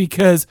drink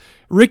because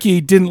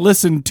Ricky didn't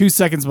listen 2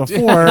 seconds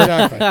before,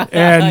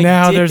 and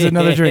now there's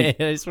another drink.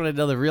 I just want to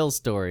know the real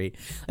story.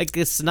 Like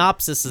the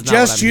synopsis is not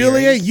Just what I'm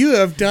Julia, hearing. you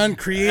have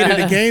created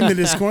a game that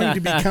is going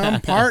to become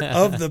part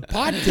of the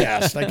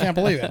podcast. I can't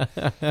believe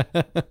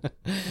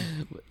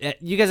it.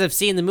 You guys have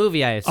seen the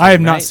movie, I assume, I have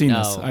not right? seen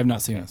No. this. I have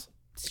not seen this.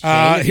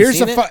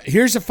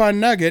 Here's a fun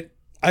nugget.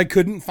 I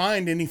couldn't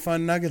find any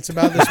fun nuggets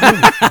about this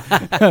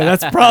movie.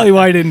 That's probably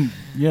why I didn't.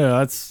 Yeah,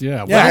 that's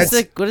yeah.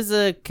 What is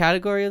the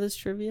category of this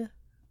trivia?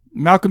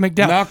 Malcolm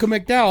McDowell. Malcolm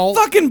McDowell.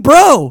 Fucking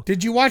bro.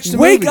 Did you watch the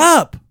Wake movie?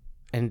 up.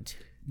 And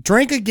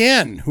drink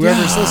again.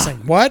 Whoever's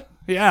listening. What?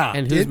 Yeah.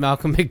 And who's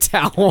Malcolm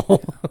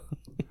McDowell?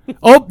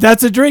 Oh,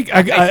 that's a drink.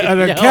 An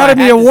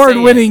Academy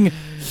Award-winning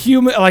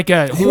human, like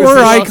a horror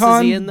icon. What else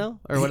is he in though?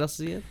 Or what else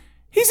is he in?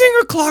 He's in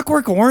A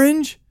Clockwork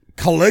Orange.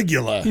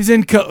 Caligula. He's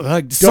in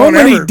so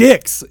many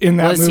dicks in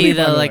that movie.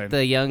 Was he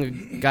the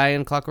young guy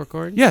in Clockwork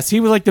Orange? Yes, he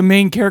was like the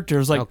main character. It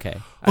was like okay,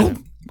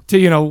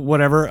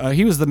 whatever.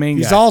 He was the main guy.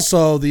 He's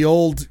also the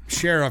old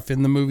sheriff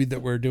in the movie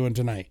that we're doing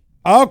tonight.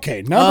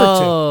 Okay, number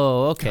 2.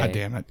 Oh, okay. God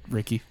damn it,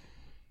 Ricky.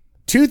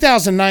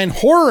 2009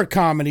 horror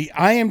comedy.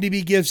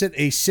 IMDb gives it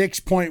a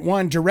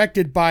 6.1,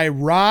 directed by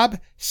Rob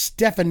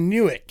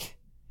Stefanuik.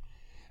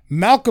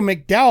 Malcolm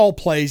McDowell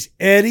plays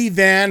Eddie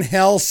Van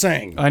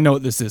Helsing. I know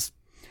what this is.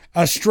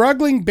 A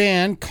struggling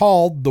band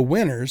called The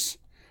Winners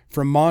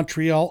from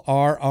Montreal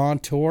are on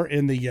tour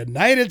in the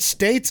United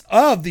States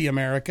of the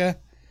America,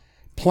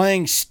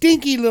 playing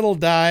stinky little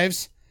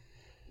dives.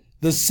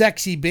 The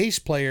sexy bass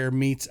player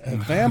meets a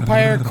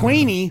vampire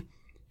queenie,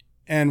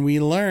 and we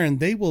learn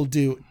they will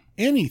do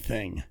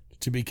anything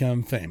to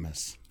become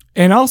famous.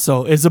 And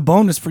also, as a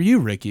bonus for you,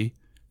 Ricky,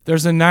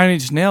 there's a 9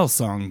 Inch Nails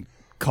song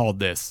called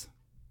this.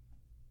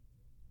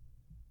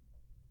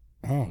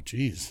 Oh,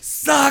 jeez.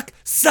 Suck.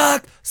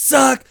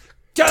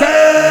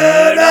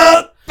 Turn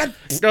up the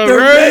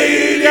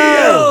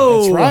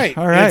radio. That's right.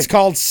 All right. It's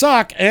called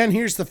Suck, and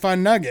here's the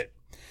fun nugget.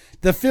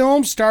 The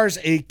film stars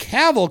a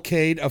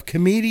cavalcade of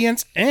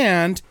comedians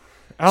and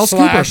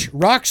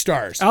rock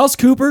stars. Alice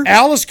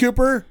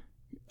Cooper.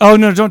 Oh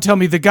no! Don't tell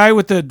me the guy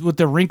with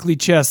the wrinkly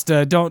chest.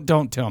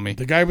 Don't tell me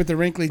the guy with the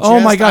wrinkly chest. Oh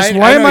my gosh!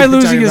 Why am I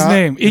losing his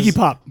name? Iggy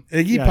Pop.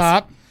 Iggy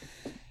Pop.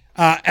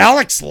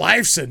 Alex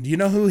Lifeson. Do you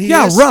know who he is?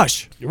 Yeah,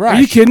 Rush. Are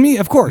you kidding me?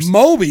 Of course.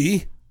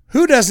 Moby.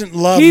 Who doesn't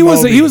love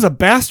Moby? He was a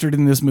bastard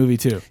in this movie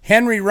too.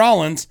 Henry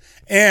Rollins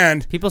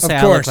and people say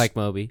of I course, look like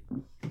Moby.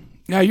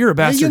 Yeah, you're a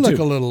bastard you look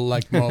too. a little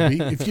like Moby.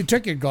 If you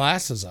took your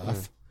glasses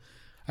off,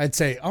 I'd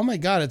say, "Oh my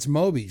God, it's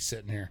Moby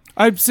sitting here."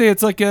 I'd say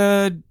it's like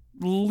a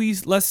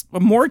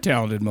more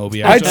talented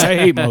Moby. I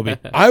hate Moby.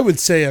 I would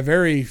say a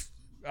very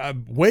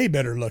way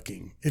better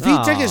looking. If he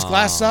took his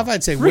glasses off,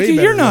 I'd say Ricky, way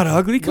better. you're not looking.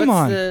 ugly. Come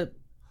on.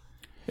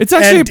 It's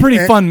actually a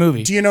pretty fun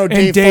movie. Do you know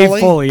Dave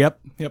Foley? Yep.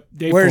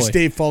 Where's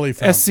Dave Foley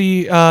from?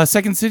 SC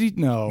Second City?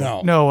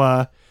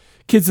 No.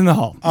 Kids in the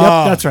Hall. Yep,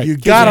 that's right. You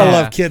gotta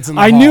love Kids in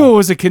the Hall. I knew it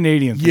was a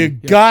Canadian thing. You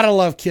gotta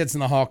love Kids in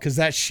the Hall because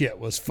that shit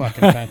was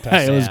fucking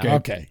fantastic. It was great.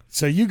 Okay,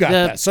 so you got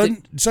that.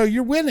 So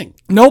you're winning.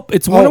 Nope,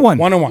 it's 1-1.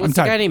 1-1. What's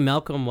the guy named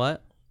Malcolm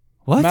what?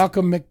 What?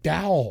 Malcolm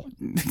McDowell.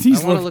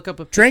 I want to look up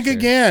a picture. Drink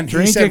again.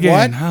 Drink he said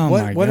again.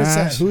 What? Oh What is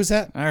that? Who is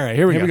that? All right,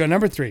 here we go.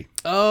 Number 3.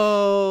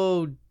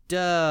 Oh,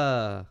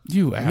 duh.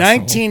 You asshole.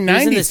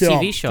 1990 this film.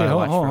 TV show I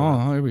watched for a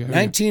while. Here we go.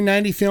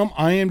 1990 film.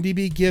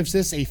 IMDb gives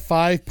this a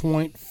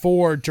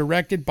 5.4,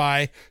 directed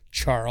by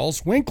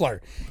Charles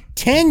Winkler.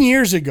 10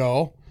 years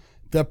ago,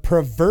 the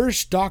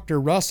perverse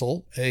Dr.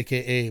 Russell,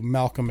 a.k.a.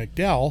 Malcolm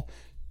McDowell,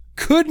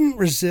 couldn't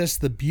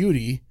resist the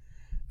beauty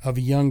of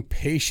a young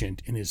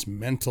patient in his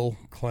mental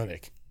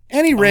clinic.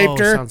 And he raped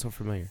her. Sounds so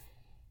familiar.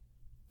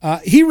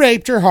 He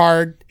raped her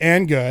hard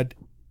and good.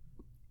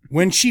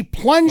 When she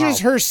plunges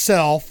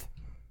herself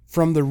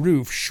from the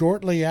roof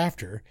shortly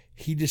after,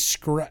 he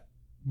described...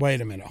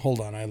 Wait a minute. Hold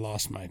on. I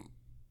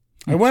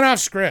went off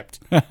script.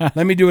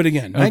 Let me do it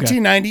again. Okay.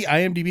 1990,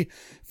 IMDb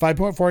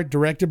 5.4,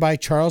 directed by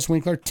Charles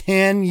Winkler.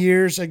 10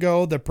 years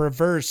ago, the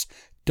perverse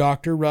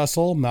Dr.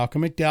 Russell,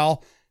 Malcolm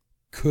McDowell,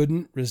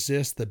 couldn't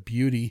resist the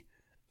beauty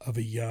of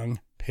a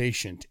young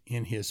patient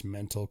in his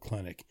mental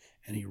clinic,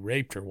 and he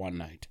raped her one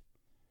night.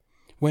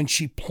 When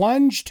she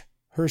plunged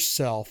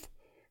herself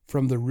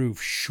from the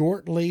roof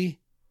shortly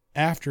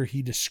after,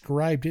 he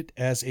described it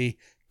as a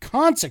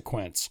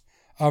consequence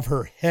of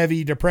her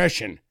heavy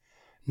depression.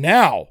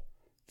 Now,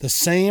 the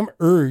same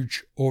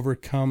urge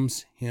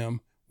overcomes him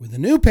with a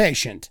new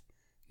patient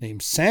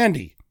named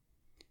Sandy.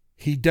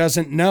 He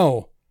doesn't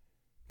know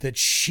that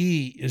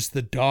she is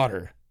the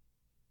daughter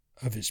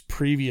of his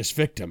previous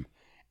victim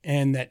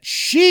and that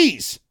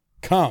she's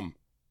come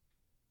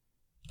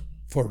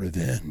for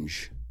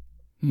revenge.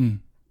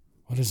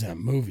 What is that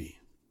movie?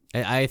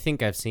 I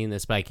think I've seen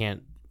this, but I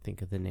can't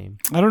think of the name.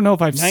 I don't know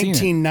if I've seen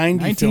it.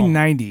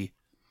 1990.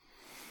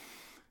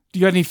 Do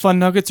you got any fun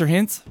nuggets or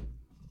hints?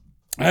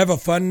 I have a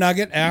fun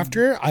nugget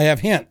after. I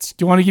have hints.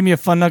 Do you want to give me a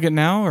fun nugget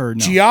now or no?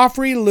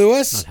 Geoffrey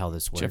Lewis. Not how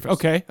this works.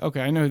 Okay,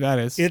 I know who that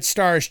is. It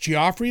stars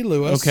Geoffrey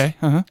Lewis. Okay,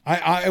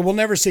 I will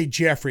never say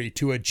Jeffrey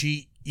to a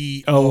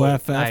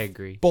Geoff. I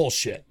agree.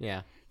 Bullshit.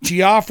 Yeah.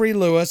 Geoffrey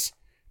Lewis,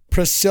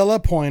 Priscilla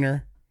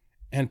Pointer,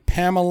 and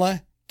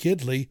Pamela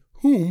Gidley,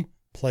 whom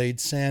played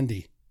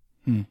Sandy.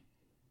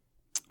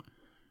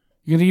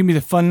 You gonna give me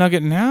the fun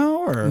nugget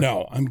now, or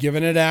no? I'm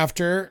giving it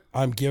after.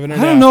 I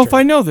don't know if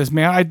I know this,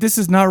 man. This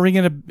is not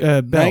ringing a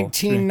bell.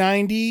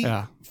 1990,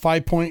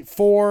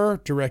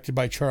 5.4, directed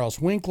by Charles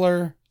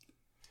Winkler.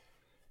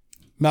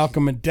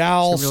 Malcolm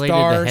McDowell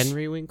stars. To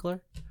Henry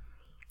Winkler?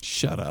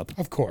 Shut up.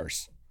 Of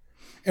course.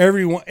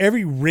 Every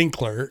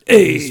wrinkler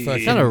is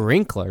fucking... It's not a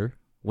wrinkler.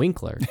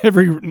 Winkler.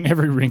 Every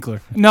wrinkler.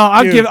 No,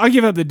 I'll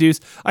give up the deuce.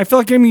 I feel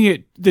like I'm gonna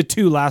get the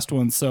two last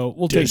ones, so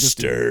we'll take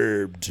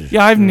Disturbed.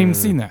 Yeah, I haven't even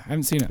seen that. I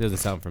haven't seen it. Doesn't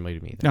sound familiar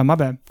to me either. No, my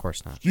bad. Of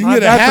course not. You can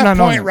get a half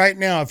point right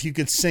now if you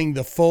could sing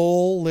the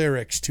full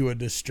lyrics to a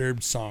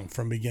Disturbed song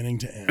from beginning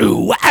to end.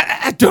 Ooh,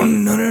 I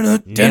don't know.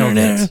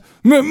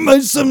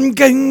 Some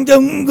kind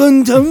of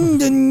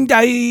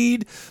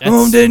died.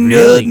 That's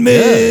really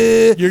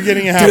good. You're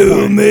getting a half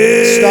point.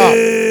 Stop.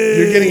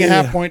 You're getting a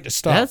half point to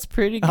stop. That's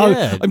pretty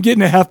good. I'm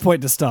getting a half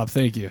point to stop.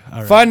 Thank you. All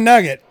right. Fun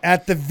nugget.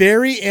 At the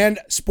very end,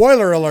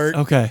 spoiler alert.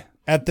 Okay.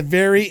 At the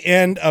very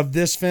end of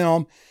this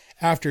film,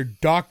 after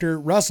Dr.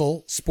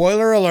 Russell,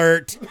 spoiler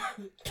alert,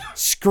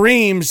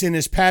 screams in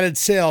his padded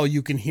cell,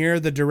 you can hear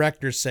the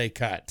director say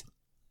cut.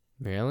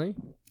 Really?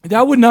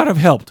 That would not have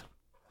helped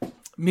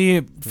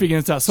me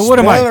figuring this out. So what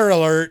am I? Spoiler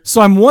alert.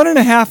 So I'm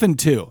 1.5 and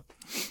 2.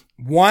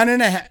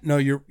 1.5. No,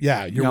 you're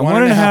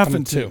 1.5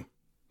 and 2.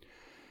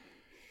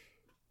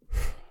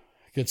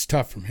 Gets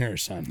tough from here,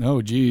 son.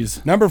 Oh,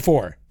 geez. Number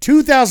 4,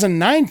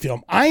 2009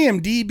 film.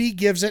 IMDb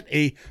gives it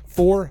a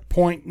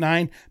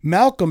 4.9.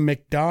 Malcolm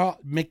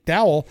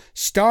McDowell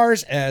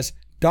stars as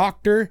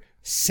Dr.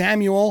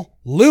 Samuel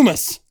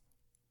Loomis.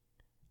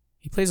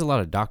 He plays a lot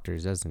of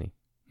doctors, doesn't he?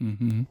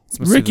 Mm-hmm.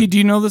 Ricky, do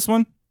you know this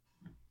one?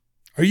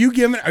 Are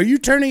you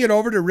turning it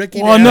over to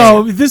Ricky? Well,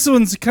 no, this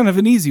one's kind of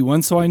an easy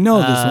one, so I know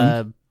this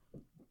one.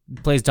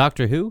 Plays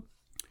Doctor Who?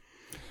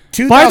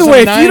 By the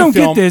way, if you don't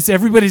get this,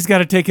 everybody's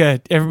got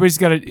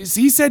to.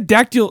 He said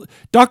Dr.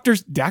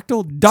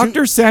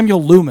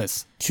 Samuel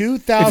Loomis.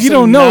 2009 if you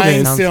don't know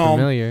this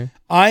film,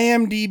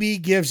 IMDb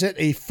gives it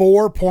a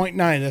 4.9.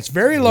 That's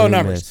very low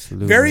numbers.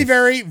 Very,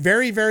 very,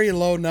 very, very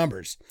low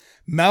numbers.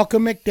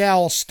 Malcolm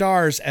McDowell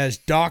stars as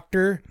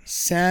Dr.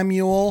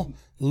 Samuel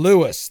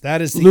Lewis.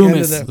 That is the end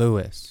of the...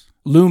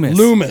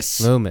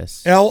 Loomis.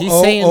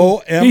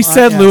 L-O-O-M-I-S. He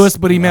said Lewis,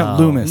 but he meant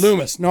Loomis.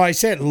 Loomis. No, I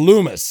said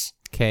Loomis.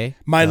 Okay.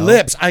 My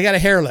lips. I got a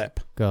hair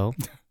lip. Go.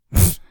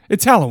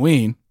 It's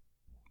Halloween.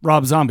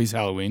 Rob Zombie's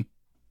Halloween.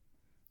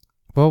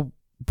 Well,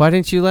 why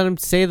didn't you let him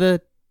say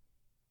the...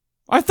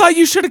 I thought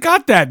you should have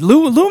got that.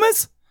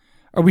 Loomis?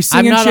 Are we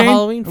singing Shane? I'm not a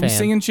Halloween fan. Are we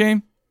singing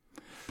Shane?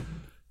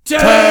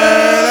 Turn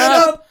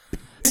up.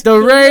 The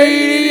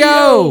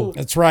radio.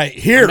 That's right.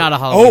 Here. I'm not a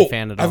Halloween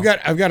fan at all.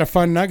 I've got a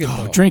fun nugget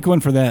though. Drink one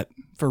for that.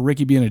 For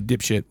Ricky being a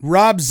dipshit.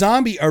 Rob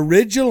Zombie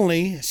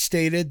originally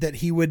stated that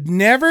he would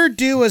never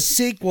do a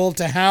sequel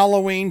to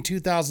Halloween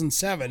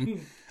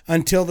 2007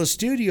 until the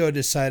studio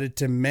decided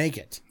to make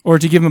it. Or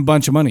to give him a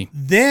bunch of money.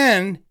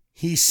 Then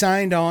he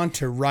signed on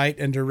to write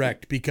and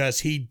direct because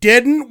he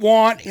didn't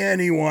want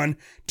anyone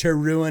to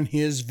ruin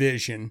his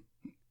vision.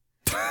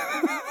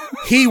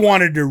 He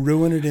wanted to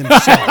ruin it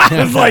himself.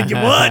 I was like,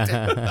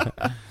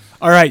 what?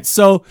 All right,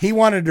 so he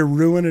wanted to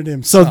ruin it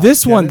himself. So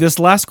this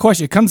last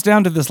question, it comes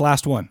down to this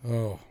last one.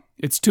 Oh,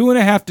 it's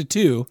 2.5 to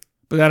 2,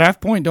 but that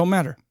half point don't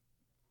matter.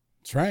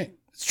 That's right.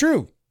 It's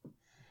true.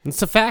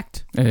 It's a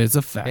fact. It is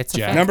a fact. It's a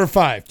Jack. fact. Number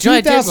 5, You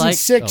know,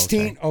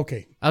 2016.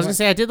 Okay. I was gonna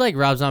say I did like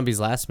Rob Zombie's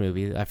last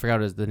movie. I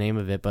forgot the name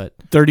of it, but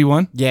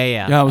 31. Yeah,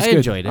 it was good.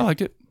 enjoyed it. I liked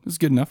it. It was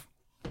good enough.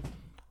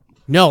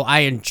 No, I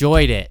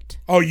enjoyed it.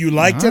 Oh, you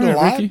liked it a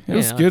lot? Ricky. It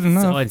was good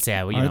enough. So I'd say,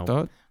 I thought.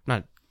 I'm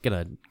not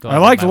gonna go. I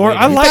liked Lord.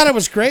 I thought it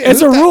was great.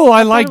 As a rule,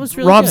 I like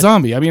really Rob good.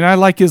 Zombie. I mean, I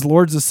like his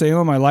Lords of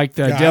Salem. I like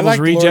the Devil's like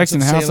Rejects Lords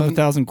and of House Salem. of a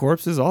Thousand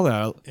Corpses. All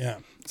that. Yeah.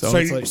 So, So,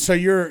 it's like, so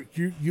you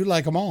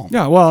like them all.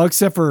 yeah, well,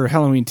 except for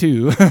Halloween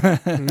 2.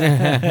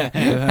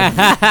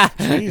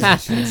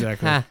 Jesus.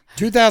 Exactly.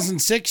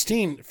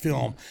 2016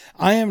 film.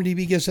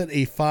 IMDb gives it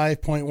a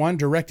 5.1,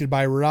 directed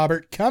by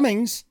Robert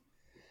Cummings.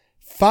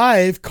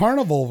 5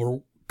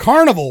 carnival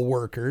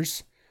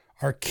workers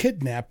are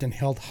kidnapped and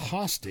held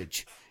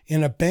hostage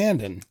in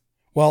abandoned,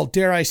 well,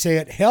 dare I say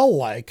it,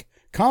 hell-like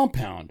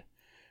compound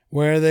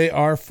where they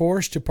are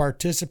forced to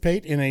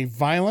participate in a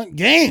violent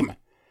game,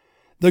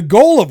 the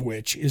goal of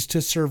which is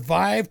to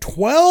survive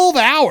 12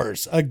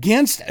 hours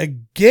against a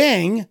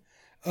gang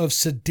of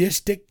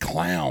sadistic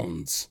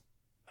clowns.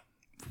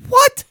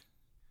 What?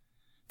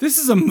 This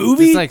is a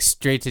movie? It's like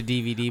straight to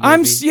DVD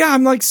movie.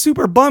 I'm like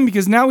super bummed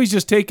because now he's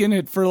just taking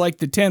it for like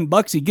the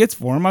 $10 he gets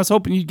for him. I was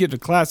hoping you'd get a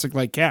classic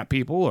like Cat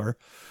People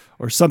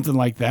or something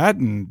like that,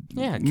 and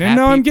Yeah, Cat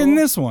now I'm People. getting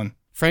this one.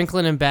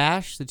 Franklin and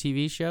Bash, the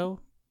TV show.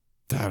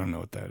 I don't know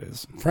what that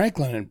is.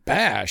 Franklin and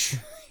Bash.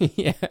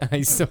 Yeah, I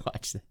used to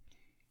watch that.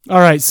 All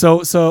right,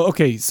 so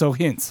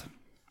hints.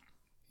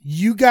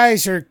 You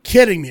guys are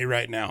kidding me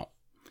right now.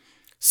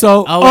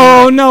 So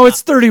no,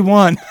 it's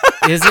 31.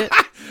 Is it?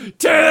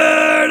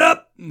 Turn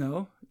up.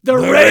 No. The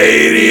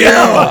radio.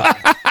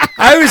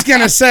 I was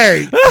going to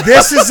say,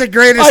 this is the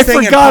greatest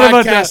thing in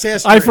podcast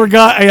history. I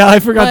forgot. Yeah, I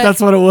forgot But-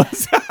 that's what it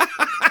was.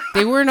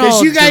 They weren't all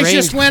Because you guys deranged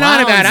just went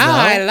on about, clowns,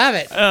 I though. love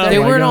it. They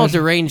my weren't all gosh.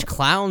 deranged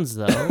clowns,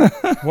 though.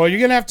 Well, you're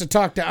going to have to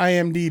talk to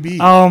IMDb.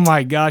 Oh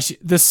my gosh.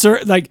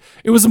 Like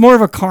it was more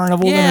of a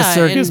carnival than a Yeah,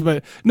 circus,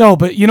 and-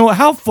 but you know what?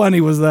 How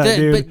funny was that,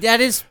 dude? But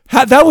that is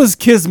That was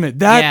kismet.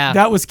 Yeah.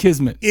 That was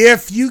kismet.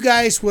 If you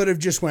guys would have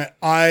just went,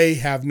 I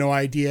have no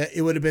idea,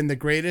 it would have been the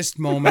greatest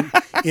moment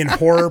in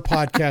horror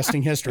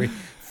podcasting history.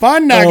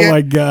 Fun nugget. Oh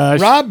my gosh.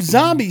 Rob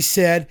Zombie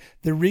said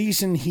the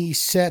reason he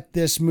set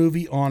this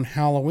movie on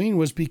Halloween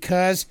was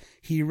because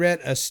he read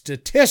a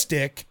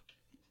statistic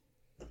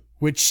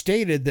which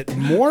stated that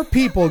more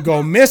people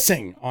go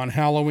missing on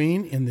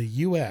Halloween in the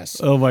U.S.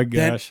 Oh my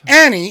than gosh.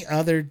 any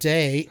other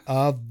day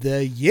of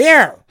the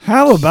year.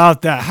 How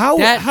about that? How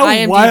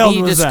IMDb wild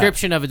was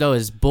description of it though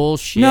is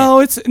bullshit.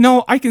 that?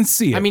 No, I can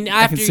see it. I mean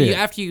I can after see you it.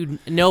 after you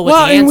know what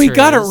Well, the answer and we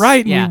got it is, right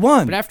and we yeah,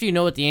 won. But after you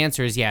know what the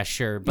answer is, yeah,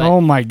 sure. But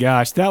Oh my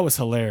gosh, that was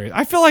hilarious.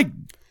 I feel like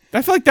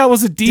that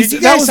was a decent. Did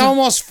you that guys was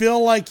almost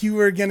feel like you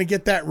were going to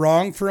get that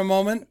wrong for a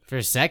moment? for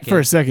a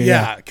second,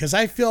 Yeah, because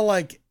I feel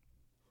like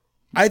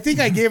I think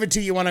I gave it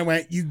to you when I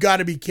went, you got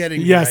to be kidding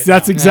me. Yes, right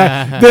that's now.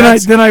 exactly.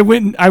 Then I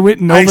went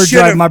in overdrive.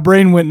 should've- My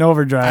brain went in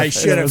overdrive. I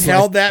should have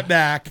held that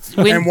back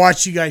and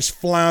watched you guys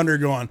flounder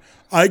going,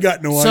 I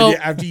got no idea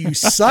after you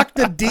sucked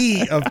the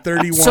D of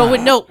 31. So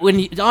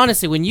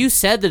honestly, when you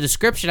said the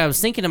description, I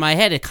was thinking in my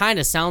head, it kind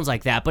of sounds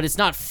like that, but it's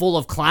not full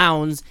of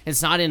clowns.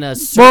 It's not in a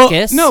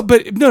circus. Well, no.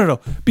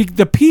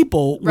 The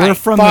people were Right.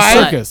 from Five-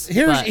 the circus.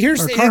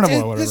 Here's or the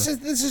carnival or whatever.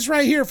 this is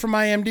right here from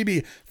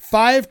IMDb.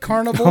 5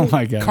 Oh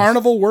my gosh.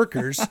 carnival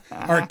workers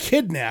are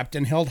kidnapped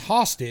and held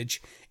hostage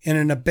in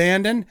an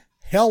abandoned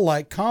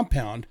hell-like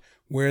compound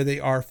where they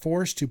are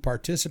forced to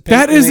participate.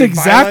 That in is a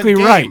exactly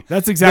violent right. game.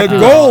 That's exactly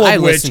the right. goal I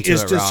of which listened to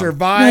is it to wrong.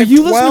 survive Yeah,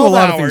 you listen to a 12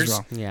 lot of things hours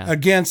wrong. Yeah.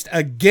 against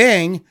a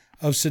gang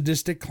of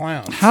sadistic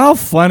clowns. How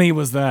funny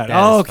was that?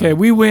 That is Okay,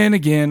 we win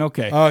again.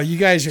 Okay. Oh, you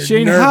guys are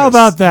Shane, nervous. how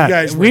about that? You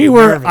guys We were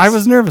were. nervous. I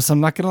was nervous. I'm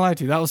not gonna lie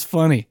to you. That was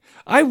funny.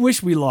 I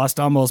wish we lost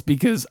almost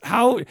because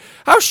how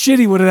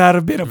shitty would that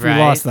have been if we Right?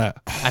 lost that?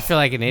 I feel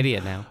like an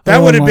idiot now. That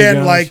Oh would have my been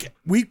gosh. like,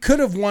 we could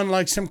have won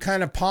like some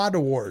kind of pod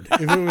award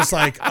if it was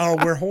like, oh,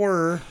 we're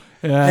horror.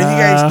 And you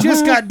Yeah. guys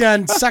just got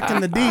done sucking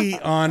the D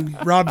on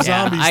Rob Yeah,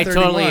 Zombie's I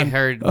 31. totally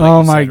heard. what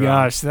Oh you my said wrong.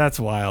 gosh, that's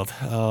wild.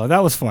 Oh,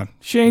 that was fun.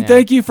 Shane, Yeah.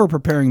 thank you for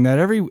preparing that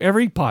every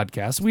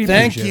podcast. We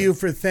Thank appreciate you it.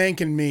 for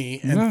thanking me,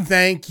 and Yeah.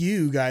 thank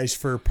you guys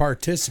for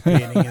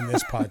participating in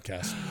this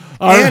podcast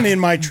All and right. in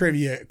my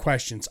trivia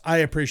questions. I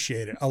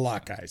appreciate it a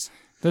lot, guys.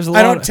 There's a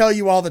I lot. don't tell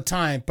you all the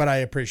time, but I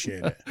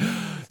appreciate it.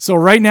 So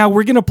right now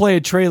we're going to play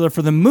a trailer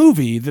for the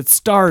movie that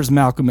stars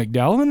Malcolm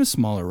McDowell in a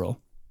smaller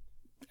role.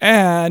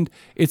 And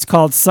it's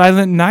called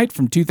Silent Night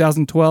from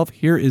 2012.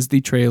 Here is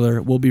the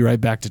trailer. We'll be right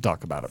back to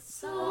talk about it.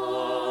 Silent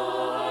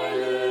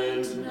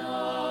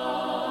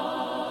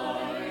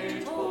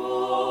night,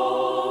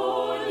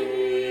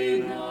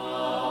 holy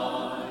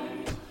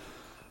night,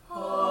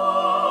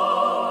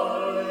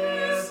 all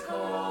is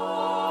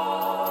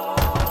calm.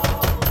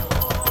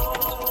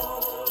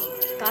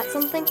 Got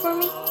something for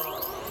me?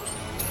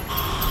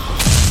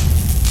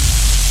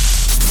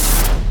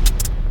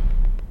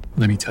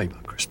 Let me tell you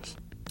about Christmas.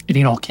 It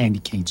ain't all candy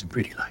canes and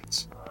pretty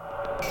lights.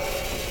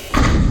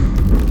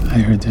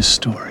 I heard this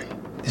story.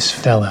 This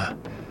fella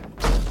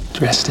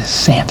dressed as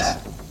Santa.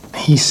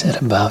 He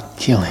said about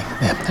killing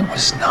them that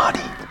was naughty.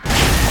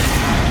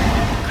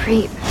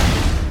 Creep.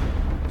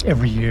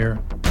 Every year,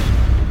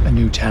 a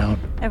new town.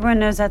 Everyone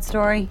knows that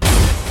story.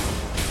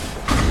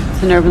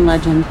 It's an urban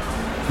legend.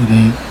 It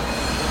ain't.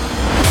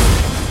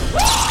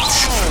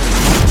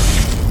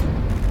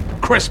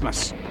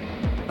 Christmas.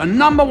 The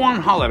 #1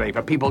 holiday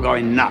for people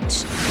going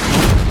nuts.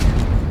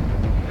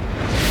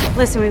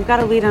 Listen, we've got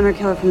a lead on our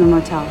killer from the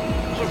motel.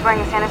 He's wearing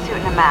a Santa suit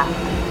and a mask.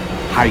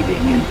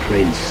 Hiding in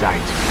plain sight.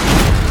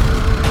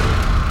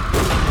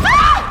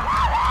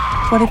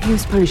 What if he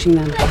was punishing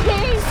them?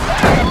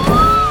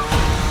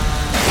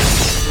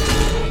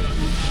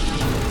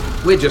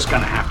 We're just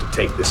gonna have to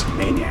take this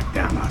maniac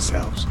down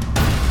ourselves.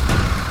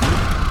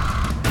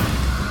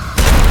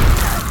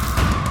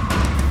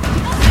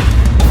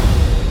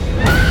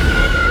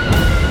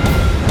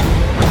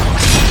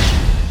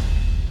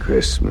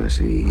 Christmas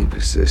Eve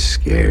is the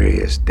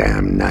scariest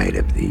damn night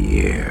of the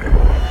year.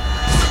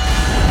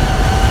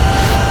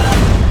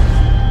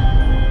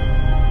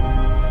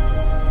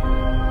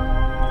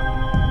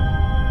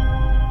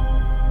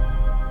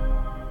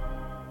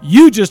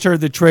 You just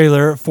heard the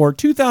trailer for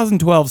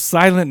 2012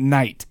 Silent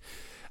Night.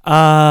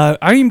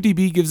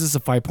 IMDb gives us a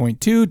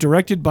 5.2,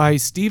 directed by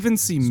Stephen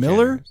C.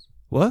 Miller. Generous.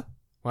 What?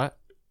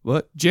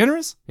 What?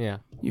 Generous? Yeah.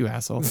 You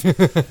asshole.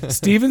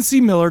 Stephen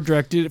C. Miller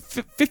directed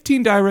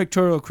 15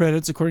 directorial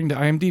credits according to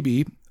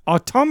IMDb.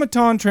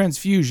 Automaton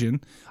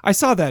Transfusion. I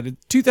saw that in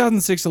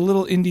 2006, a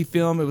little indie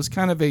film. It was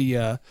kind of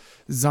a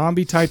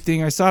zombie type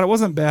thing. I saw it. It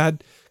wasn't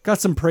bad.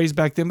 Got some praise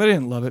back then, but I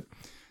didn't love it.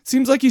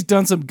 Seems like he's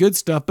done some good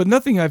stuff, but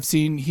nothing I've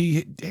seen.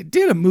 He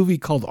did a movie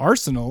called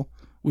Arsenal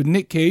with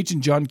Nick Cage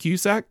and John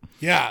Cusack.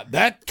 Yeah,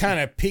 that kind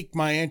of piqued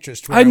my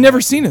interest. I'd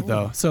never seen it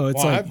though, so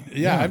it's well, like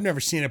I've never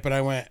seen it, but I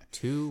went.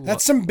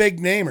 That's some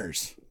big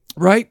namers,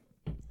 right?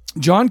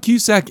 John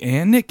Cusack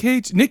and Nick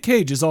Cage. Nick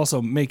Cage is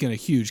also making a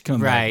huge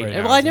comeback.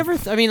 Right. Well, I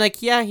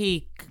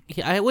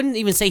wouldn't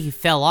even say he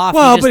fell off.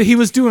 Well, but he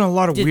was doing a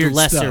lot of weird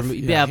stuff.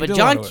 Yeah, but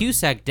John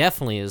Cusack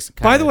definitely is.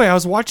 By the way, I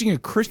was watching a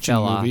Christian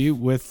movie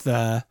with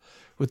the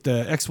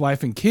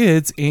ex-wife and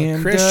kids, and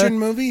a Christian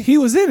movie. He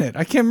was in it.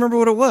 I can't remember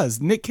what it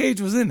was. Nick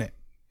Cage was in it,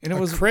 and it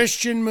was a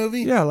Christian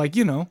movie. Yeah, like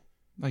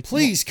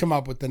please come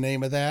up with the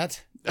name of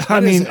that.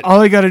 I mean,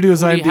 all I got to do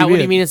is IMDb. What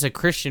do you mean it's a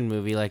Christian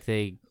movie? Like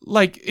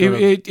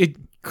it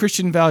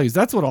Christian values.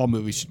 That's what all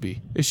movies should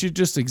be. It should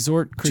just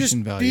exhort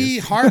Christian values. Be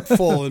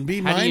heartful and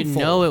be mindful. How do you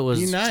know it was?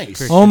 Be nice.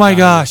 Christian oh my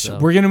gosh,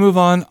 values, we're gonna move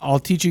on. I'll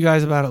teach you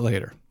guys about it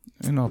later.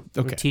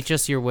 Okay. Teach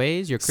us your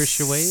ways, your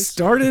Christian ways.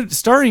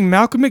 Starring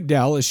Malcolm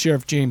McDowell as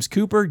Sheriff James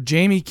Cooper,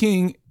 Jamie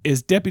King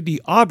is Deputy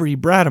Aubrey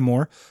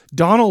Bradamore,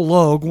 Donald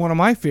Logue, one of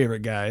my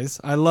favorite guys.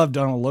 I love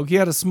Donald Logue. He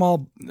had a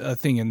small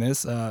thing in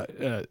this.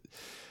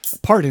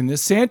 Part in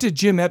this. Santa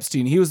Jim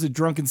Epstein. He was the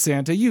drunken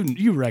Santa.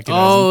 You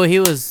recognize him. he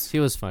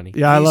was funny.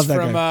 Yeah, I love that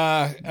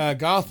guy. From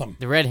Gotham.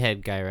 The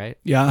redhead guy, right?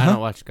 Yeah. I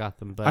don't watch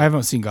Gotham, but I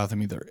haven't seen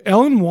Gotham either.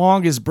 Ellen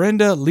Wong is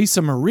Brenda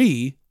Lisa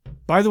Marie.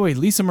 By the way,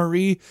 Lisa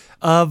Marie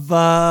of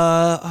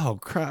oh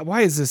crap,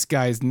 why is this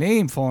guy's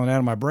name falling out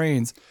of my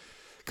brains?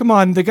 Come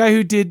on, the guy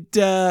who did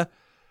Jack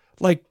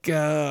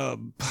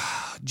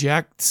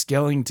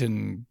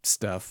Skellington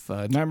stuff.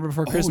 Nightmare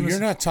Before Christmas. Oh, you're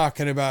not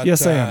talking about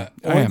yes, I am.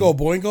 Oingo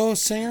Boingo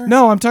singer?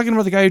 No, I'm talking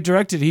about the guy who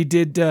directed. He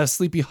did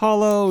Sleepy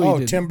Hollow.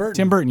 Oh, Tim Burton.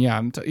 Tim Burton,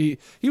 yeah. He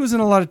was in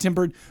a lot of Tim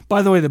Burton.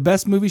 By the way, the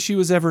best movie she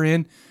was ever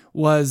in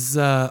was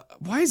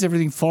why is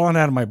everything falling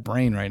out of my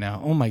brain right now?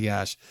 Oh my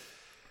gosh.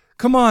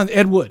 Come on,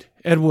 Ed Wood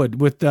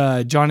with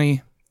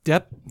Johnny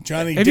Depp.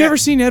 Have you ever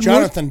seen Ed Wood?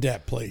 Jonathan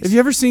Depp, please. Have you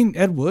ever seen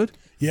Ed Wood?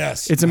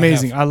 Yes. It's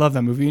amazing. I love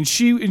that movie. And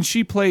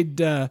she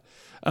played a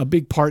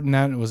big part in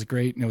that, and it was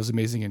great, and it was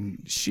amazing.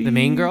 And she the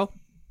main girl?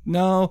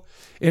 No.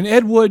 In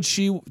Ed Wood,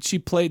 she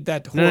played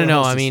that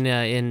No, I mean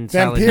in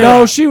Vampire.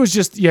 No, she was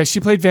just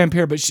she played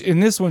Vampire, but in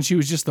this one she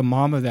was just the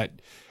mom of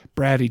that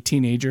bratty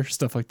teenager,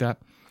 stuff like that.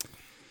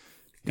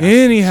 Gotcha.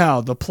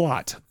 Anyhow, the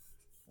plot.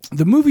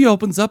 The movie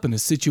opens up in a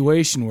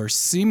situation where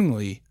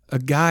seemingly a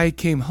guy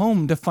came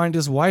home to find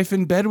his wife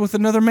in bed with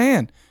another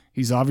man.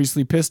 He's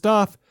obviously pissed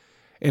off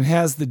and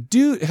has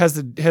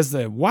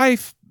the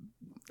wife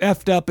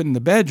effed up in the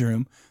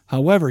bedroom.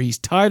 However, he's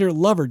tied her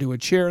lover to a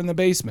chair in the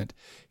basement.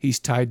 He's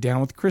tied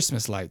down with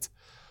Christmas lights.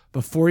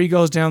 Before he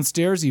goes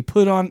downstairs, he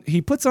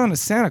puts on a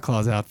Santa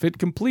Claus outfit,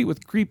 complete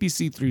with creepy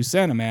see-through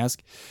Santa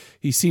mask.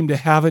 He seemed to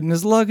have it in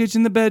his luggage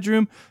in the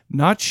bedroom,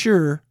 not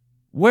sure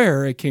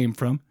where it came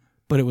from,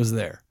 but it was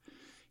there.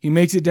 He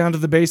makes it down to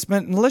the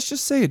basement, and let's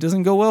just say it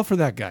doesn't go well for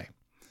that guy.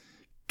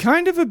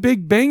 Kind of a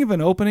big bang of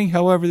an opening.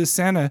 However, this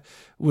Santa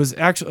was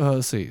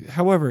actually,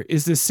 However,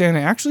 is this Santa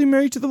actually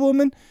married to the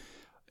woman,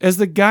 as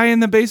the guy in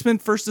the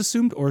basement first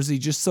assumed, or is he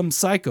just some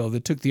psycho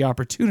that took the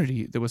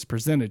opportunity that was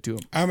presented to him?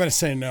 I'm going to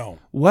say no.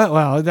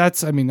 Well,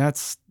 that's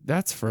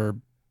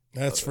for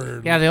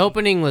the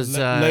opening was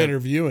later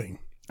viewing.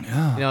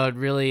 Yeah. It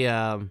really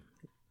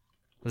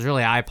was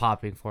really eye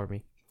popping for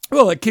me.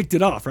 Well, it kicked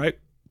it off, right?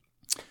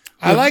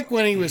 I like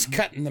when he was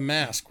cutting the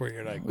mask, where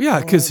you're like, yeah,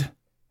 because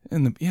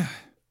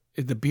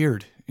the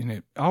beard, and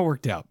it all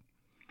worked out.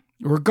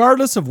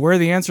 Regardless of where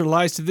the answer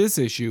lies to this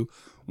issue,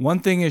 one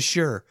thing is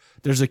sure: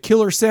 there's a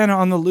killer Santa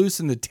on the loose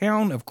in the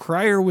town of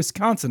Cryer,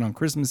 Wisconsin on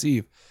Christmas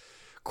Eve.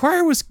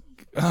 Cryer,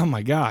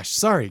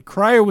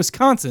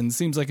 Wisconsin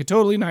seems like a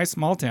totally nice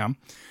small town.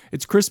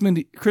 It's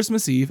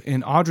Christmas Eve,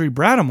 and Audrey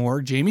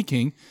Brattamore, Jamie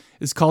King,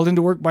 is called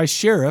into work by the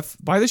sheriff,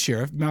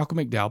 Malcolm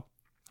McDowell.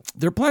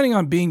 They're planning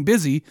on being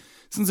busy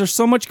since there's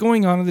so much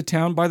going on in the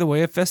town by the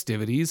way of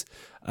festivities.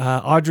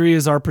 Audrey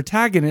is our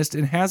protagonist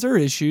and has her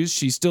issues.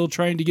 She's still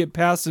trying to get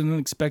past an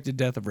unexpected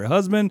death of her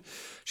husband.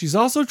 She's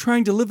also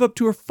trying to live up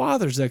to her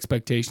father's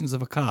expectations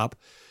of a cop,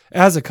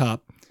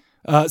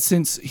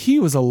 since he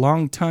was a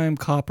long-time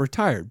cop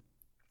retired.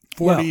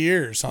 40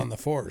 years on the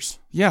force.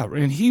 Yeah,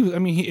 and he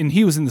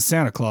was in the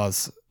Santa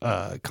Claus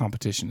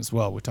competition as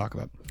well. We talk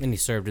about, and he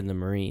served in the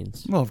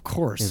Marines. Well, of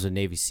course, he was a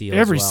Navy SEAL.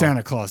 Every as well.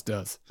 Santa Claus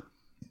does.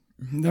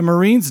 The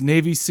Marines,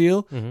 Navy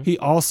SEAL. Mm-hmm. He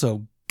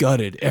also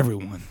gutted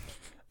everyone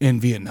in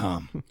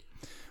Vietnam.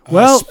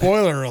 Well,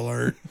 spoiler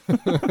alert.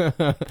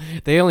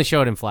 They only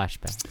showed him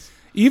flashbacks.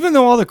 Even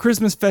though all the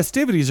Christmas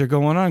festivities are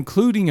going on,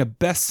 including a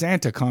Best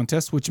Santa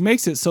contest, which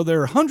makes it so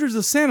there are hundreds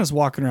of Santas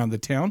walking around the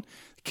town,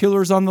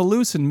 killer's on the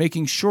loose and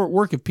making short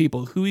work of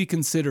people who he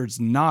considers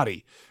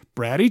naughty,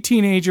 bratty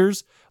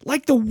teenagers,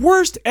 like the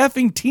worst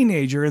effing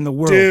teenager in the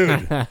world.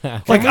 Dude.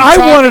 Like, I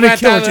wanted to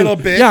kill that little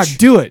bitch. Yeah,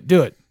 do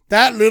it.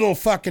 That little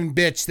fucking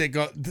bitch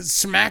that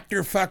smacked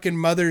her fucking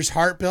mother's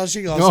heart pills.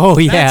 She goes, "Oh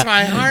yeah, that's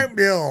my heart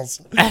pills."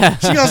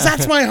 She goes,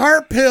 "That's my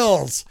heart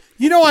pills.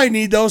 You know I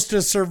need those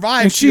to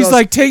survive." And she's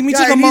like, "Take me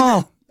to the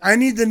mall. I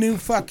need the new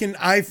fucking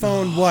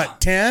iPhone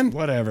 10?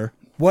 Whatever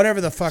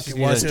the fuck it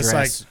was.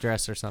 It's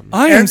dress or something."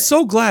 I am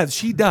so glad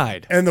she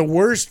died. And the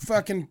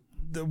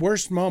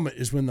worst moment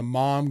is when the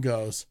mom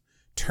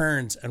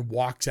turns and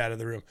walks out of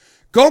the room.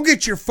 Go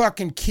get your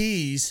fucking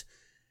keys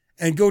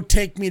and go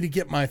take me to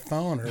get my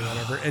phone or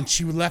whatever. And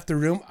she left the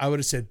room. I would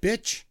have said,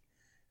 "Bitch,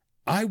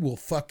 I will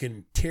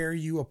fucking tear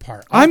you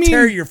apart. I'll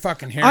tear your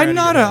fucking hair out of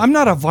your head." I'm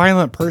not a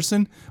violent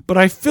person, but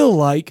I feel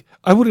like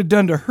I would have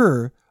done to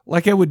her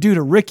like I would do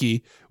to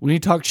Ricky when he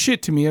talked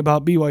shit to me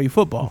about BYU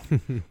football.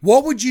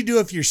 What would you do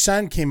if your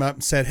son came up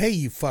and said, "Hey,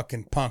 you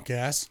fucking punk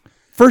ass"?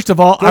 First of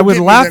all, I would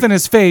laugh in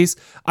his face.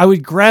 I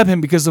would grab him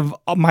because of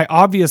my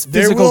obvious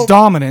physical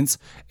dominance,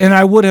 and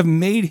I would have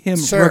made him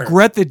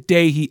regret the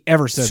day he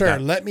ever said that. Sir,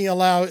 let me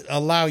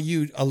allow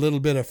you a little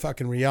bit of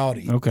fucking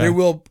reality. Okay. There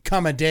will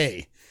come a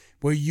day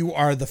where you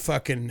are the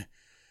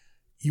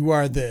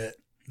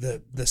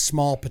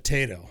small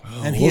potato,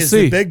 and he is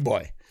the big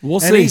boy. We'll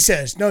see. And he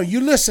says, "No, you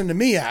listen to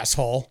me,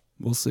 asshole."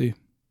 We'll see.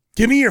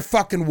 Give me your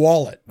fucking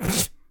wallet.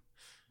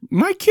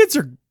 My kids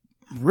are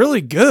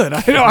really good.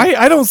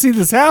 I don't see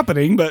this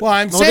happening, but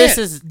I'm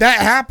saying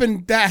that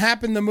happened. That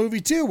happened in the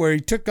movie too, where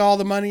he took all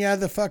the money out of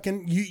the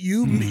fucking.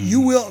 You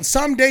will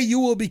someday. You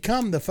will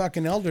become the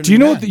fucking elderly. Do you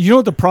know? Man. You know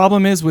what the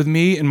problem is with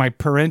me and my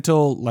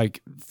parental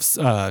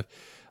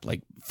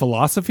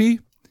philosophy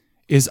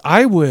is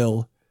I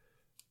will.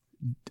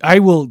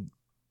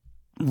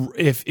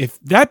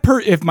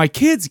 If my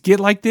kids get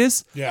like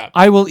this,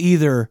 I will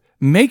either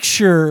make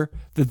sure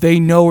that they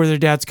know where their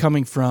dad's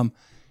coming from,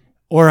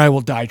 or I will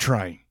die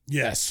trying.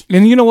 Yes.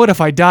 And you know what?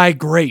 If I die,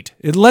 great.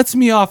 It lets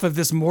me off of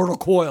this mortal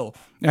coil.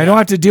 I don't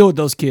have to deal with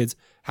those kids.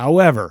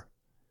 However,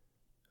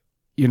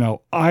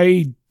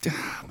 I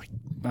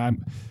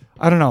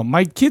don't know.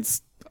 My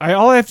kids,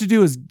 all I have to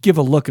do is give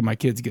a look and my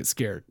kids get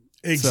scared.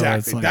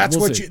 Exactly. So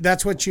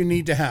that's what you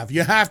need to have.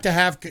 You have to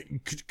have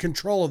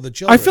control of the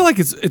children. I feel like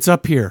it's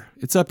up here.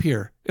 It's up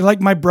here.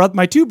 Like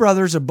my two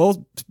brothers are both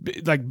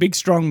like big,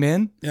 strong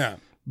men. Yeah.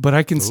 But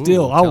I can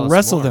I'll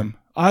wrestle them.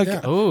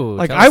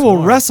 I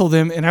will wrestle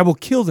them and I will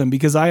kill them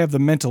because I have the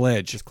mental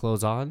edge. Just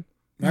clothes on.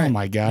 Right. Oh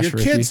my gosh, your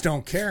Ricky. kids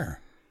don't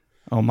care.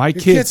 Oh, my Your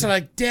kids. kids are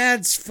like,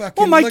 "Dad's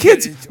fucking." Well, my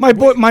kids, my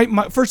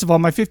first of all,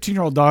 my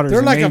 15-year-old daughter is they're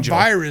an like angel. a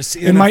virus.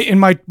 And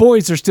my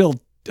boys are still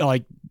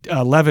like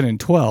 11 and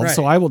 12, Right.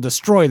 so I will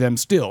destroy them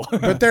still.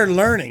 But they're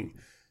learning.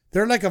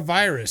 They're like a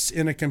virus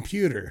in a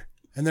computer,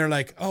 and they're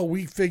like, "Oh,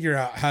 we figure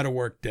out how to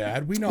work,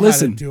 Dad. We know how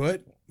to do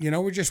it.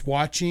 We're just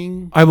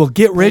watching." I will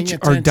get rich paying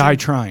or die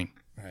attention." trying.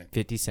 Right.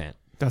 50 Cent.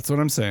 That's what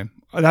I'm saying.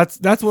 That's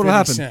what will 50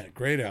 happen. Cent,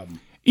 great album.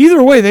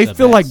 Either way, they The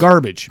feel like best.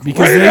 garbage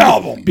Great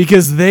album.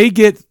 because they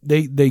get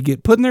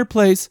put in their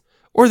place,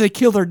 or they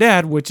kill their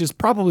dad, which is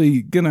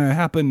probably going to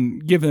happen,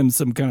 give them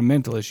some kind of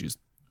mental issues.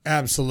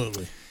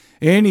 Absolutely.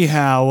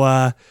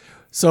 Anyhow,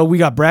 so we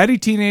got bratty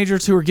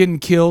teenagers who are getting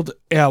killed.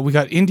 We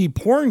got indie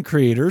porn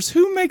creators.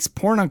 Who makes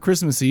porn on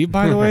Christmas Eve,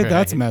 by the way?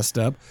 That's messed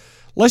up.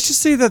 Let's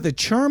just say that the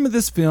charm of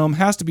this film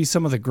has to be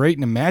some of the great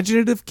and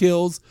imaginative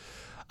kills.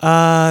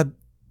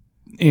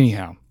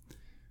 Anyhow,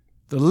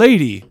 the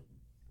lady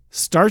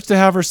starts to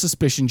have her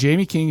suspicion.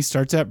 Jamie King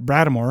starts at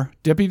Bradamore.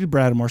 Deputy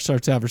Bradamore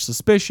starts to have her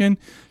suspicion.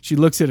 She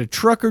looks at a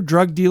trucker,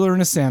 drug dealer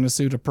in a Santa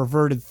suit, a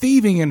perverted,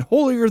 thieving, and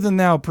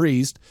holier-than-thou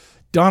priest.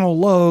 Donald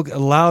Logue, a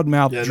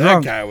loudmouth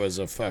drunk. That guy was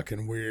a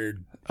fucking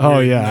weird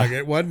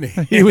nugget, wasn't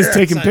he? He was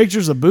taking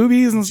pictures of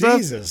boobies and stuff.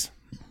 Jesus.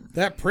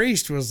 That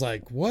priest was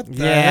like, what the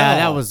hell? Yeah,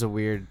 that was a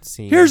weird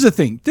scene. Here's the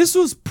thing. This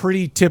was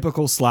pretty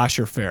typical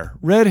slasher fare.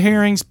 Red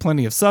herrings,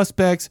 plenty of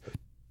suspects.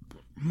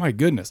 My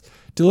goodness.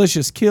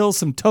 Delicious kills,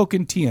 some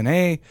token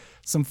TNA,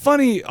 some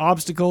funny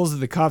obstacles that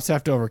the cops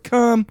have to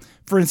overcome.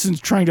 For instance,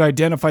 trying to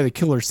identify the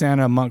killer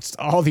Santa amongst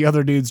all the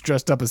other dudes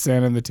dressed up as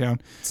Santa in the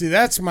town. See,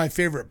 that's my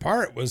favorite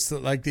part, was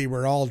that like they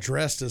were all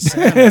dressed as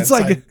Santa. It's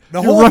like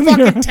the whole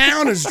fucking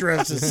town is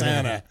dressed as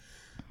Santa.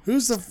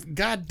 Who's the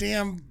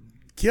goddamn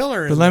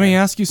killer? But let me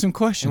ask you some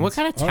questions. And what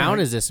kind of town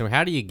is this, and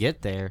how do you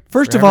get there?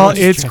 First of all,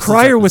 it's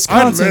Cryer,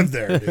 Wisconsin. I live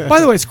there, dude.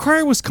 By the way, it's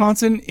Cryer,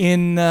 Wisconsin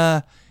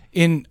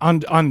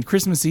on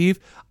Christmas Eve.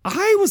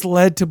 I was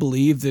led to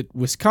believe that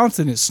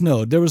Wisconsin is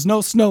snowed. There was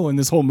no snow in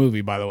this whole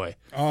movie, by the way.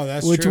 Oh,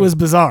 that's which true. was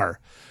bizarre.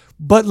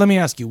 But let me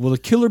ask you, will the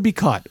killer be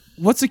caught?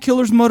 What's the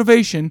killer's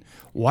motivation?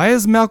 Why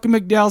is Malcolm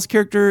McDowell's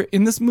character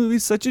in this movie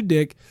such a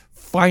dick?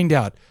 Find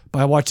out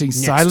by watching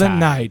Silent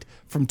Night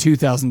from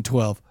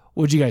 2012.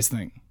 What'd you guys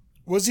think?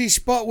 Was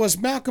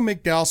Malcolm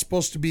McDowell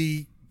supposed to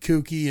be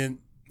kooky and?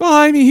 Well,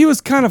 I mean, he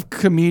was kind of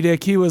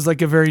comedic. He was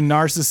like a very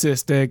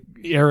narcissistic,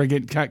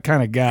 arrogant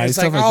kind of guy. It's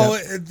like,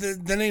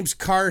 the name's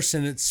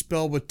Carson. It's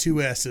spelled with 2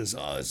 S's.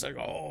 Oh, it's like,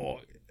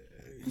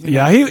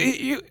 Yeah,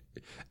 he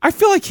I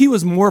feel like he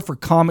was more for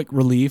comic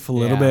relief a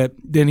little bit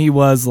than he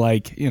was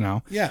like,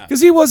 Yeah.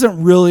 Because he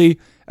wasn't really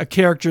a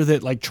character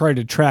that like tried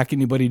to track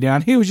anybody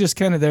down. He was just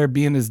kind of there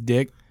being his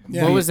dick.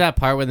 Yeah. What was that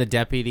part when the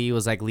deputy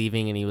was like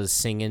leaving and he was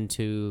singing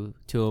to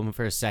him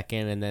for a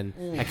second, and then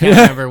I can't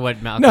remember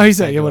what Malcolm No, he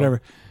said,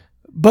 whatever.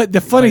 But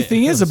the funny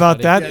thing is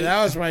about that. Yeah,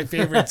 that was my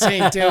favorite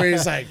scene too. Where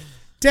he's like,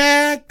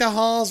 deck the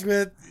halls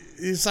with.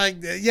 He's like,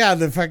 yeah,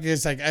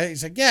 he's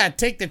like, yeah,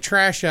 take the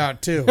trash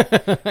out too.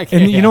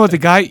 And you know what the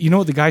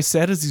guy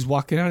said as he's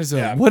walking out? He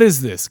said, "What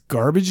is this?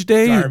 Garbage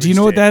day? Do you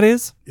know what that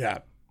is?" Yeah.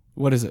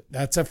 What is it?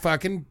 That's a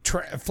fucking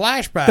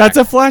flashback. That's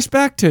a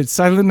flashback to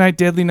Silent Night,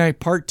 Deadly Night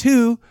Part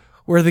 2,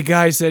 where the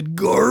guy said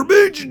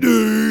 "Garbage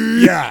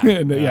day." Yeah,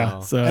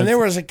 and, So and there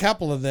was a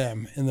couple of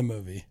them in the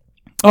movie.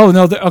 Oh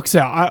no! Okay,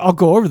 I'll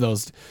go over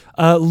those.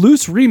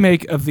 Loose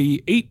remake of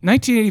the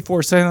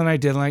 1984 Silent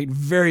Night, Deadly Night.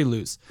 Very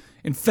loose.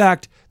 In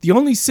fact, the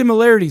only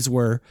similarities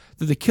were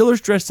that the killer's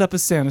dressed up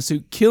as Santa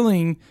suit,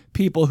 killing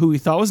people who he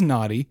thought was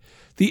naughty.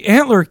 The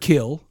antler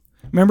kill.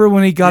 Remember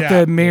when he got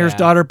the mayor's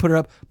daughter, put her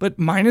up, but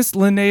minus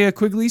Linnea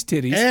Quigley's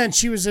titties. And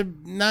she was a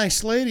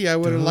nice lady. I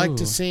would have liked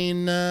to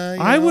seen.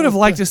 I would have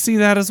liked to see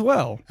that as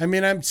well. I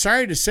mean, I'm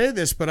sorry to say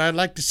this, but I'd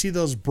like to see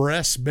those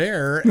breasts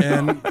bare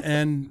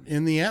and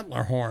in the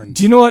antler horns.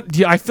 Do you know what?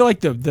 I feel like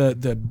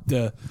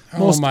the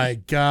oh my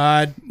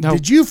God!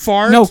 Did you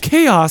fart? No,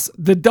 Chaos.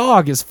 The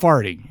dog is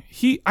farting.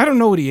 I don't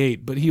know what he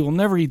ate, but he will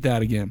never eat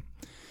that again.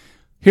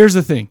 Here's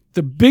the thing: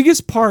 the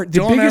biggest part.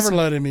 Don't ever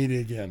let him eat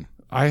again.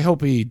 I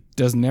hope he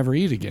doesn't ever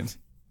eat again.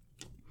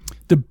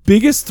 The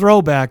biggest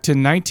throwback to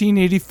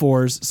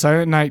 1984's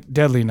Silent Night,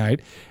 Deadly Night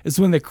is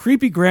when the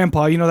creepy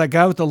grandpa, you know, that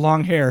guy with the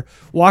long hair,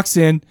 walks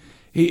in,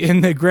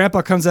 and the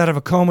grandpa comes out of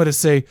a coma to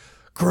say,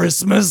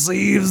 "Christmas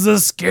Eve's the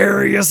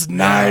scariest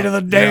night of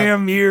the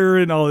damn year,"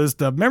 and all this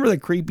stuff. Remember the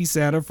creepy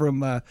Santa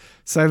from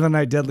Silent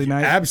Night, Deadly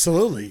Night?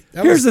 Absolutely.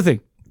 Here's the thing.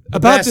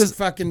 About this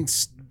fucking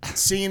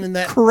scene in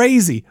that.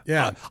 Crazy.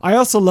 Yeah. I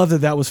also love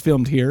that was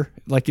filmed here,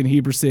 like in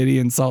Heber City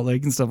and Salt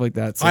Lake and stuff like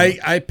that. So.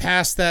 I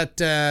pass that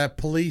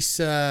police,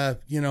 all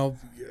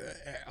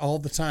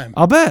the time.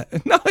 I'll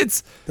bet. No,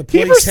 it's the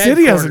Heber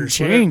City hasn't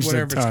changed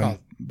whatever a it's ton, called.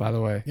 by the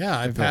way. Yeah,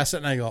 I pass it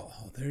and I go,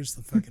 oh, there's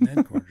the fucking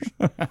headquarters.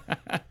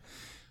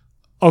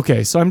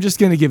 Okay, so I'm just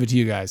going to give it to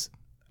you guys.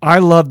 I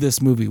love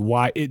this movie.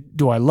 Why?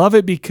 Do I love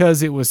it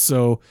because it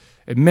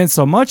meant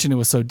so much and it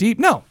was so deep?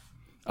 No.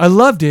 I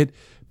loved it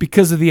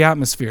because of the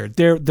atmosphere.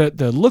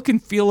 The look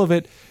and feel of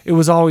it, it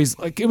was always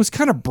like, it was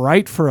kind of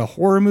bright for a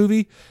horror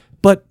movie,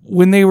 but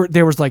when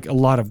there was like a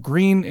lot of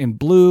green and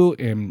blue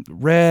and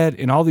red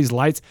and all these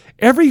lights.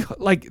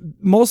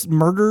 Most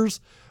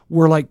murders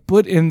were like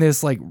put in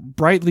this like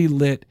brightly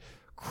lit,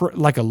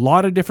 like a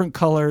lot of different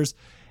colors,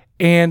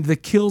 and the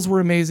kills were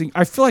amazing.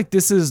 I feel like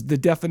this is the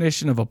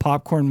definition of a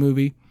popcorn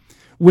movie.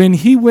 When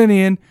he went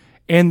in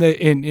and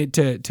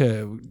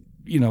to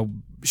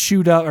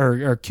shoot up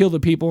or kill the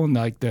people in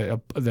like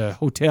the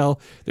hotel.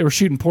 They were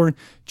shooting porn.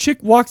 Chick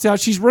walks out.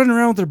 She's running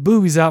around with her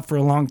boobies out for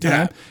a long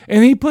time,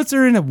 and he puts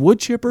her in a wood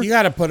chipper. You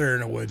got to put her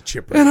in a wood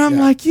chipper. And I'm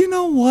like, you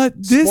know what?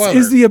 This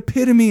is the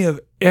epitome of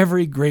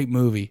every great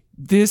movie.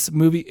 This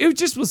movie, it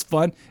just was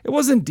fun. It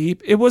wasn't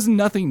deep. It wasn't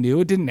nothing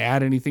new. It didn't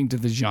add anything to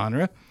the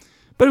genre,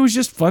 but it was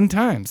just fun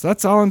times.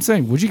 That's all I'm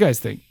saying. What'd you guys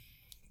think?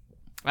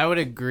 I would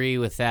agree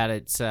with that.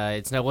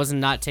 It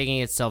wasn't not taking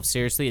itself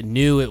seriously. It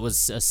knew it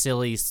was a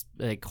silly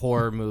like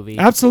horror movie.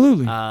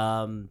 Absolutely.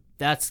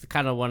 That's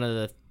kind of one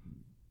of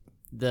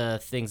the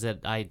things that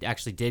I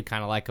actually did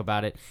kind of like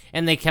about it,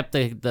 and they kept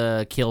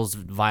the kills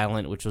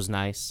violent, which was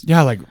nice.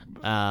 Yeah, like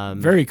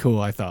very cool.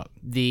 I thought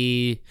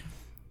the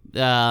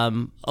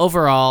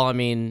overall, I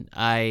mean,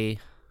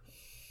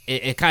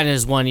 it kind of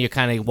is one you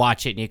kind of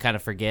watch it and you kind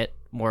of forget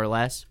more or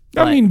less.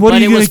 But, I mean, what are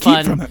you going to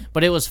keep from it?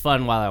 But it was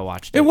fun while I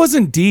watched it. It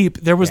wasn't deep.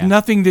 There was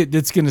nothing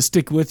that's going to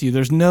stick with you.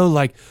 There's no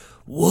like,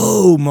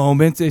 whoa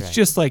moments. It's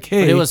just like,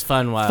 hey, but it was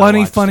fun while funny,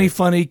 I watched funny, it.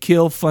 funny,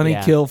 kill, funny,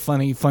 kill,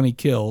 funny, funny,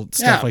 kill,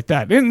 stuff like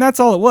that. And that's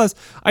all it was.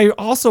 I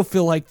also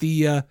feel like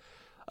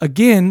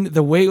again,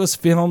 the way it was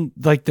filmed,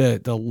 like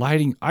the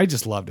lighting, I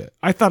just loved it.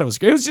 I thought it was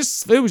great.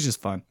 It was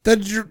just fun.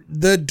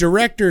 The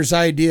director's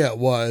idea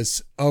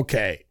was,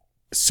 okay,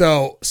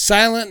 so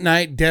Silent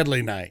Night,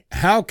 Deadly Night.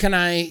 How can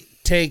I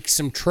take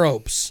some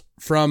tropes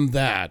from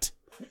that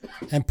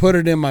and put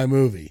it in my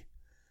movie?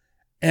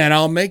 And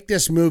I'll make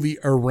this movie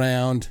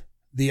around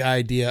the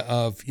idea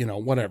of,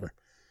 whatever.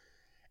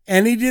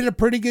 And he did a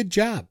pretty good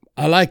job.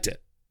 I liked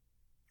it.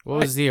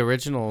 What was the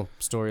original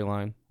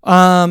storyline?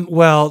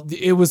 Well,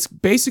 it was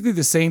basically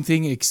the same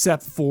thing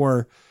except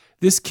for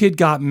this kid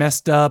got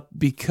messed up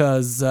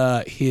because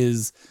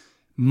his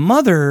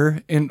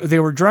mother, and they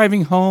were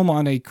driving home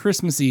on a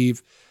Christmas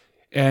Eve,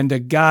 and a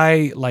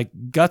guy like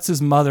guts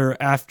his mother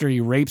after he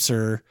rapes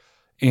her,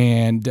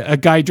 and a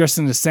guy dressed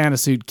in a Santa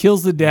suit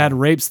kills the dad,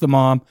 rapes the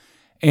mom,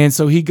 and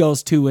so he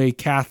goes to a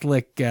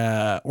Catholic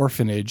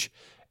orphanage,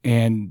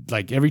 and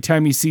like every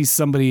time he sees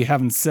somebody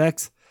having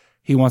sex,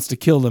 he wants to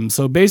kill them.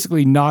 So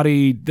basically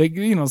naughty,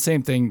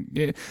 same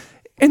thing.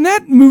 And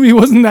that movie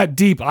wasn't that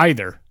deep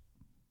either.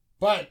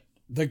 But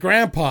the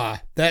grandpa,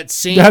 that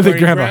scene where he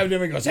grabbed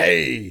him and goes,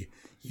 hey,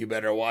 you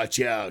better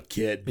watch out,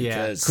 kid,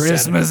 because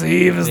Christmas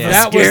Eve is the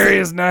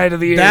scariest night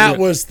of the year. That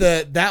was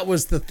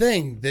the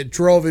thing that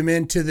drove him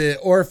into the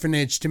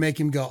orphanage to make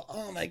him go,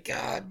 oh my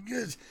God.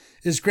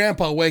 His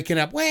grandpa waking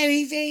up.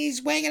 Wait,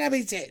 he's waking up.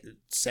 He said,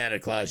 Santa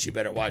Claus, you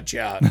better watch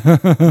out.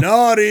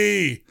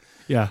 Naughty.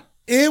 Yeah.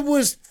 It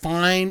was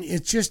fine.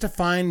 It's just a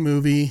fine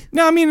movie.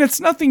 No, I mean, it's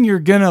nothing you're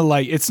going to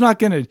like. It's not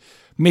going to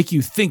make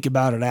you think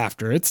about it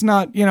after. It's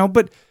not,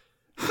 but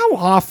how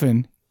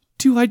often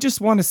do I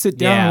just want to sit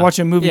down and watch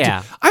a movie?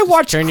 Yeah. I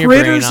watched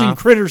Critters and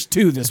Critters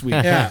 2 this week.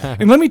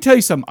 And let me tell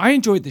you something. I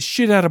enjoyed the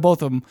shit out of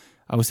both of them.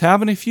 I was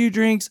having a few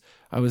drinks.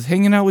 I was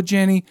hanging out with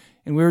Jenny.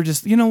 And we were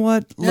just, you know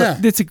what?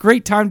 Look, it's a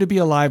great time to be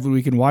alive when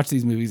we can watch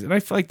these movies. And I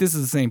feel like this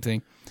is the same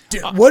thing.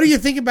 What do you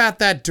think about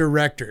that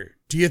director?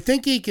 Do you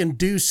think he can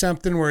do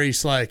something where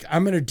he's like,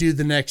 I'm going to do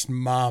the next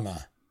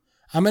Mama.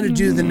 I'm going to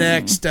do the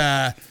next,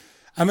 I'm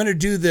going to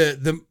do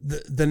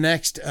the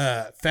next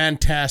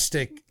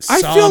fantastic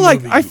Saw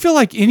movie. I feel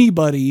like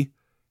anybody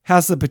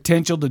has the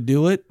potential to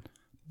do it,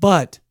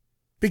 but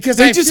because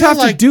they just have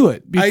to do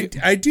it.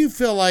 I do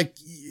feel like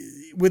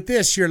with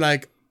this, you're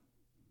like,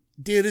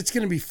 dude, it's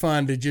going to be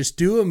fun to just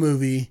do a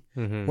movie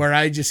where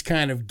I just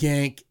kind of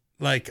gank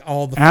like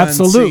all the fun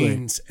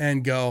scenes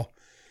and go,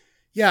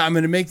 yeah, I'm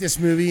going to make this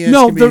movie. And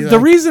the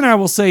reason I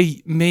will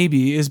say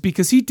maybe is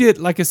because he did,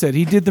 like I said,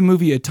 he did the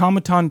movie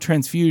Automaton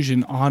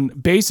Transfusion on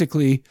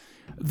basically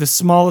the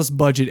smallest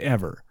budget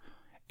ever.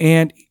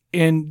 And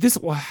this,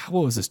 what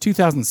was this,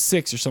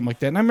 2006 or something like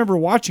that. And I remember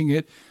watching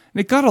it, and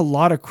it got a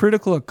lot of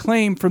critical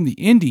acclaim from the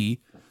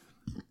indie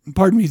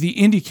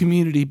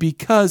community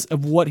because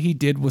of what he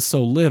did with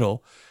so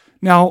little.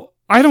 Now,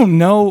 I don't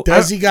know.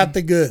 Does he got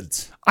the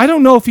goods? I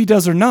don't know if he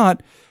does or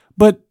not,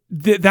 but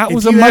that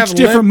was a much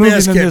different movie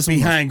than this one.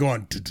 Behind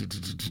going,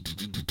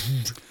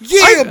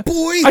 yeah,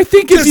 boy. I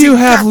think if you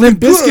have Limp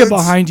Bizkit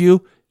behind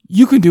you,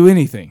 you can do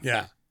anything.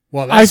 Yeah.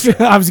 Well, I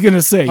was going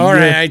to say. All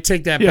right, I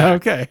take that back. Yeah,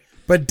 okay.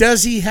 But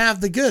does he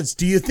have the goods?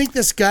 Do you think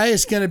this guy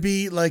is going to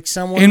be like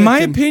someone? In my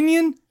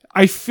opinion,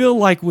 I feel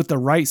like with the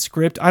right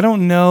script, I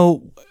don't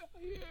know,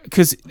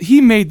 because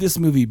he made this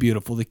movie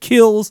beautiful. The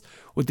kills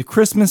with the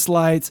Christmas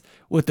lights,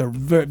 with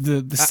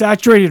the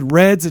saturated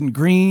reds and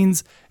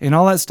greens and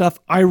all that stuff.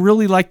 I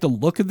really like the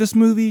look of this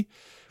movie.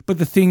 But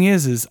the thing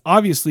is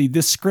obviously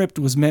this script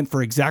was meant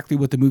for exactly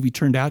what the movie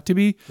turned out to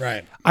be.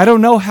 Right. I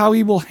don't know how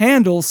he will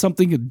handle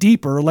something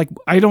deeper. Like,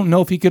 I don't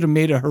know if he could have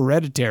made a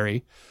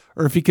Hereditary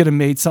or if he could have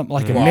made something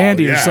like a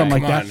Mandy or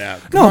something like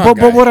that.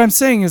 But what I'm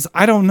saying is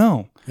I don't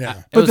know.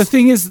 Yeah. But the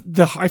thing is,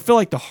 I feel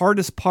like the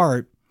hardest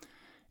part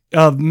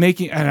of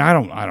making, and I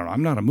don't know,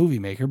 I'm not a movie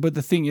maker, but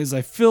the thing is,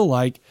 I feel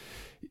like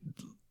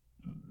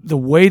the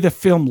way the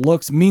film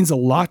looks means a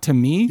lot to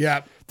me.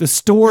 Yeah. The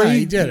story. Yeah,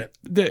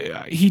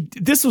 he did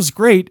it. This was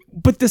great,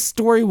 but the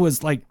story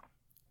was like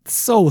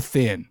so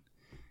thin.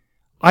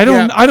 I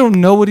don't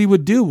know what he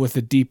would do with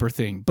a deeper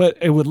thing, but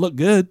it would look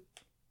good.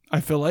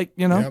 I feel like,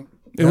 it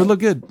would look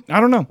good. I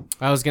don't know.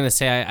 I was gonna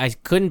say I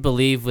couldn't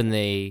believe when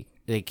they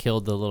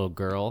killed the little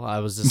girl. I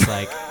was just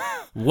like,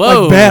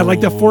 whoa, like bad,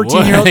 like the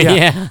 14-year-old.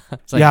 Yeah.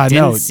 It's like,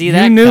 no, see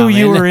that you knew coming.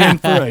 you were in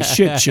for a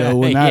shit show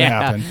when that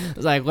happened. I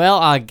was like, well,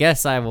 I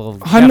guess I will.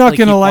 I'm not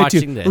gonna lie to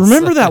you. This.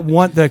 Remember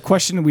the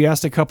question we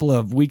asked a couple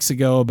of weeks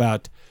ago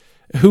about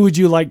who would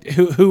you like?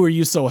 Who were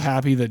you so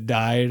happy that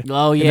died?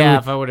 Oh yeah,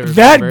 if I would have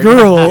that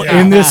girl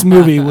in this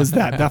movie was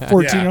that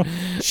 14-year-old.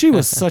 She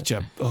was such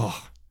a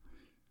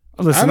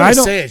Listen, I'm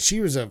gonna say it. She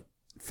was a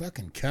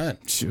fucking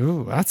cunt.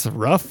 Ooh, that's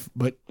rough,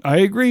 but I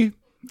agree.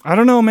 I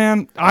don't know,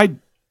 man. I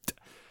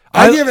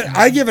give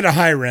it a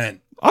high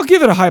rent. I'll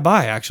give it a high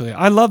buy. Actually,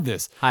 I love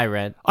this. High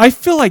rent. I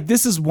feel like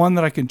this is one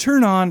that I can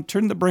turn on,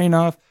 turn the brain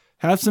off,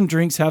 have some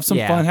drinks, have some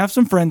fun, have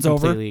some friends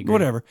over,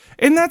 whatever.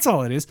 And that's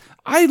all it is.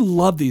 I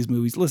love these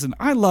movies. Listen,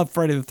 I love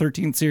Friday the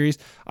 13th series.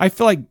 I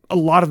feel like a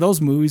lot of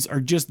those movies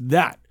are just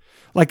that.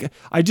 Like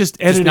I just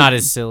edited. Just not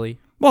as silly.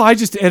 Well, I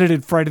just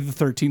edited Friday the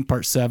 13th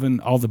Part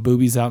 7, all the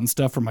boobies out and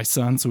stuff for my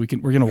son, so we're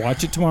gonna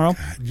watch it tomorrow.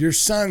 Your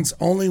sons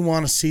only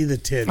want to see the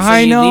titties.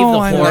 I know.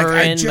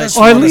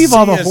 I leave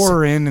all the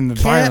horror in and the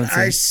violence.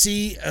 Can't I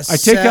see a I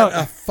take out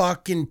of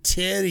fucking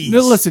titties?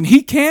 No, listen,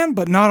 he can,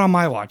 but not on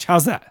my watch.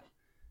 How's that?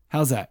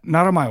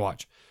 Not on my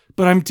watch.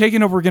 But I'm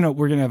taking over.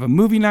 We're gonna have a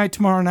movie night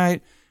tomorrow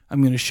night.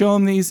 I'm gonna show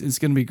him these. It's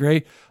gonna be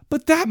great.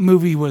 But that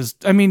movie was,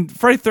 I mean,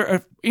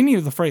 any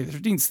of the Friday the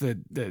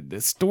 13th,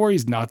 the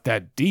story's not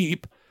that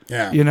deep.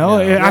 Yeah.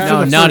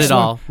 After not at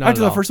all. After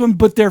the first one,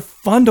 but they're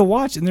fun to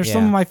watch, and they're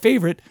some of my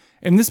favorite.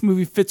 And this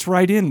movie fits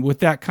right in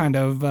with that kind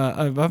of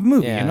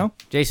movie,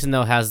 Jason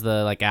though has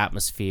the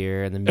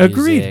atmosphere and the music.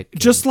 Agreed.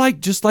 Just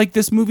like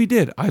this movie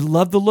did. I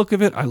love the look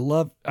of it.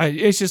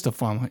 It's just a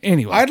fun one.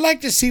 Anyway, I'd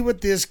like to see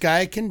what this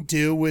guy can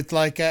do with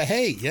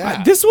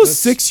this was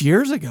 6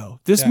 years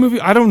ago. This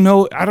movie, I don't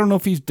know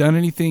if he's done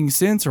anything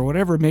since or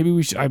whatever. Maybe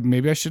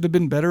I should have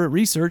been better at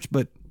research,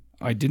 but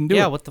I didn't do it.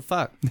 Yeah, what the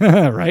fuck?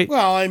 Right?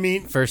 Well, I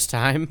mean, first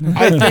time.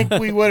 I think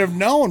we would have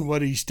known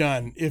what he's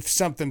done if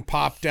something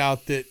popped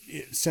out that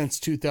since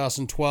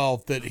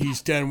 2012 that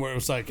he's done where it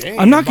was like, hey,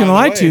 I'm not going to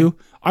lie to you.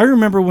 I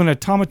remember when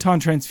Automaton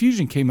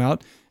Transfusion came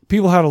out,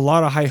 people had a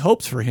lot of high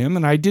hopes for him,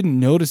 and I didn't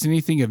notice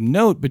anything of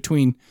note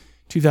between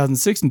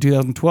 2006 and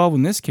 2012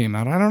 when this came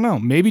out. I don't know.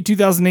 Maybe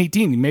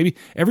 2018. Maybe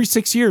every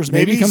 6 years,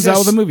 maybe he comes out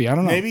with a movie. I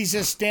don't know. Maybe he's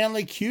just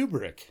Stanley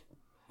Kubrick.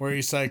 Where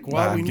he's like,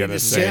 well, we need to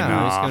sit. He's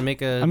going to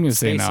make a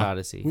Space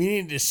Odyssey. We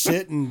need to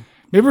sit and...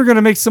 Maybe we're going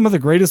to make some of the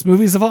greatest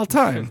movies of all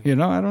time. I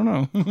don't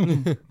know.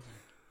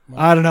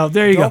 I don't know.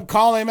 There you go. Don't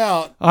call him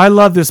out. I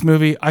love this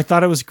movie. I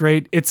thought it was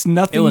great. It's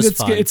nothing. It was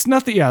fun. It's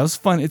nothing. Yeah, it was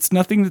fun. It's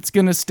nothing that's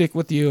going to stick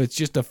with you. It's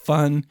just a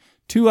fun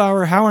 2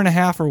 hour and a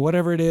half or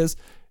whatever it is.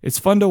 It's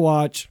fun to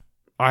watch.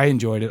 I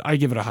enjoyed it. I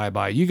give it a high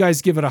buy. You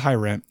guys give it a high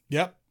rent.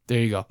 Yep.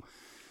 There you go.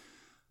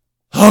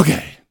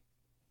 Okay.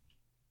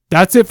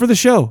 That's it for the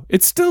show.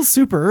 It's still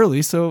super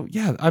early, so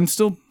yeah, I'm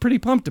still pretty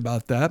pumped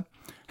about that.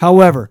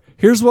 However,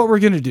 here's what we're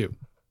going to do.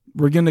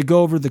 We're going to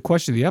go over the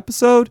question of the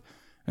episode,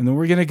 and then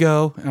we're going to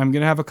go, and I'm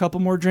going to have a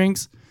couple more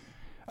drinks.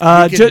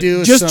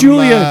 Julia,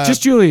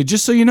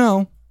 just so you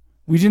know,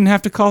 we didn't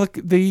have to call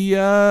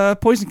the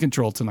poison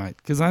control tonight,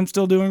 because I'm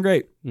still doing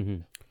great.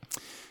 Mm-hmm.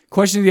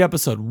 Question of the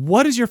episode.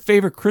 What is your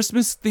favorite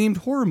Christmas-themed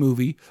horror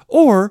movie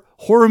or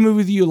horror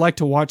movie that you like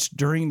to watch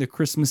during the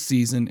Christmas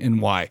season,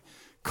 and why?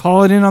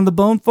 Call it in on the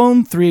bone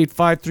phone,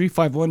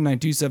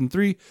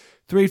 385-351-9273,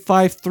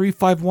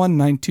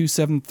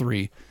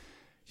 385-351-9273.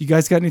 You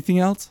guys got anything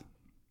else?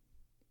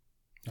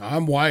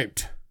 I'm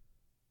wiped.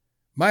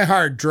 My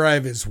hard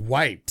drive is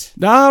wiped.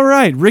 All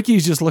right.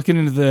 Ricky's just looking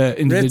into the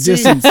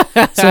distance.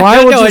 So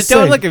I will just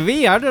don't look at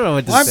me. I don't know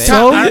what to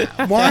say.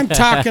 I'm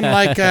talking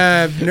like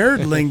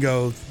nerd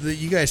lingo that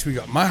you guys would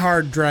go, my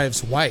hard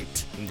drive's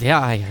wiped.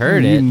 Yeah, I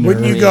heard it.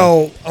 Wouldn't you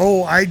go,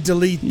 I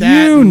delete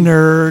that? You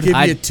nerd.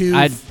 Give you two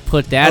I'd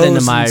put that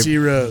into my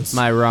zeros.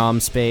 My ROM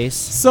space.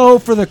 So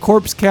for the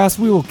Corpse Cast,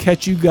 we will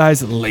catch you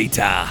guys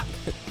later.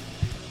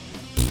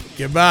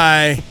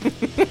 Goodbye.